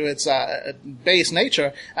its base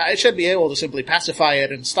nature, it should be able to simply pacify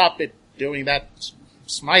it and stop it doing that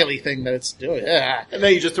smiley thing that it's doing. Yeah. And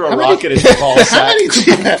then you just throw a rocket at the ball sack.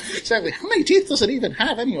 Exactly. How many teeth does it even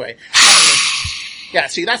have anyway? Yeah,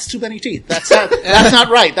 see, that's too many teeth. That's not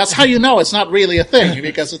right. That's how you know it's not really a thing,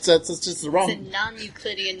 because it's just the wrong. It's a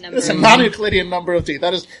non-Euclidean number. It's a non-Euclidean number of teeth.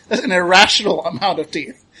 That's an irrational amount of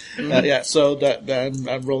teeth. So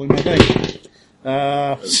I'm rolling my thing.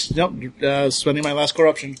 Spending my last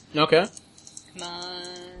corruption. Okay. Come on.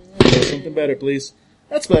 something better, please.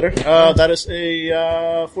 That's better. That is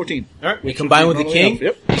a 14. All right, we Which combine would with be the king. normally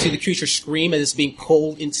enough. You see the creature scream as it's being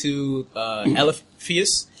pulled into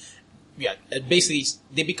Eliphius. Yeah, basically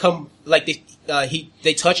they become like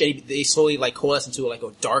they touch and they slowly like coalesce into like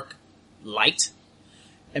a dark light.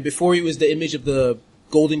 And before he was the image of the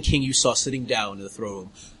golden king you saw sitting down in the throne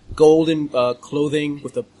room, golden clothing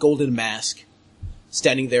with a golden mask,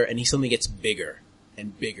 standing there, and he suddenly gets bigger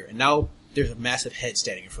and bigger. And now there's a massive head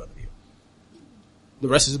standing in front of you. The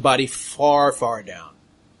rest of his body far, far down.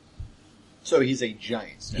 So he's a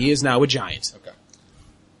giant now. He is now a giant. Okay.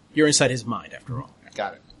 You're inside his mind, after all.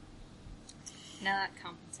 Got it. Not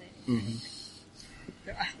compensating.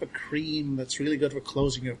 I have a cream that's really good for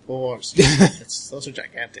closing your pores. Those are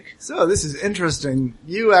gigantic. So this is interesting.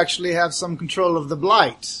 You actually have some control of the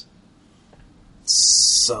blight.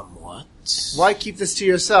 Somewhat. Why keep this to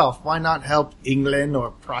yourself? Why not help England or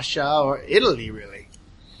Prussia or Italy, really?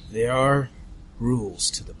 There are rules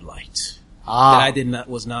to the blight Ah, that I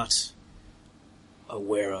was not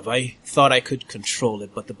aware of. I thought I could control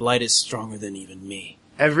it, but the blight is stronger than even me.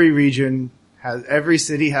 every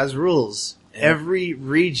city has rules. Every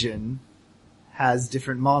region has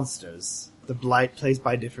different monsters. The blight plays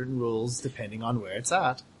by different rules depending on where it's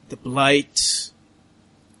at. The blight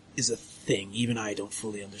is a thing. Even I don't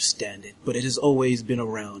fully understand it, but it has always been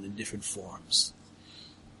around in different forms.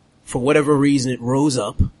 For whatever reason, it rose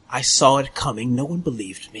up. I saw it coming. No one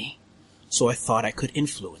believed me, so I thought I could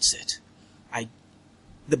influence it.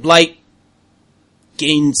 The blight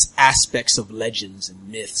gains aspects of legends and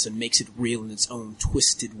myths and makes it real in its own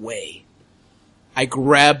twisted way. I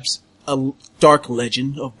grabbed a dark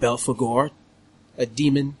legend of Belphegor, a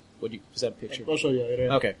demon. Is that a picture? I'll show you.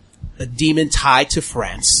 Okay. A demon tied to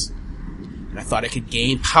France. And I thought I could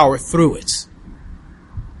gain power through it.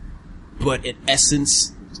 But in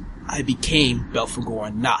essence, I became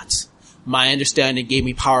Belphegor not. My understanding gave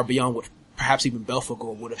me power beyond what perhaps even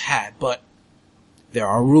Belphegor would have had, but there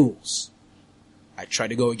are rules. I try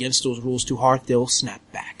to go against those rules too hard, they'll snap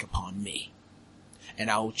back upon me. And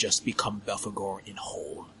I'll just become Belphegor in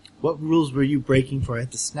whole. What rules were you breaking for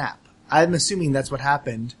it to snap? I'm assuming that's what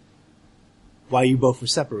happened while you both were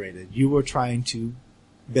separated. You were trying to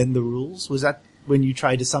bend the rules? Was that when you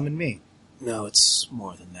tried to summon me? No, it's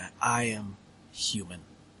more than that. I am human.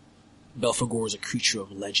 Belphegor is a creature of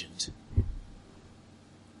legend.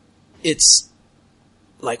 It's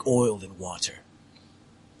like oil in water.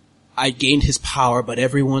 I gained his power, but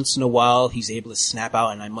every once in a while he's able to snap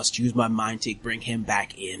out and I must use my mind to bring him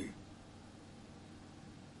back in.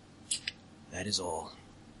 That is all.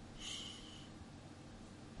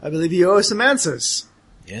 I believe you owe us some answers.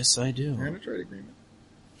 Yes, I do. And a trade agreement.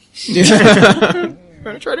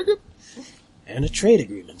 And a trade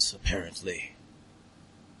agreement, apparently.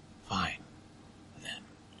 Fine. Then,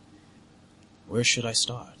 where should I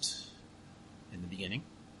start? In the beginning?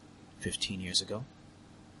 15 years ago?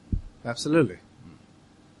 Absolutely.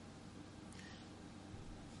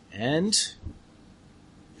 And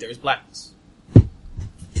there's blackness.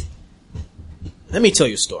 Let me tell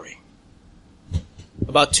you a story.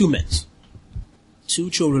 About two men. Two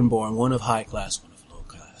children born, one of high class, one of low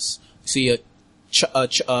class. You see a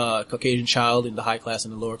Caucasian child in the high class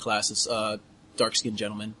and the lower class is dark-skinned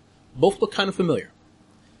gentleman. Both look kind of familiar.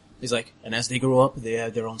 He's like, and as they grow up, they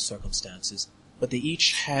have their own circumstances. But they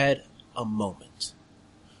each had a moment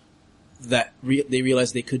that they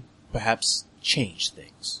realized they could perhaps change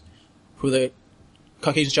things. For the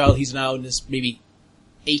Caucasian child, he's now in this maybe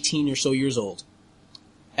 18 or so years old.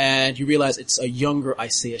 And you realize it's a younger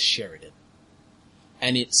Isaiah Sheridan.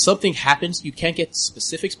 And something happens, you can't get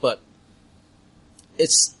specifics, but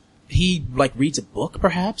he like reads a book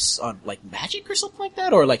perhaps on like magic or something like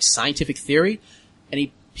that, or like scientific theory,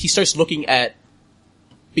 and he starts looking at,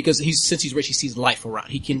 because since he's rich, he sees life around.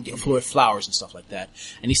 He can flower flowers and stuff like that.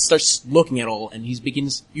 And he starts looking at all, and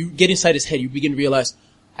you get inside his head, you begin to realize,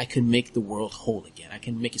 I can make the world whole again. I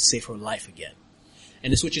can make it safe for life again.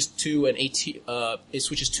 And it switches to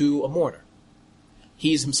a mourner.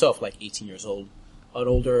 He's himself like 18 years old, an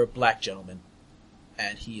older black gentleman,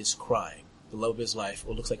 and he is crying. The love of his life,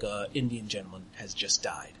 what looks like an Indian gentleman, has just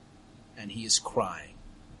died. And he is crying.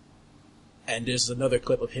 And there's another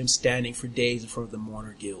clip of him standing for days in front of the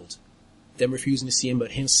Mourner Guild. Them refusing to see him,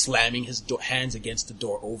 but him slamming his hands against the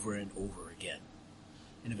door over and over again.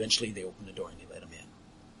 And eventually they open the door and they let him in.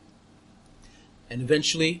 And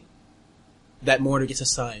eventually, that mourner gets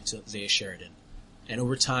assigned to Isaiah Sheridan. And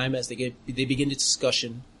over time, as they begin the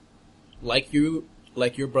discussion, like your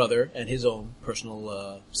brother and his own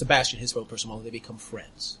personal, Sebastian, his own personal, they become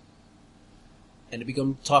friends. And they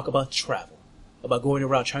begin to talk about travel, about going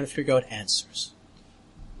around trying to figure out answers.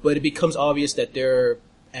 but it becomes obvious that their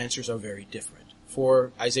answers are very different.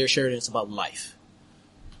 For Isaiah Sheridan, it's about life.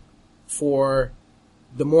 For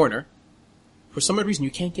the mourner, for some odd reason,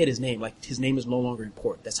 you can't get his name. Like, his name is no longer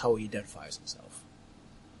important. That's how he identifies himself.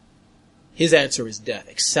 His answer is death,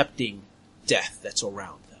 accepting death that's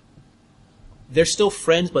around them. They're still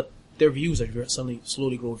friends, but their views are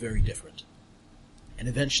slowly grow very different. And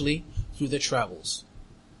eventually, through their travels,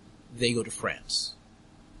 they go to France.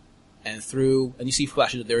 And you see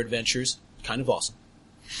flashes of their adventures, kind of awesome.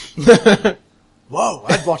 Whoa,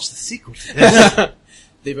 I'd watch the sequel to this.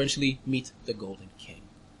 They eventually meet the Golden King.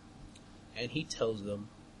 And he tells them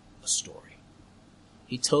a story.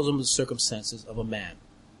 He tells them the circumstances of a man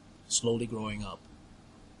slowly growing up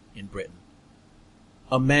in Britain.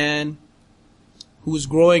 A man who is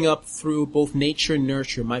growing up through both nature and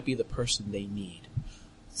nurture might be the person they need.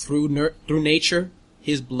 Through nature,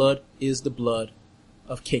 his blood is the blood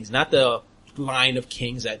of kings. Not the line of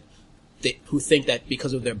kings who think that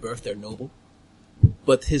because of their birth they're noble.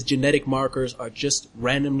 But his genetic markers are just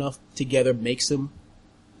random enough together makes him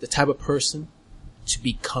the type of person to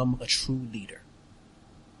become a true leader.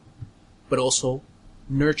 But also,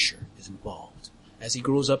 nurture is involved. As he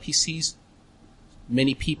grows up, he sees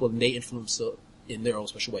many people and they influence him in their own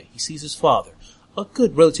special way. He sees his father, a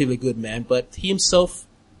good, relatively good man, but he himself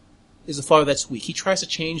is a father that's weak. He tries to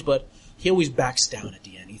change, but he always backs down at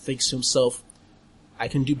the end. He thinks to himself, I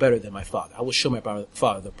can do better than my father. I will show my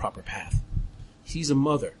father the proper path. He sees a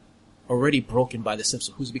mother already broken by the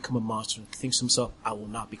symptoms, who's become a monster, and thinks to himself, I will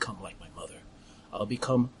not become like my mother. I'll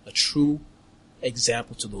become a true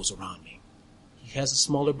example to those around me. He has a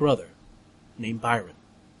smaller brother named Byron.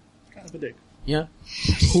 Kind of a dick. Yeah.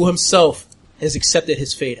 Who himself has accepted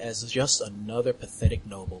his fate as just another pathetic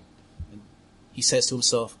noble. And he says to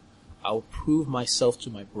himself, I will prove myself to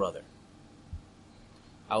my brother.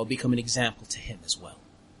 I will become an example to him as well.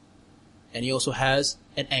 And he also has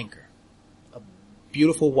an anchor, a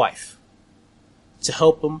beautiful wife, to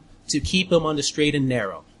help him, to keep him on the straight and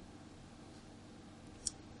narrow.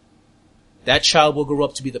 That child will grow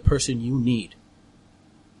up to be the person you need.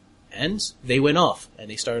 And they went off, and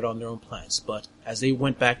they started on their own plans. But as they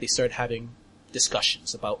went back, they started having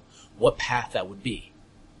discussions about what path that would be.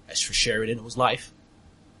 As for Sheridan, it was life,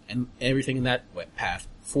 and everything in that path.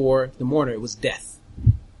 For the mourner, it was death.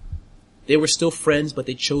 They were still friends, but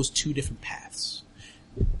they chose two different paths.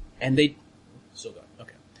 And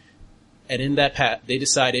And in that path, they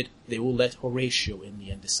decided they will let Horatio in the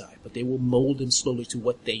end decide, but they will mold him slowly to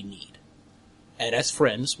what they need. And as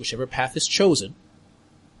friends, whichever path is chosen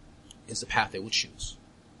is the path they will choose.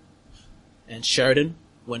 And Sheridan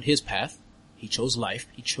went his path. He chose life.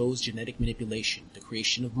 He chose genetic manipulation, the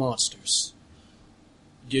creation of monsters.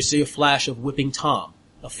 You see a flash of Whipping Tom,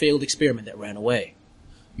 a failed experiment that ran away.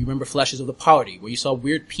 You remember flashes of the Party, where you saw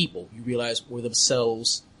weird people you realized were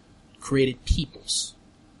themselves created peoples.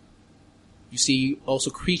 You see also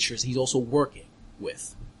creatures he's also working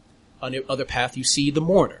with. On the other path, you see the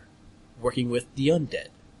Mourner, working with the undead,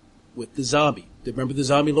 with the zombie. Remember the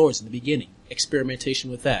zombie lords in the beginning,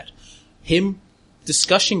 experimentation with that. Him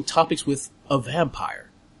discussing topics with a vampire.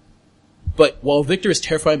 But while Victor is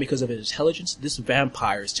terrifying because of his intelligence, this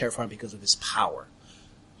vampire is terrifying because of his power.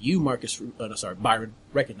 You, Byron,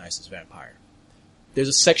 recognize this vampire. There's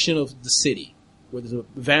a section of the city where there's a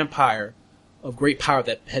vampire of great power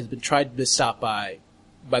that has been tried to be stopped by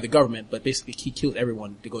the government, but basically he kills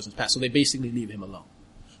everyone that goes in his path, so they basically leave him alone.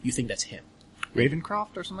 You think that's him.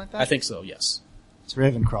 Ravencroft or something like that? I think so, yes. It's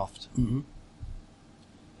Ravencroft. Mm-hmm.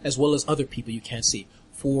 As well as other people you can't see.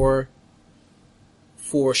 For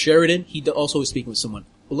Sheridan, he also is speaking with someone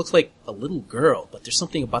who looks like a little girl, but there's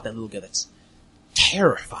something about that little girl that's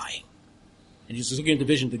terrifying. And he's just looking at the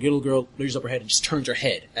vision, the little girl raises up her head and just turns her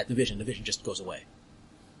head at the vision just goes away.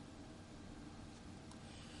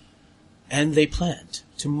 And they planned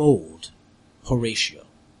to mold Horatio.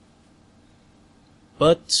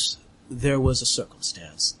 But there was a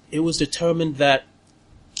circumstance. It was determined that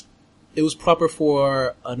it was proper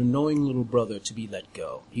for an annoying little brother to be let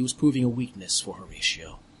go. He was proving a weakness for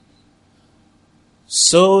Horatio.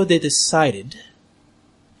 So they decided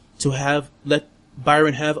to let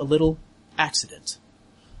Byron have a little accident.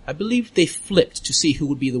 I believe they flipped to see who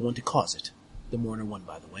would be the one to cause it. The Mourner won,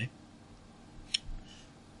 by the way.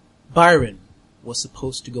 Byron was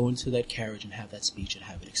supposed to go into that carriage and have that speech and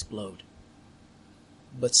have it explode.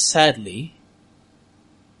 But sadly,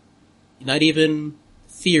 not even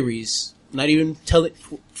theories, not even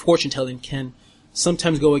fortune-telling can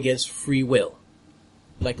sometimes go against free will.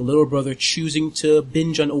 Like a little brother choosing to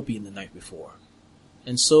binge on opium the night before.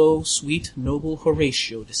 And so, sweet, noble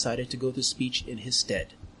Horatio decided to go to speech in his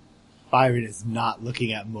stead. Byron is not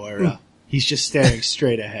looking at Moira. He's just staring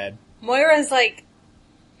straight ahead. Moira's like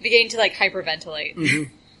beginning to like hyperventilate.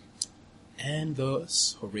 And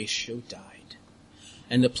thus Horatio died.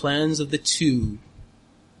 And the plans of the two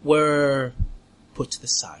were put to the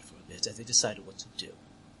side for a bit as they decided what to do.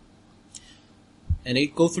 And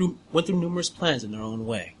they went through numerous plans in their own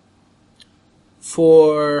way.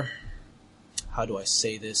 For, how do I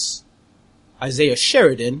say this? Isaiah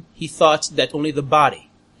Sheridan, he thought that only the body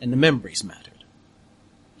and the memories mattered.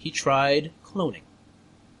 He tried cloning.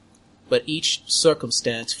 But each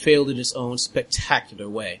circumstance failed in its own spectacular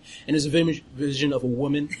way. And there's a vision of a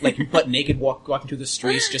woman, like butt naked, walking through the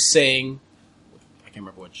streets, just saying, I can't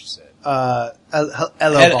remember what she said.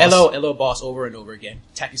 Hello, boss over and over again.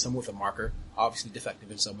 Attacking someone with a marker, obviously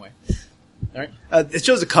defective in some way. Alright? It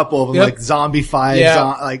shows a couple of them, Yep. like Zombie 5,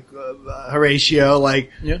 Yeah. Horatio,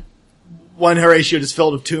 Yeah. one Horatio just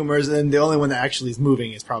filled with tumors, and the only one that actually is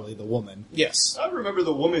moving is probably the woman. Yes. I remember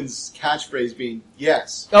the woman's catchphrase being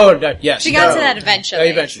 "yes." Oh, yes. She got No. to that eventually.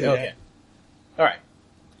 Eventually, okay. Alright.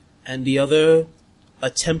 And the other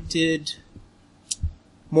attempted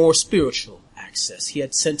more spiritual access. He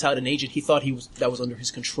had sent out an agent he thought that was under his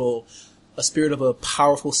control, a spirit of a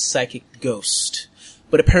powerful psychic ghost.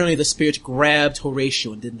 But apparently the spirit grabbed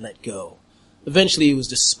Horatio and didn't let go. Eventually it was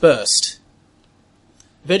dispersed.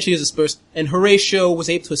 And Horatio was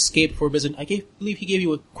able to escape for a visit. I believe he gave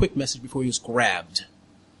you a quick message before he was grabbed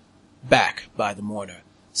back by the mourner.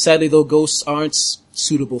 Sadly, though, ghosts aren't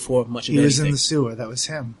suitable for much of He was anything. in the sewer. That was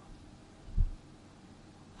him.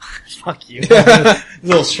 Fuck you.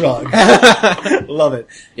 Little shrug. Love it.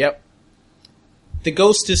 Yep. The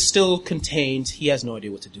ghost is still contained. He has no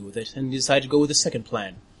idea what to do with it, and he decided to go with the second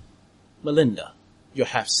plan. Melinda, your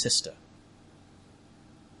half-sister.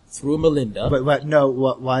 Through Melinda, But what? No,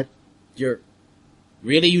 what?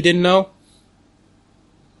 Really, you didn't know?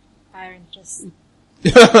 Byron just...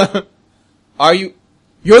 Are you?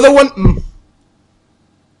 You're the one.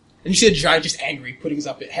 And you see a giant just angry, putting his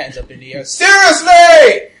hands up in the air.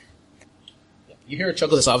 Seriously! You hear a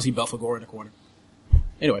chuckle. That's obviously Belphegor in the corner.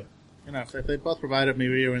 Anyway, You know, if they both provided me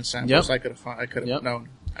urine samples, Yep. I could have Yep. known.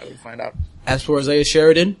 I would find out. as for Isaiah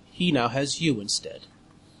Sheridan, he now has you instead.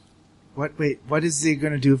 What is he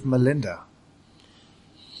gonna do with Melinda?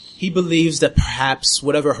 He believes that perhaps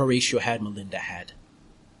whatever Horatio had, Melinda had.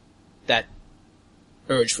 That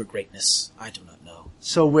urge for greatness. I do not know.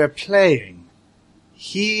 So we're playing.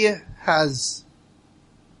 He has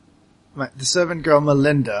the servant girl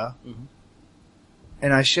Melinda,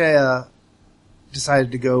 and Aishea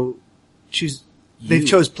decided to go choose. They You.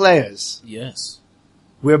 chose players. Yes.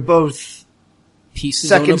 We're both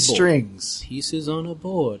Pieces on a second board. strings. Pieces on a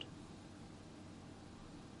board.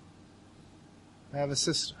 I have a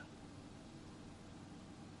sister.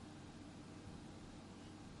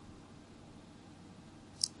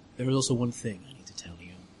 There is also one thing I need to tell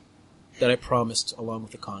you that I promised along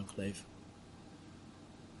with the conclave.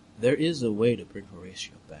 There is a way to bring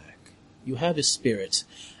Horatio back. You have his spirit,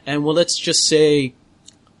 and well, let's just say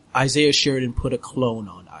Isaiah Sheridan put a clone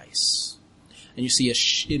on ice, and you see a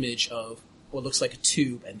image of what looks like a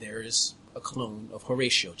tube, and there is a clone of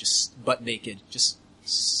Horatio, just butt naked, just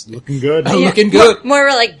Looking good. looking good.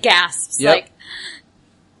 Moira like gasps, Yep. like,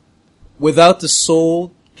 Without the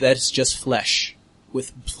soul, that is just flesh,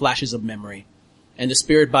 with flashes of memory. And the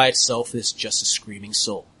spirit by itself is just a screaming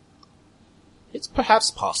soul. It's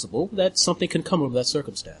perhaps possible that something can come of that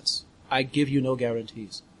circumstance. I give you no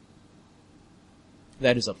guarantees.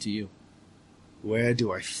 That is up to you. Where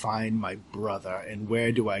do I find my brother, and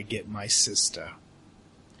where do I get my sister?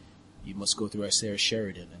 You must go through Isaiah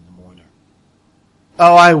Sheridan and the mourner.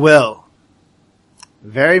 Oh, I will.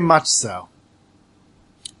 Very much so.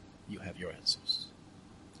 You have your answers.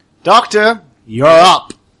 Doctor, you're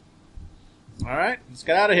up. All right, let's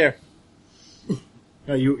get out of here.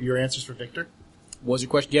 No, your answers for Victor? What was your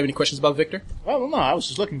question? Do you have any questions about Victor? Well, no, I was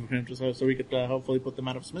just looking for him so we could hopefully put them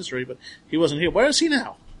out of his misery, but he wasn't here. Where is he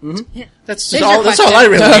now? Mm-hmm. That's There's all. your That's all question.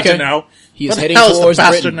 I really need Okay. to know. He Where is the heading hell is the towards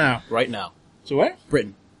bastard Britain now? right now. So where?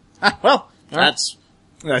 Britain. Ah, well, that's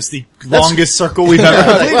That's the longest circle we've ever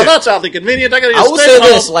well, completed. that's oddly convenient. I gotta I just will stay say home.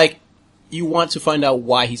 this, like, you want to find out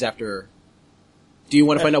why he's after... Do you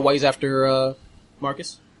want to find out why he's after,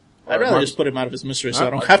 Marcus? I'd Or rather Marcus? just put him out of his misery so I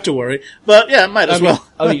don't Okay. have to worry. But yeah, might as well.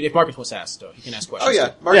 I mean, if Marcus wants to ask, though, he can ask questions. Oh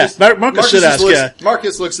yeah, Yeah, Marcus should ask, yeah.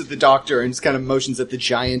 Marcus looks at the doctor and just kind of motions at the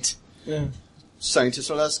giant. Scientists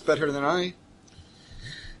will ask better than I.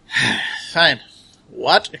 Fine.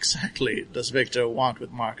 What exactly does Victor want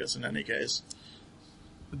with Marcus in any case?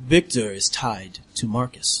 Victor is tied to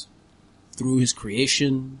Marcus. Through his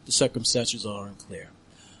creation, the circumstances are unclear.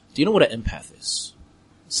 Do you know what an empath is?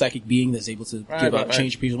 psychic being that's able to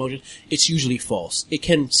change people's emotions, it's usually false. It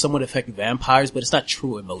can somewhat affect vampires, but it's not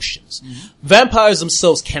true emotions. Vampires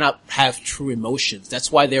themselves cannot have true emotions. That's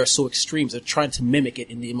why they're so extreme. They're trying to mimic it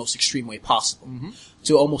in the most extreme way possible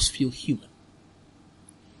to almost feel human.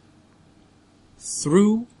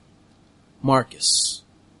 Through Marcus,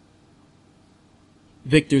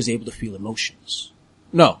 Victor is able to feel emotions.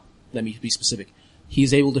 No, let me be specific.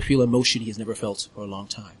 He's able to feel emotion he has never felt for a long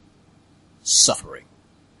time. Suffering.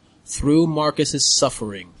 Through Marcus's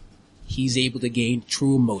suffering, he's able to gain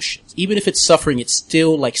true emotions. Even if it's suffering, it's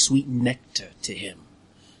still like sweet nectar to him.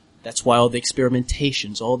 That's why all the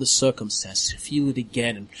experimentations, all the circumstances, feel it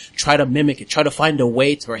again and try to mimic it, try to find a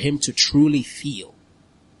way for him to truly feel.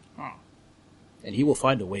 And he will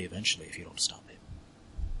find a way eventually if you don't stop him.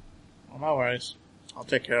 Well, no worries. I'll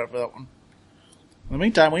take care of that one. In the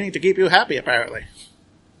meantime, we need to keep you happy, apparently.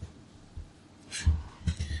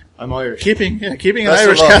 I'm Irish. Keeping an Best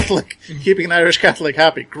Irish of luck. Catholic, keeping an Irish Catholic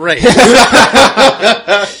happy. Great. We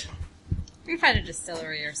can find a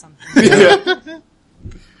distillery or something.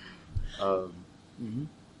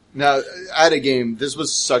 Now, at a game, this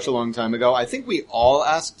was such a long time ago. I think we all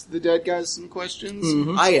asked the dead guys some questions.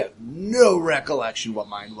 I have no recollection what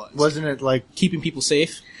mine was. Wasn't it like, Keeping people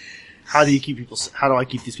safe, how do I keep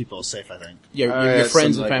these people safe, I think? your yeah, friends something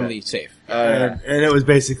and like family safe. And it was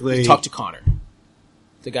basically... Talk to Connor.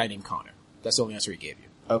 The guy named Connor. That's the only answer he gave you.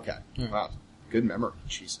 Okay. Wow. Good memory.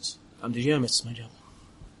 Jesus. It's my job.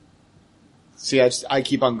 See, I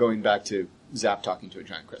keep on going back to Zap talking to a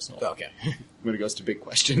giant crystal Okay. when it goes to big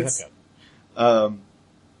questions. Okay.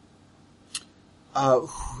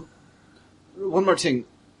 One more thing.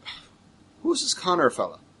 Who's this Connor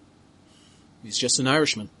fella? He's just an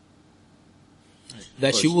Irishman.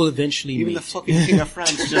 That you will eventually Even meet. the fucking King of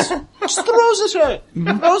France just throws this away.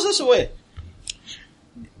 Throws this away.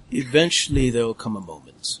 Eventually there will come a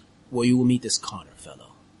moment where you will meet this Connor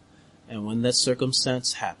fellow. And when that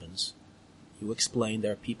circumstance happens, you explain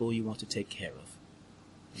there are people you want to take care of.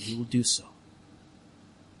 And you will do so.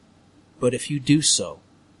 But if you do so,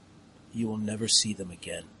 you will never see them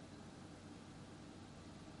again.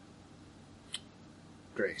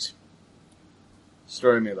 Great.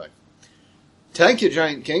 Story of my life. Thank you,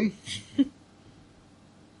 Giant King.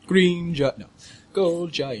 Green giant. No.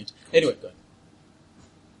 Gold giant. Anyway, go ahead.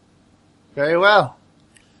 Very well.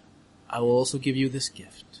 I will also give you this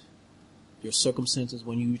gift. Your circumstances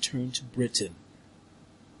when you return to Britain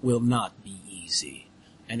will not be easy.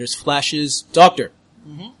 And there's flashes, Doctor,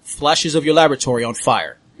 flashes of your laboratory on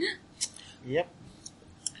fire. Yep.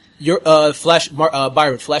 Your,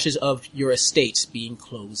 Byron, flashes of your estates being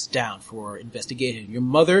closed down for investigation. Your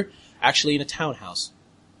mother actually in a townhouse.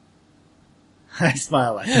 I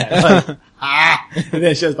smile like that. Like, and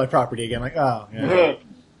then it shows my property again. Like, oh, yeah.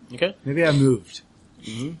 Okay? Maybe I moved.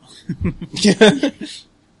 Okay.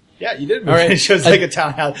 Yeah, you did move. All right. It shows like a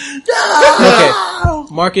townhouse.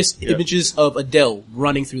 Marcus, images of Adele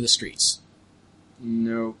running through the streets.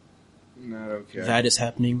 No. Not okay. That is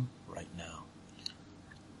happening right now.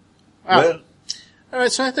 Well, all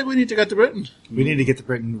right, so I think we need to get to Britain. We need to get to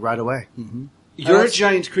Britain right away. You're a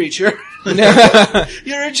giant creature.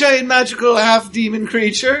 You're a giant magical half-demon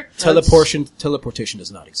creature. Teleportation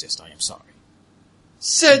does not exist, I am sorry.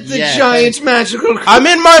 Said the giant magical creature. I'm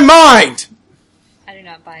in my mind! I do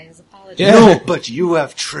not buy his apology. Yeah. No, but you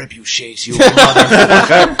have trebuchets, you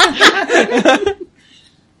motherfucker.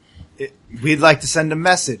 We'd like to send a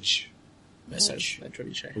message. Message.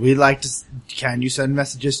 We'd like to... Can you send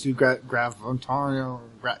messages to gravity?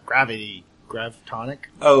 Gravitonic?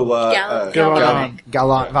 Oh, Galvanic.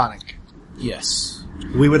 Galvanic. Yes.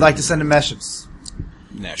 We would like to send a message.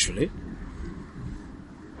 Naturally.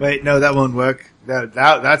 Wait, no, that won't work.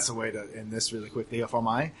 That's a way to end this really quickly, if I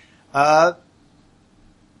may.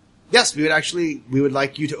 Yes, we would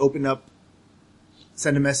like you to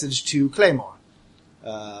send a message to Claymore.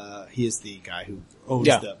 He is the guy who owns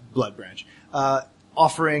the Blood Branch.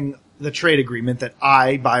 Offering the trade agreement that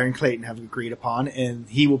I, Byron Clayton, have agreed upon, and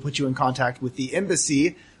he will put you in contact with the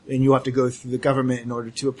embassy, and you have to go through the government in order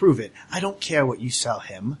to approve it. I don't care what you sell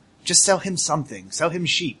him. Just sell him something. Sell him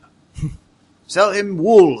sheep. Sell him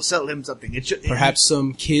wool. Sell him something. Perhaps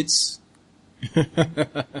some kids?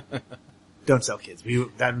 Don't sell kids.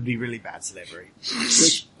 That would be really bad slavery.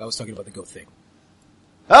 I was talking about the goat thing.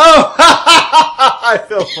 Oh! I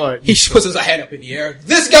feel for it. He puts his hand up in the air.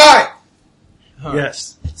 This guy!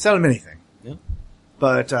 Yes. Sell him anything. Yeah.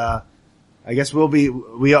 But, I guess what we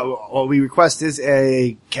request is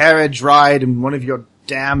a carriage ride and one of your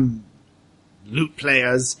damn loot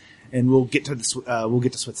players, and we'll get to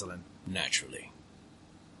Switzerland. Naturally.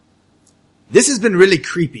 This has been really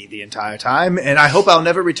creepy the entire time, and I hope I'll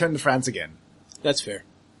never return to France again. That's fair.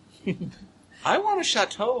 I want a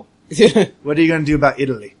chateau. What are you going to do about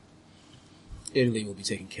Italy? Italy will be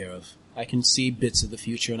taken care of. I can see bits of the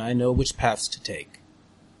future, and I know which paths to take.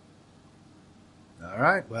 All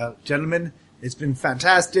right. Well, gentlemen, it's been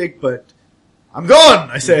fantastic, but I'm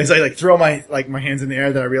gone, I say as I throw my hands in the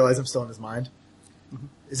air that I realize I'm still in his mind.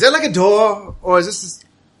 Is there a door, or is this...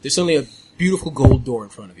 There's only a beautiful gold door in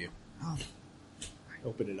front of you. I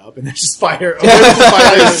open it up, and there's a spider. Spider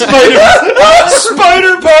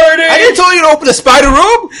party! I didn't tell you to open a spider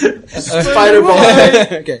room! Spider ball.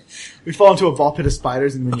 Okay. We fall into a ball pit of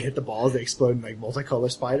spiders, and when you hit the balls, they explode in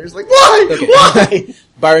multicolored spiders. Why? Okay. Why?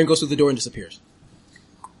 Byron goes through the door and disappears.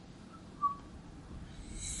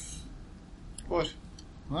 What?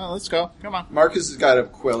 Well, let's go. Come on. Marcus has got a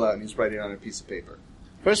quill out and he's writing on a piece of paper.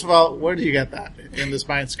 First of all, where do you get that in this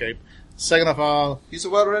mindscape? Second of all, He's a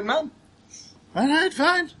well-read man. all right,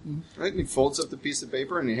 fine. Right? And he folds up the piece of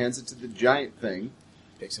paper and he hands it to the giant thing.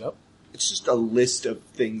 Picks it up. It's just a list of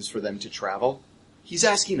things for them to travel. He's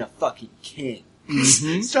asking a fucking king.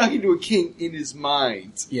 He's talking to a king in his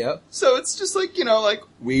mind. Yeah. So it's just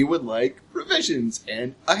we would like provisions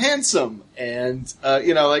and a handsome and,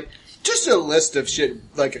 just a list of shit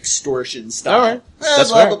like extortion stuff. All right. That's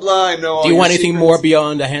blah, fair. blah, blah. I know all Do you your want anything secrets. more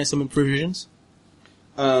beyond a handsome and provisions?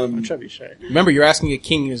 Trebuchet. Remember, you're asking a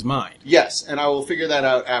king in his mind. Yes, and I will figure that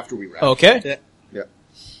out after we wrap. Okay. Yeah.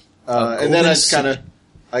 A And then golden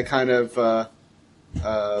I kind of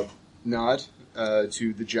nod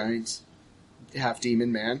to the giant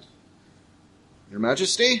half-demon man. Your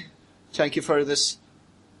Majesty, thank you for this.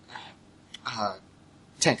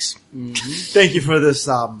 Thanks. Thank you for this,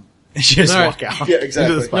 she just All right. walk out. Yeah,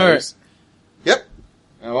 exactly. Into the spiders. Yep.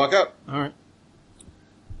 I walk up. All right.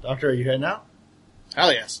 Doctor, are you heading out?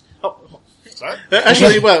 Hell yes. Oh, sorry.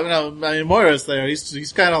 Actually, well, no, I mean, Moira's there.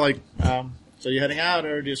 He's kind of like, so you heading out,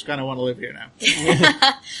 or do you just kind of want to live here now?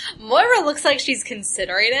 Moira looks like she's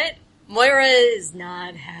considering it. Moira is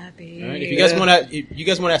not happy. All right. If you guys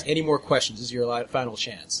want to ask any more questions, this is your final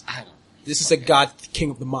chance. I don't. This is a god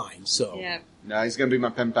king of the mind, so. Yeah. No, he's gonna be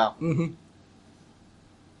my pen pal. Mm-hmm.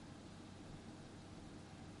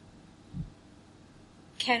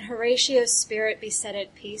 Can Horatio's spirit be set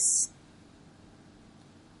at peace?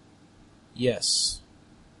 Yes.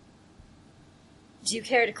 Do you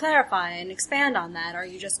care to clarify and expand on that, or are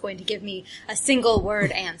you just going to give me a single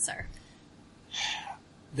word answer?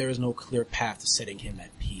 There is no clear path to setting him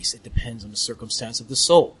at peace. It depends on the circumstance of the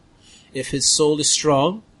soul. If his soul is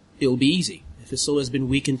strong, it will be easy. If his soul has been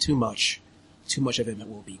weakened too much of him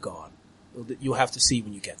will be gone. You'll have to see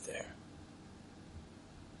when you get there.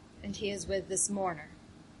 And he is with this mourner.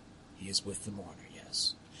 He is with the mourner,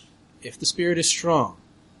 yes. If the spirit is strong,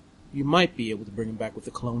 you might be able to bring him back with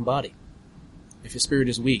the clone body. If his spirit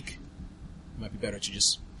is weak, it might be better to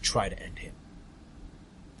just try to end him.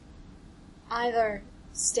 Either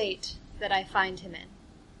state that I find him in,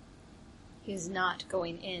 he is not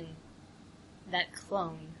going in that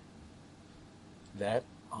clone. That,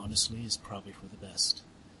 honestly, is probably for the best.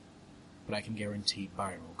 But I can guarantee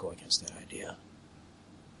Byron will go against that idea.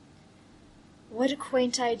 What a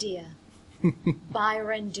quaint idea.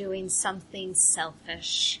 Byron doing something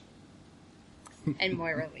selfish. And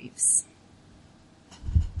Moira leaves.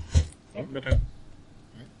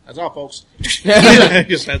 That's all, folks.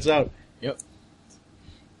 Just heads out. Yep.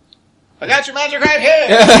 I got your magic right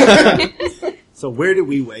here! So where do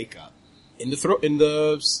we wake up? In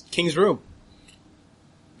the king's room.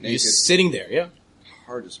 You're Naked. sitting there, yeah.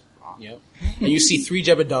 Hard as rock. Yep. And you see 4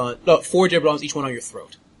 Jebedons, each one on your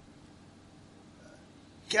throat.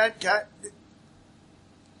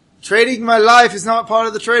 Trading my life is not part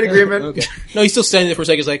of the trade agreement. Okay. No, he's still standing there for a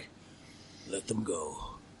second. He's like, let them go.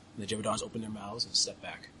 And the Jebedons open their mouths and step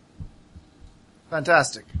back.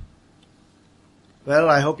 Fantastic. Well,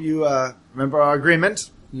 I hope you remember our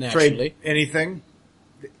agreement. Naturally. Trade anything.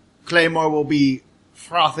 Claymore will be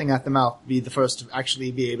frothing at the mouth, be the first to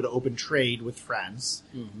actually be able to open trade with France.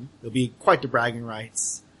 Mm-hmm. There'll be quite the bragging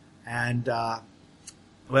rights. And, well,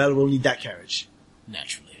 we'll need that carriage.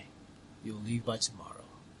 Naturally. You'll leave by tomorrow.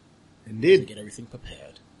 To Indeed. get everything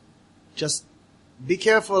prepared. Just be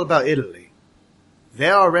careful about Italy. They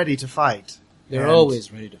are ready to fight. They're And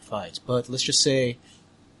always ready to fight, but let's just say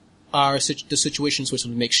the situation in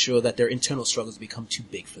Switzerland makes sure that their internal struggles become too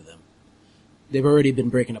big for them. They've already been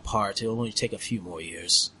breaking apart. It'll only take a few more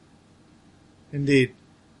years. Indeed.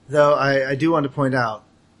 Though I do want to point out,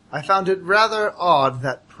 I found it rather odd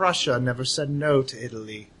that Prussia never said no to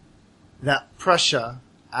Italy. That Prussia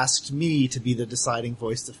asked me to be the deciding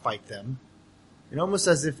voice to fight them. And almost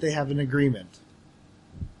as if they have an agreement.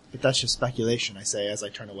 But that's just speculation, I say, as I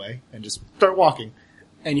turn away and just start walking.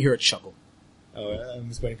 And you hear a chuckle. Oh, I'm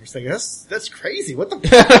just waiting for a second. That's crazy. What the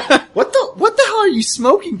what the hell are you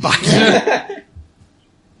smoking, Byron?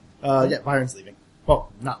 Yeah, Byron's leaving.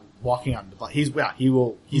 Well, not walking out into the block. He's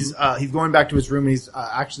going back to his room, and he's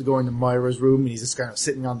actually going to Moira's room, and he's just kind of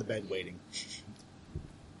sitting on the bed waiting.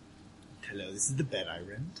 Hello, this is the bed I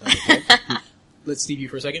rent. Let's leave you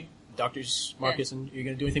for a second. Doctors, Marcus, and you're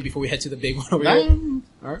going to do anything before we head to the big one over No. here?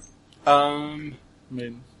 Alright. I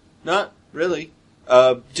mean, Not really.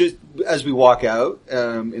 Just as we walk out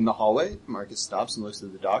in the hallway, Marcus stops and looks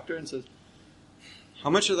at the doctor and says, "How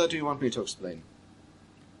much of that do you want me to explain?"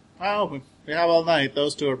 well, we have all night.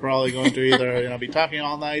 Those two are probably going to either be talking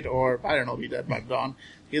all night, or Byron will be dead by dawn.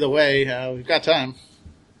 Either way, we've got time.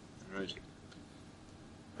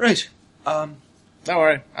 Right. Don't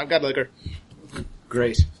worry, I've got liquor.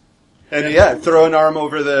 Great. And throw an arm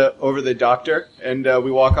over the doctor, and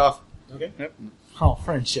we walk off. Okay. Yep. Oh,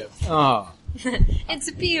 friendship. Oh.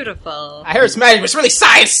 It's beautiful. I heard it's magic, but it's really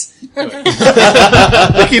science!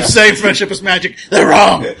 They keep saying friendship is magic. They're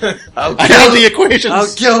wrong. I have the equations.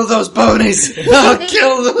 I'll kill those ponies. I'll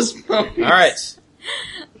kill those ponies. Alright.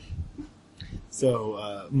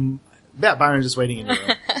 So, yeah, Byron's just waiting in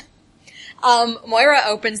the room. Moira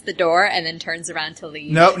opens the door and then turns around to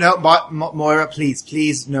leave. No, Moira,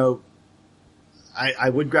 please, no. I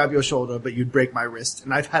would grab your shoulder, but you'd break my wrist,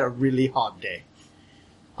 and I've had a really hot day.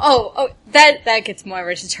 Oh, that gets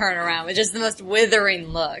Moira to turn around with just the most withering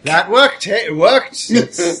look. That worked. Hey, it worked.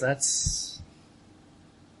 That's.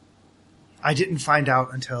 I didn't find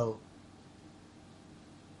out until.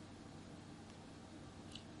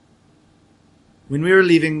 When we were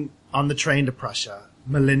leaving on the train to Prussia,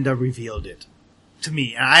 Melinda revealed it to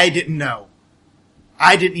me, and I didn't know.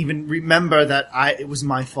 I didn't even remember that it was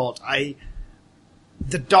my fault. My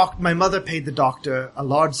mother paid the doctor a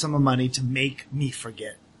large sum of money to make me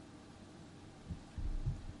forget.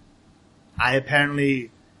 The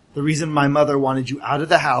reason my mother wanted you out of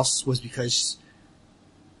the house was because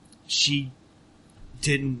she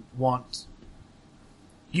didn't want,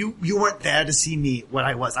 you weren't there to see me what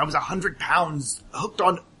I was. I was 100 pounds hooked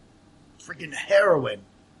on freaking heroin.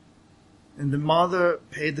 And the mother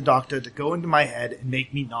paid the doctor to go into my head and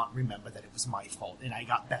make me not remember that it was my fault, and I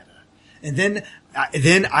got better. And then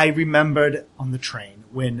I remembered on the train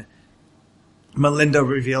when Melinda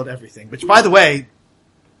revealed everything. Which, by the way,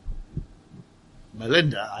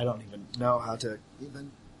 Melinda, I don't even know how to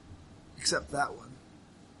even accept that one.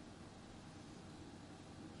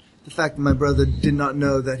 The fact that my brother did not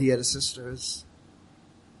know that he had a sister is...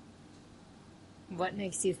 What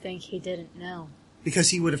makes you think he didn't know? Because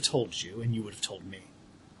he would have told you, and you would have told me.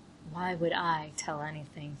 Why would I tell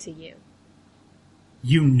anything to you?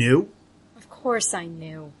 You knew? Of course I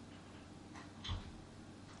knew.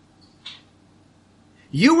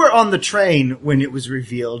 You were on the train when it was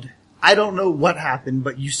revealed. I don't know what happened,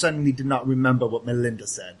 but you suddenly did not remember what Melinda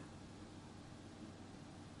said.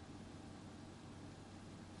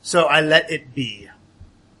 So I let it be.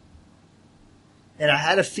 And I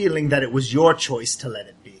had a feeling that it was your choice to let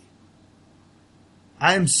it be.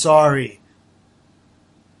 I am sorry.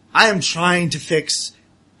 I am trying to fix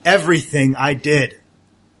everything I did.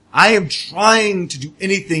 I am trying to do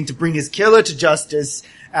anything to bring his killer to justice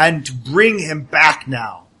and to bring him back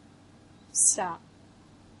now. Stop.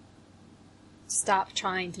 Stop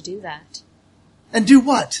trying to do that. And do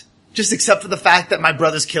what? Just accept for the fact that my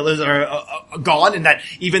brother's killers are gone, and that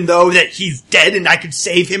even though that he's dead and I could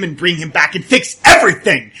save him and bring him back and fix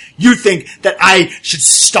everything, you think that I should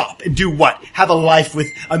stop and do what? Have a life with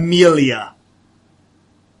Amelia.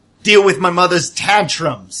 Deal with my mother's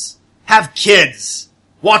tantrums. Have kids.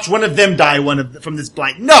 Watch one of them die from this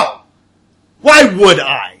blight. No! Why would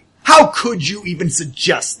I? How could you even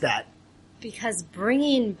suggest that? Because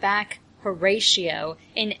bringing back Horatio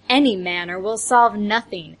in any manner will solve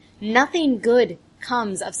nothing. Nothing good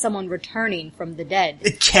comes of someone returning from the dead.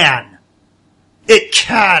 It can. It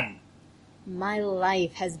can. My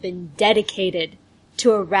life has been dedicated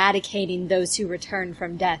to eradicating those who return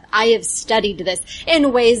from death. I have studied this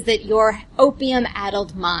in ways that your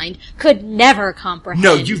opium-addled mind could never comprehend.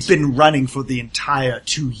 No, you've been running for the entire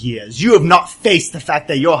 2 years. You have not faced the fact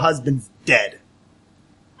that your husband's dead.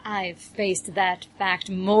 I've faced that fact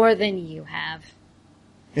more than you have.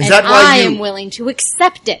 Is and that why I am willing to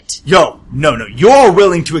accept it. No. You're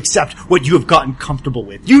willing to accept what you have gotten comfortable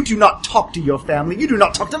with. You do not talk to your family. You do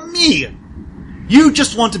not talk to me. You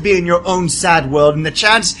just want to be in your own sad world, and the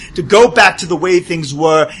chance to go back to the way things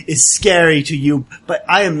were is scary to you, but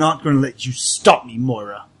I am not going to let you stop me,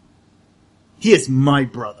 Moira. He is my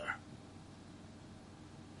brother.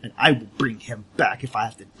 And I will bring him back if I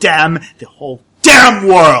have to damn the whole damn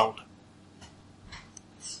world!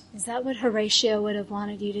 Is that what Horatio would have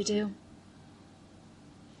wanted you to do?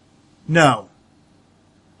 No.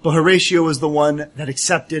 But Horatio was the one that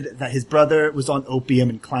accepted that his brother was on opium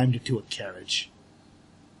and climbed into a carriage.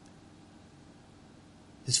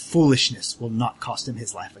 His foolishness will not cost him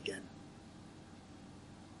his life again.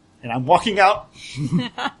 And I'm walking out,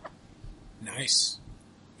 Nice.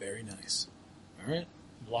 Very nice. Alright.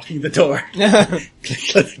 locking the door. I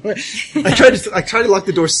try to lock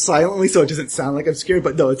the door silently so it doesn't sound like I'm scared,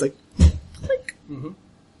 but no, it's like, click. Mhm.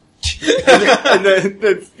 and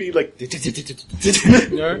then feet like,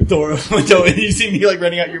 door window, and you see me like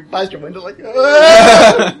running out past your window like,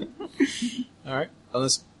 ah! Alright.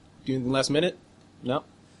 Unless, do anything last minute? No.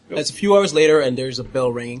 It's a few hours later and there's a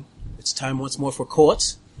bell ringing. It's time once more for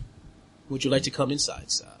court. Would you like to come inside,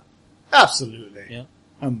 sir? Absolutely. Yeah.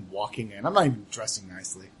 I'm walking in. I'm not even dressing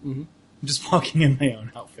nicely. Mm-hmm. I'm just walking in my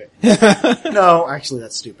own outfit. No, actually,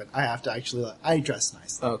 that's stupid. I have to actually, I dress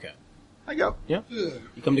nicely. Okay. I go. Yeah.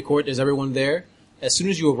 You come to court, there's everyone there. As soon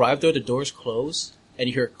as you arrive there, the doors close, and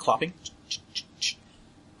you hear clopping.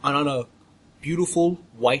 And on a beautiful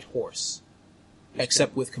white horse,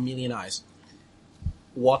 except with chameleon eyes,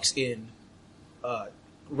 rides in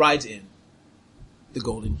the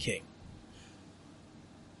Golden King.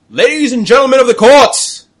 Ladies and gentlemen of the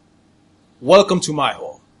court, welcome to my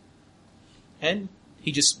hall. And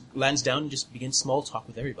he just lands down and just begins small talk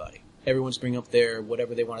with everybody. Everyone's bringing up their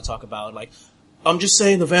whatever they want to talk about. Like, I'm just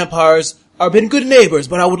saying the vampires are been good neighbors,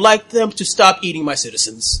 but I would like them to stop eating my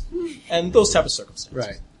citizens. And those type of circumstances.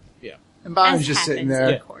 Right. Yeah. And Byron's As just sitting happens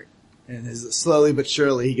there, in court. and slowly but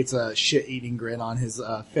surely he gets a shit-eating grin on his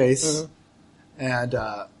face. Uh-huh. And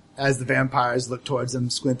as the vampires look towards him,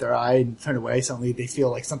 squint their eye and turn away, suddenly they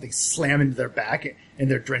feel like something slam into their back,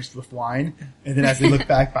 and they're drenched with wine. And then as they look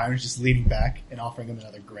back, Byron's just leaning back and offering them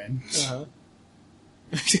another grin. Uh-huh.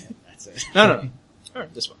 That's it. No.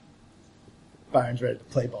 Alright, this one. Byron's ready to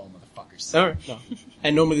play ball, motherfuckers. Alright, no.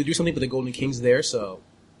 And normally they do something, but the Golden King's there, so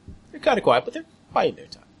they're kind of quiet, but they're biding their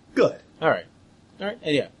time. Good. Alright.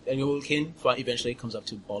 And yeah, and the Golden King eventually comes up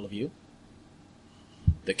to all of you.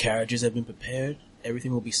 The carriages have been prepared.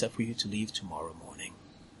 Everything will be set for you to leave tomorrow morning.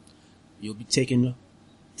 You'll be taking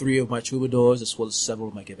 3 of my troubadours as well as several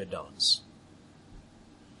of my giverdons.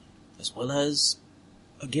 As well as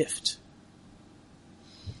a gift.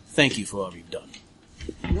 Thank you for all you've done.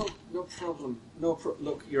 No problem.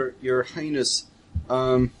 Look, Your Highness,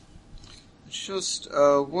 just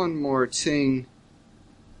one more thing.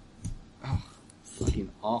 Oh,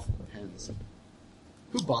 fucking awful pens.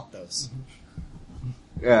 Who bought those?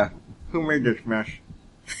 Yeah, who made this mess?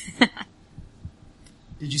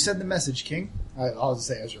 Did you send the message, King? I'll just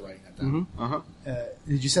say as you're writing that down.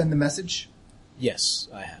 Mm-hmm. Did you send the message? Yes,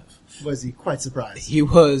 I have. Was he quite surprised? He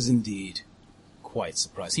was indeed quite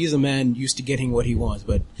surprised. He's a man used to getting what he wants,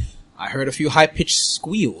 but I heard a few high-pitched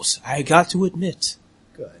squeals, I got to admit.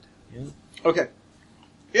 Good. Yeah. Okay.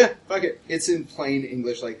 Yeah, fuck it. It's in plain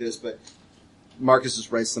English like this, but Marcus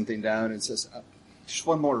just writes something down and says, just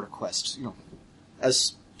one more request,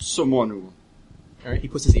 as someone who... Alright, he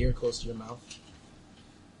puts his ear close to your mouth.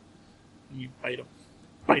 You bite him.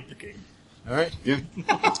 Bite the king. Alright. Yeah.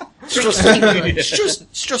 It's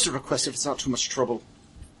just a request if it's not too much trouble.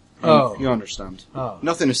 Oh. You understand. Oh.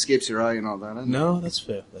 Nothing escapes your eye and all that. No, that's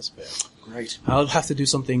fair. Great. I'll have to do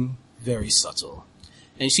something very subtle.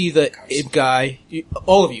 And you see the imp guy,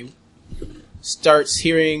 all of you, starts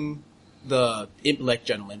hearing the imp-like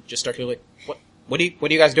gentleman just start to like, what are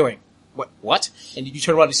you guys doing? What? And you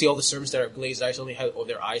turn around to see all the servants that are glazed eyes, only have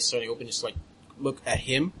their eyes starting open, just like, look at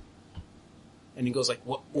him. And he goes like,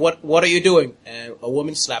 what are you doing? And a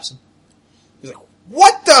woman slaps him. He's like,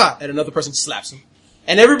 what the? And another person slaps him.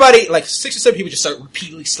 And everybody, like 6 or 7 people just start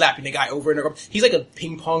repeatedly slapping the guy over and over. He's like a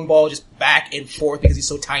ping pong ball just back and forth because he's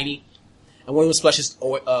so tiny. And one of them splashes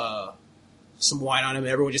some wine on him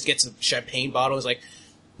and everyone just gets a champagne bottle. It's like,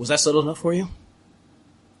 was that subtle enough for you?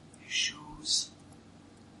 Shoes.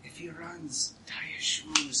 If he runs, tie his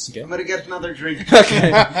shoes. Okay. I'm gonna get another drink.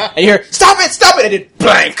 Okay. And you hear, stop it! And it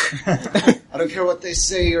blank! I don't care what they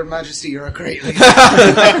say, Your Majesty, you're a great lady. He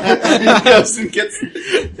goes and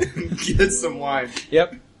gets some wine.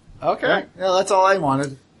 Yep. Okay. Yeah, that's all I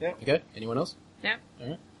wanted. Okay. Anyone else? Yeah.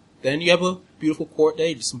 Alright. Then you have a beautiful court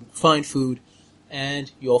day, just some fine food,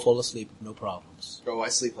 and you all fall asleep with no problems. Oh, I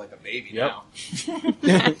sleep like a baby Yep. now.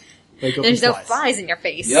 Wake up There's with no flies. flies in your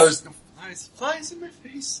face. There's no flies in my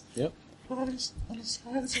face. Yep. Flies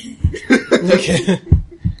in Okay.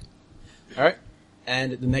 Alright.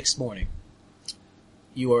 And the next morning,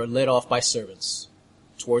 you are led off by servants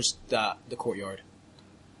towards the courtyard.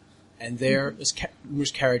 And there is numerous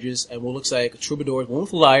carriages, and one looks like a troubadour, one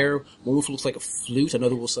with a lyre, one with looks like a flute,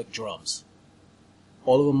 another looks like drums.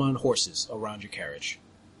 All of them on horses around your carriage.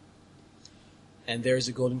 And there is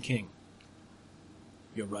a Golden King.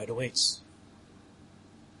 Your ride awaits.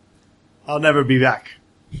 I'll never be back.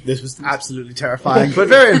 This was absolutely terrifying, but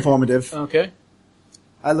very informative. Okay.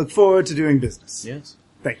 I look forward to doing business. Yes.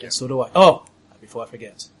 Thank you. So do I. Oh, before I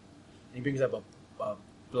forget. And he brings up a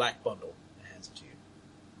black bundle and hands it to you.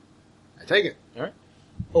 I take it. All right.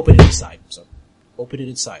 Open it inside. So, open it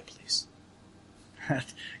inside, please.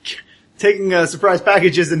 Taking surprise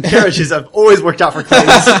packages and carriages have always worked out for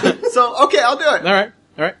claims. So, okay, I'll do it. All right.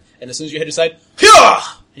 All right. And as soon as you head inside,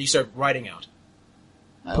 and you start riding out.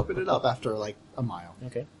 I open it up after like a mile.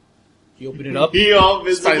 Okay. You open it up. He all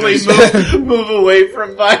visibly move away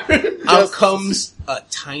from Byron. Out comes a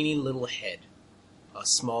tiny little head. A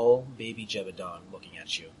small baby Jebedon looking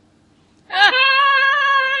at you.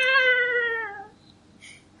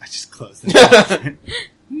 I just closed it.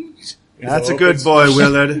 That's a good boy,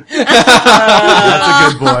 Willard.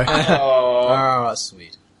 That's a good boy. Oh,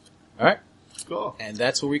 sweet. All right. Cool. And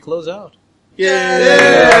that's where we close out.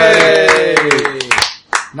 Yay!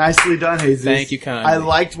 Nicely done, Jesus. Thank you kindly. I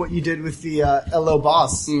liked what you did with the LO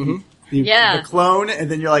boss. Mm-hmm. The clone, and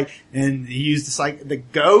then you're like, and he used the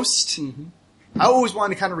ghost. Mm-hmm. I always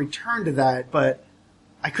wanted to kind of return to that, but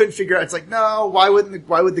I couldn't figure out. It's like, no, why would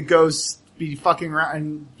the ghost be fucking around?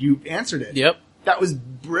 And you answered it. Yep. That was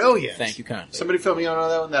brilliant. Thank you kindly. Somebody fill me in on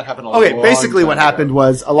that one. That happened a Okay, long basically time what ago. happened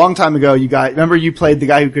was a long time ago. Remember you played the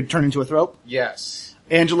guy who could turn into a throat. Yes.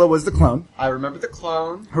 Angela was the clone. I remember the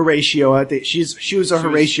clone. Horatio, she was a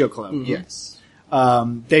Horatio clone. Yes.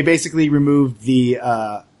 They basically removed the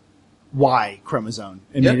Y chromosome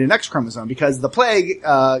and Yep. made an X chromosome because the plague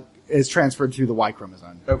is transferred through the Y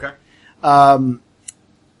chromosome. Okay.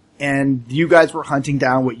 And you guys were hunting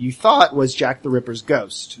down what you thought was Jack the Ripper's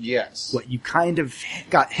ghost. Yes. What you kind of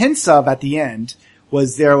got hints of at the end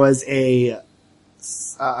was there was a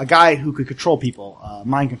guy who could control people,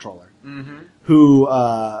 mind controller, who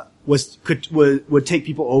would take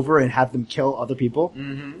people over and have them kill other people.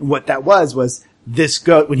 And what that was this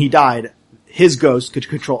ghost, when he died, his ghost could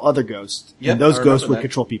control other ghosts, Yep, and those I ghosts remember would that.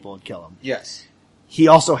 control people and kill them. Yes. He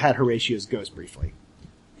also had Horatio's ghost briefly.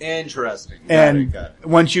 Interesting. And Got it.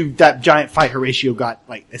 once that giant fight, Horatio got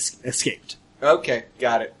escaped. Okay.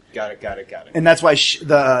 Got it. And that's why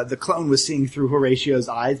the clone was seeing through Horatio's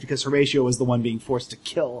eyes, because Horatio was the one being forced to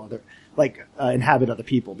kill inhabit other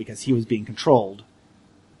people because he was being controlled.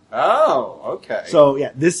 Oh, okay. So yeah,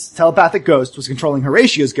 this telepathic ghost was controlling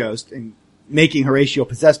Horatio's ghost and making Horatio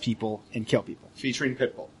possess people and kill people. Featuring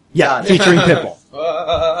Pitbull. Yeah, Got it. featuring Pitbull.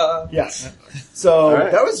 Yes. So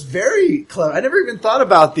right. that was very clever. I never even thought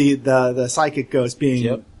about the psychic ghost being.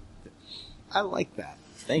 Yep. I like that.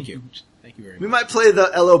 Thank you. Thank you very We much. might play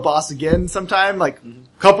the LO boss again sometime, like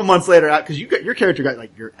a couple months later, because your character got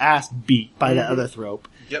like your ass beat by that other thrope.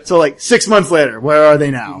 Yep. So like 6 months later, where are they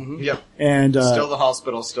now? Yep. And Still the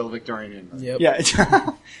hospital, still Victorian. Yep. yeah,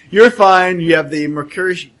 you're fine. You have the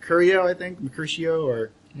Mercutio, I think, Mercutio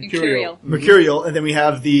or Mercurial. Mercurial, and then we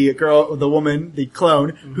have the woman, the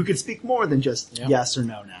clone, who can speak more than just Yeah. yes or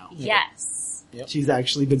no now. Yes. She's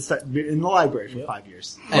actually been in the library for 5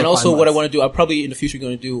 years. And Or also, 5 what I months. want to do, I'll probably in the future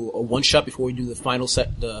going to do a one shot before we do the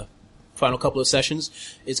final couple of sessions.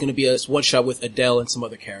 It's going to be a one shot with Adele and some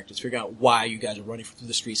other characters. Figure out why you guys are running through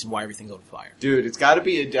the streets and why everything's on fire. Dude, it's got to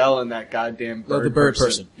be Adele and that goddamn bird The bird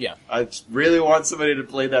person. Yeah. I really want somebody to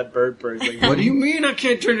play that bird person. Like, what do you mean I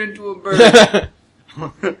can't turn into a bird?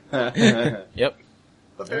 Yep.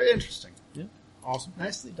 But very interesting. Yeah. Awesome.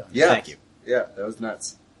 Nicely done. Yeah. Thank you. Yeah, that was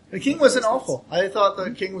nuts. The king wasn't awful. I thought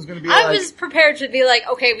the king was going to be I like... was prepared to be like,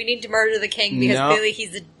 okay, we need to murder the king because No. clearly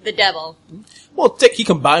he's the devil. Well, he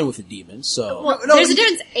combined with the demon, so. Well, no, there's a he-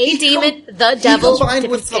 difference. A he demon, the He devil, combined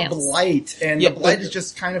different with the scales. blight, and Yeah, the blight but- is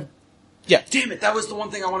just kind of... Yeah. Damn it, that was the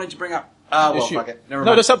one thing I wanted to bring up. Well, Issue. fuck it. Never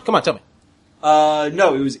No, mind. come on, tell me.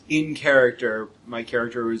 No, it was in character. My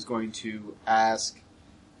character was going to ask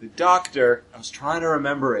the doctor. I was trying to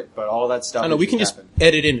remember it, but all that stuff. I know, we can just happened.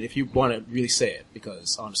 edit in if you want to really say it,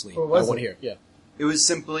 because honestly, I What was want to it? hear. Yeah. It was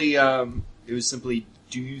simply.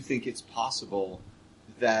 Do you think it's possible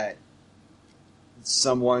that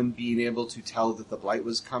someone being able to tell that the blight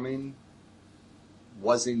was coming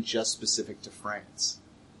wasn't just specific to France?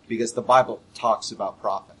 Because the Bible talks about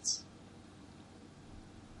prophets.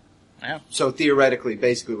 Yeah. So theoretically,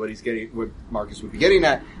 basically what Marcus would be getting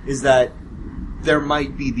at is that there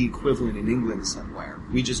might be the equivalent in England somewhere.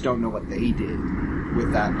 We just don't know what they did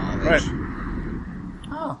with that knowledge.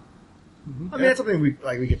 Oh. I mean, that's something we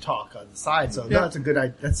could talk on the side. So no, that's a good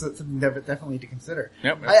idea. That's something definitely to consider.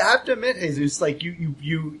 Yep. I have to admit, Jesus, like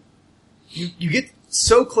you get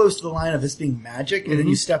so close to the line of this being magic, and then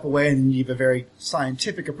you step away and you have a very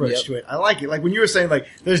scientific approach to it. I like it. Like when you were saying, like,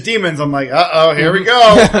 there's demons, I'm like, here we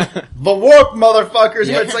go. The warp,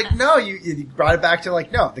 motherfuckers. But it's like, no, you brought it back to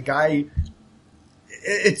like, no, the guy,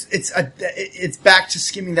 it's back to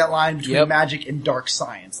skimming that line between magic and dark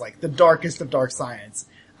science, like the darkest of dark science.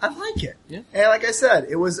 I like it. Yeah. And like I said,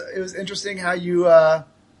 it was interesting how you,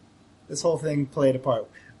 this whole thing played a part.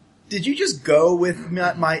 Did you just go with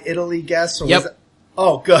my Italy guess? Or was it,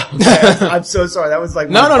 oh, good. Okay, I'm so sorry. That was like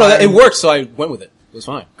no. It worked, so I went with it. It was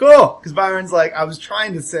fine. Cool, because Byron's like, I was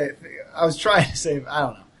trying to say, I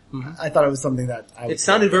don't know. I thought it was something that It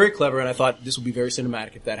sounded very clever, and I thought this would be very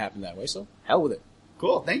cinematic if that happened that way. So hell with it.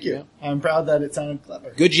 Cool, thank you. Yeah. I'm proud that it sounded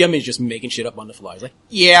clever. Good GM is just making shit up on the fly. He's like,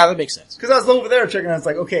 yeah, that makes sense. Because I was over there checking out, it's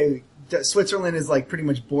like, okay, Switzerland is like pretty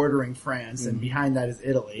much bordering France, and behind that is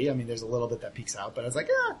Italy. I mean, there's a little bit that peeks out, but I was like,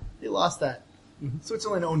 they lost that.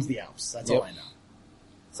 Switzerland owns the Alps. That's all I know.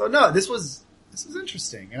 So no, this was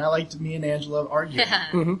interesting, and I liked me and Angela arguing.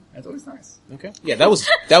 That's always nice. Okay. Yeah, that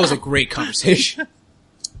was a great conversation.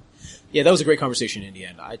 Yeah, that was a great conversation in the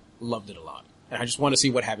end. I loved it a lot. And I just want to see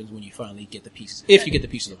what happens when you finally get the pieces, if you get the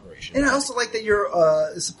pieces of Horatio. And I also like that you're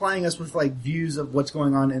supplying us with like views of what's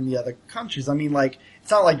going on in the other countries. I mean, like,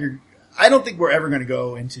 it's not like I don't think we're ever going to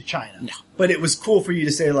go into China. No. But it was cool for you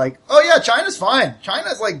to say like, oh yeah, China's fine.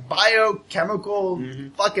 China's like biochemical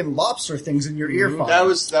fucking lobster things in your ear. That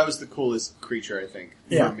was the coolest creature, I think,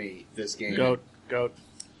 for me, this game. Goat.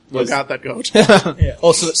 Look out, that goat.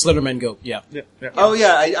 Also, Slenderman goat, yeah. Oh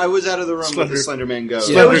yeah, I was out of the room with the Slenderman goat.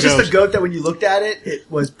 So it was just a goat that when you looked at it,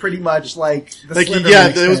 it was pretty much like the Slenderman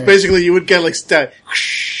experience. It was basically, you would get like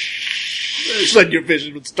then your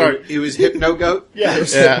vision would start. It was Hypno Goat? Yeah. It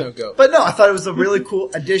was Hypno Goat. But no, I thought it was a really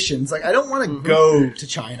cool addition. It's like, I don't want to go to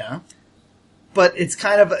China, but it's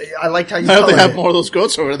kind of, I liked how you colored it. They have more of those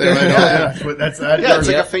goats over there right now. It's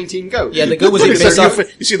like a fainting goat. Yeah, the goat was based off...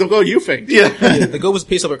 You see them go, you faint. Yeah. The goat was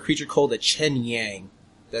based off a creature called a Chen Yang.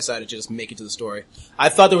 Decided to just make it to the story. I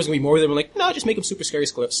thought there was going to be more of them. Like, no, just make him super scary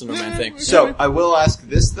Slenderman thing. So, I will ask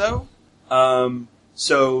this though. When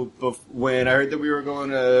I heard that we were going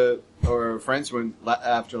to, or friends,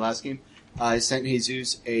 after last game, I sent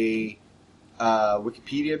Jesus a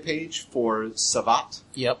Wikipedia page for Savat.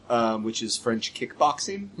 Yep. Which is French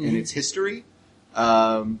kickboxing and its history.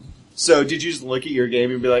 So did you just look at your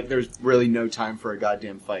game and be like, there's really no time for a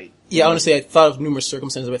goddamn fight? Yeah, honestly, I thought of numerous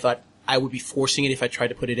circumstances where I thought I would be forcing it if I tried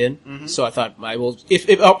to put it in. So I thought I will, if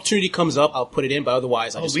opportunity comes up, I'll put it in, but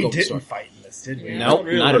otherwise I'll just go with the story. We didn't fight in this, did we? No,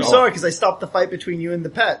 really. Not at all. I'm sorry, because I stopped the fight between you and the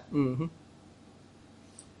pet.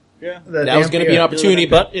 Yeah. That was going to be an opportunity,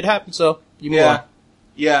 but it happened, so you move on.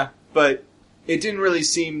 Yeah, but it didn't really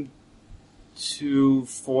seem to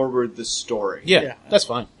forward the story. Yeah, that's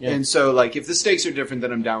fine. Yeah. And so, like, if the stakes are different,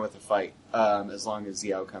 then I'm down with the fight, as long as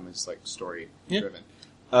the outcome is, like, story-driven.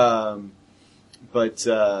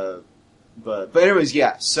 But anyways,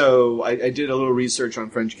 yeah, so I did a little research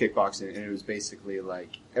on French kickboxing, and it was basically,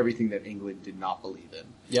 like, everything that England did not believe in.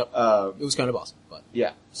 Yep. It was kind of awesome, but...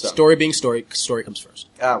 Yeah. So. Story being story comes first.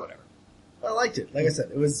 Whatever. I liked it. Like I said,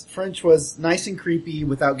 French was nice and creepy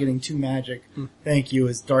without getting too magic. Thank you. It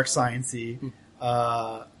was dark sciencey.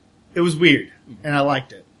 It was weird, and I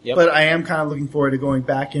liked it. Yep. But I am kind of looking forward to going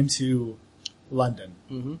back into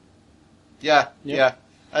London. Yeah.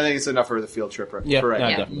 I think it's enough for the field trip right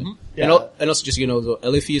definitely. Yeah. And also just,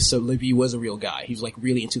 Eliphas Levi was a real guy. He was, like,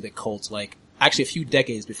 really into the cult, like, actually a few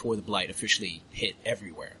decades before the Blight officially hit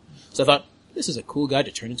everywhere. So I thought, this is a cool guy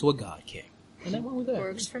to turn into a god king. And that went with that.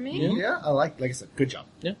 Works for me. Yeah, I like I said, good job.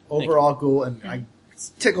 Yeah. Overall cool, and I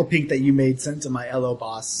tickle pink that you made sense of my LO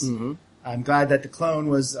boss. I'm glad that the clone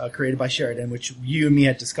was created by Sheridan, which you and me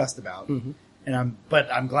had discussed about. And I'm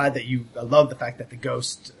glad that I love the fact that the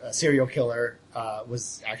ghost serial killer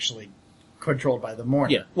was actually controlled by the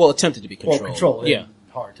Mourner. Yeah, well, attempted to be controlled. Well, controlled. Yeah,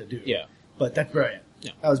 hard to do. Yeah, but that's brilliant.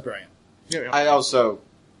 Yeah, that was brilliant. I also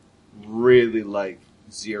really like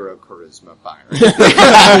zero charisma Byron.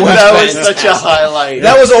 That was such a highlight.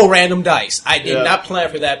 That was all random dice. I did not plan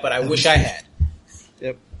for that, but I wish I had.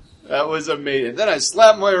 Yep. That was amazing. Then I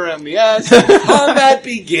slapped Moira around the ass, and combat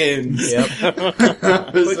begins. Yep.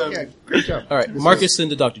 Great job. All right, Marcus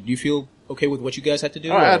and the Doctor, do you feel okay with what you guys had to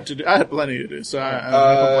do? I had plenty to do, so I have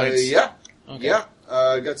no complaints. Yeah. Okay. Yeah.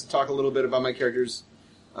 Got to talk a little bit about my character's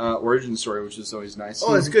origin story, which is always nice.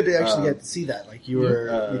 Oh, it's good to actually get to see that. Like you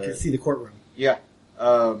could see the courtroom. Yeah.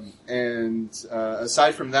 And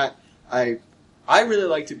aside from that, I really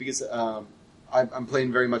liked it because I'm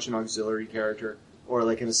playing very much an auxiliary character. or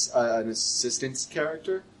like an assistance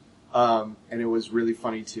character, and it was really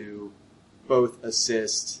funny to both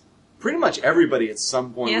assist pretty much everybody at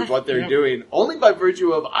some point with what they're doing, only by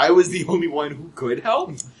virtue of I was the only one who could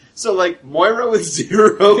help. So like Moira with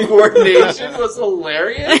zero coordination was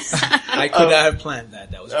hilarious. I could not have planned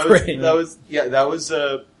that. That was great.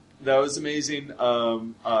 That was amazing.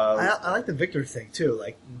 I like the Victor thing too.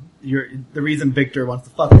 Like, the reason Victor wants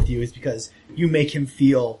to fuck with you is because you make him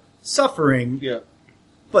feel suffering. Yeah.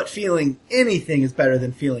 But feeling anything is better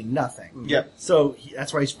than feeling nothing. Yeah. So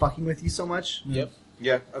that's why he's fucking with you so much. Yep.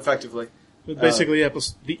 Yeah, effectively. But basically,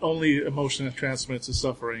 the only emotion that transmits is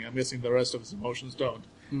suffering. I'm guessing the rest of his emotions don't.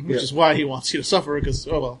 Which is why he wants you to suffer, because,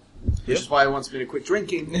 Which is why he wants me to quit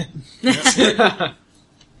drinking. I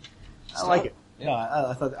like it. No,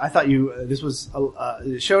 I thought you. This was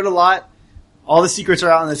it showed a lot. All the secrets are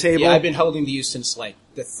out on the table. Yeah, I've been holding these since like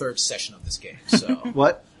the third session of this game. So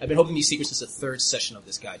What? I've been holding these secrets since the third session of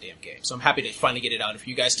this goddamn game. So I'm happy to finally get it out and for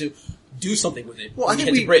you guys to do something with it. Well, when I we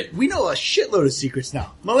think head to Britain. we know a shitload of secrets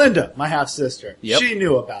now. Melinda, my half sister, she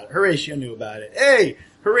knew about it. Horatio knew about it. Hey,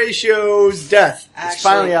 Horatio's death is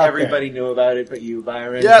finally out everybody knew about it, but you,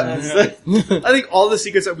 Byron. there. Yep. I think all the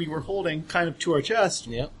secrets that we were holding kind of to our chest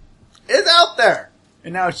Yep. is out there.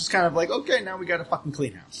 And now it's just kind of like, okay, now we got a fucking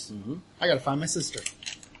clean house. I gotta find my sister.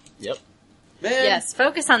 Yep. Man. Yes,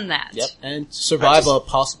 focus on that. Yep. And survive a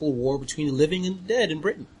possible war between the living and the dead in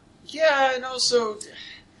Britain. Yeah, and also,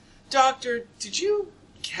 Doctor, did you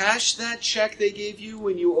cash that check they gave you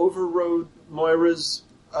when you overrode Moira's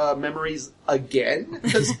memories again?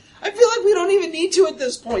 Because I feel like we don't even need to at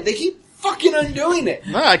this point. They keep fucking undoing it.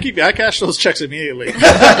 No, I cash those checks immediately.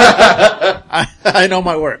 I know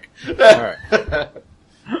my work. All right.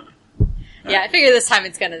 Yeah, I figure this time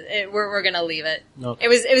we're gonna leave it. Okay.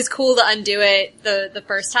 It was cool to undo it the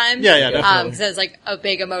first time. Yeah, definitely. Because it was like a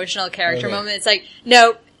big emotional character moment. It's like,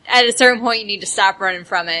 nope, at a certain point you need to stop running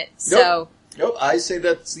from it. So Nope, I say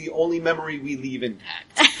that's the only memory we leave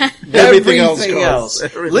intact. Everything else goes.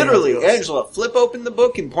 Everything Literally, else goes. Angela, flip open the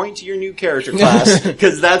book and point to your new character class,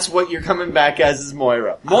 because that's what you're coming back as is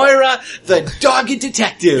Moira. Moira, the dogged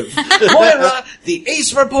detective. Moira, the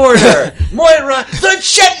ace reporter. Moira, the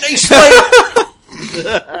chutney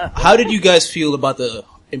slave. How did you guys feel about the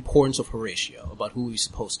importance of Horatio, about who he's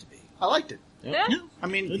supposed to be? I liked it. yeah. I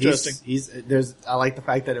mean, Interesting. I like the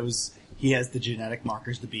fact that he has the genetic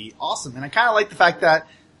markers to be awesome. And I kind of like the fact that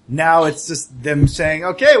now it's just them saying,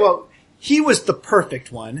 okay, well, he was the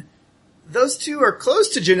perfect one. Those two are close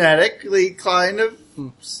to genetically kind of,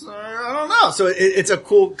 I don't know. So it's a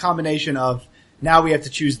cool combination of now we have to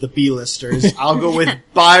choose the B-listers. I'll go with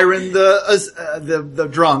Byron, the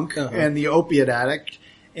drunk and the opiate addict,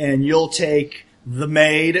 and you'll take the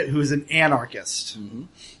maid who's an anarchist.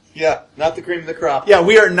 Yeah, not the cream of the crop. Yeah,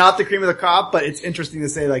 we are not the cream of the crop, but it's interesting to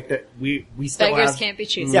say like that we still Beggars have, can't be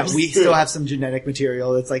choosers. yeah, we still have some genetic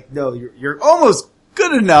material. It's like, no, you're almost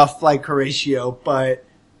good enough like Horatio, but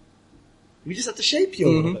we just have to shape you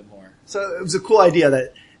a little bit more. So it was a cool idea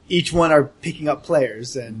that each one are picking up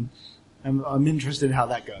players, and I'm interested in how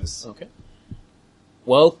that goes. Okay.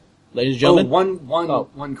 Well, ladies and gentlemen.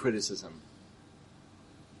 One criticism.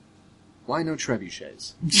 Why no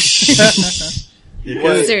trebuchets?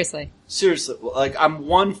 Seriously. Seriously, like I'm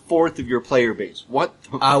 1/4 of your player base. What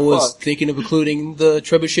the I was fuck? thinking of including the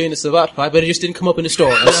trebuchet and the savate fight, but it just didn't come up in the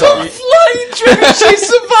story. I'm sorry. Flying trebuchet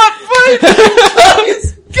savant fight!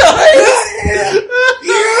 Guys!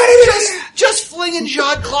 Just flinging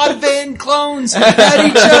Jean-Claude Van clones at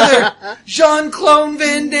each other. Jean-Claude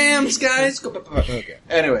Van Damme's, guys. Okay.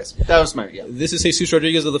 Anyways, that was my, This is Jesus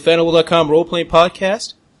Rodriguez of the Fanable.com role-playing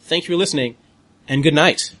podcast. Thank you for listening, and good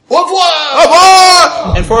night. Au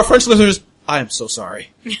revoir! And for our French listeners, I am so sorry.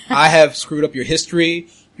 I have screwed up your history,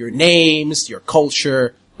 your names, your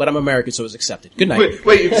culture, but I'm American, so it's accepted. Good night.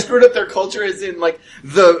 Wait, you screwed up their culture as in, like,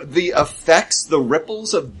 the effects, the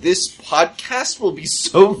ripples of this podcast will be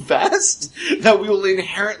so vast that we will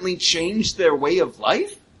inherently change their way of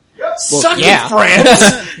life? Suck yeah. it,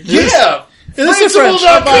 France! Yeah! This is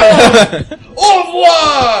Principal.com!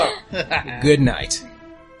 Au revoir! Good night.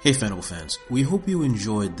 Hey Fanable fans, we hope you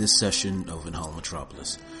enjoyed this session of Valhalla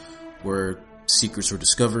Metropolis, where secrets were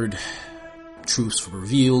discovered, truths were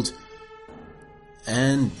revealed,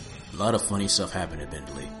 and a lot of funny stuff happened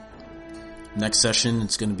admittedly. Next session,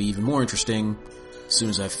 it's going to be even more interesting as soon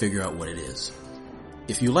as I figure out what it is.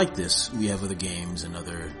 If you like this, we have other games and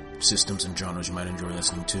other systems and genres you might enjoy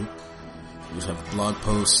listening to. We also have blog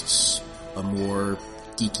posts, a more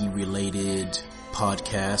geeky related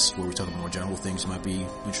podcast where we talk about more general things you might be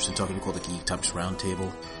interested in talking to, called the Geek Topics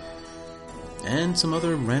Roundtable, and some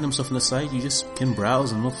other random stuff on the site you just can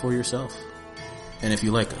browse and look for yourself. And if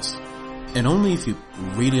you like us, and only if you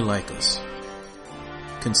really like us,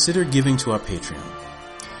 consider giving to our Patreon.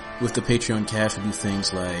 With the Patreon cash, we do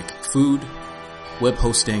things like food, web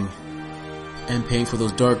hosting, and paying for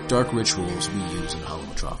those dark rituals we use in Hollow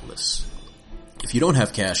Metropolis. If you don't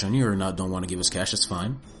have cash on you or don't want to give us cash, that's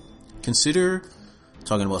fine. Consider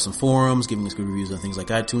talking about some forums, giving us good reviews on things like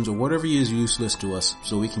iTunes or whatever is useless to us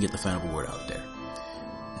so we can get the Fanable word out there.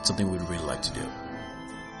 It's something we'd really like to do.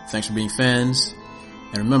 Thanks for being fans.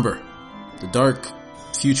 And remember, the dark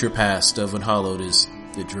future past of Unhallowed is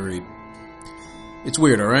the dreary. It's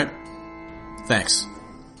weird, alright? Thanks.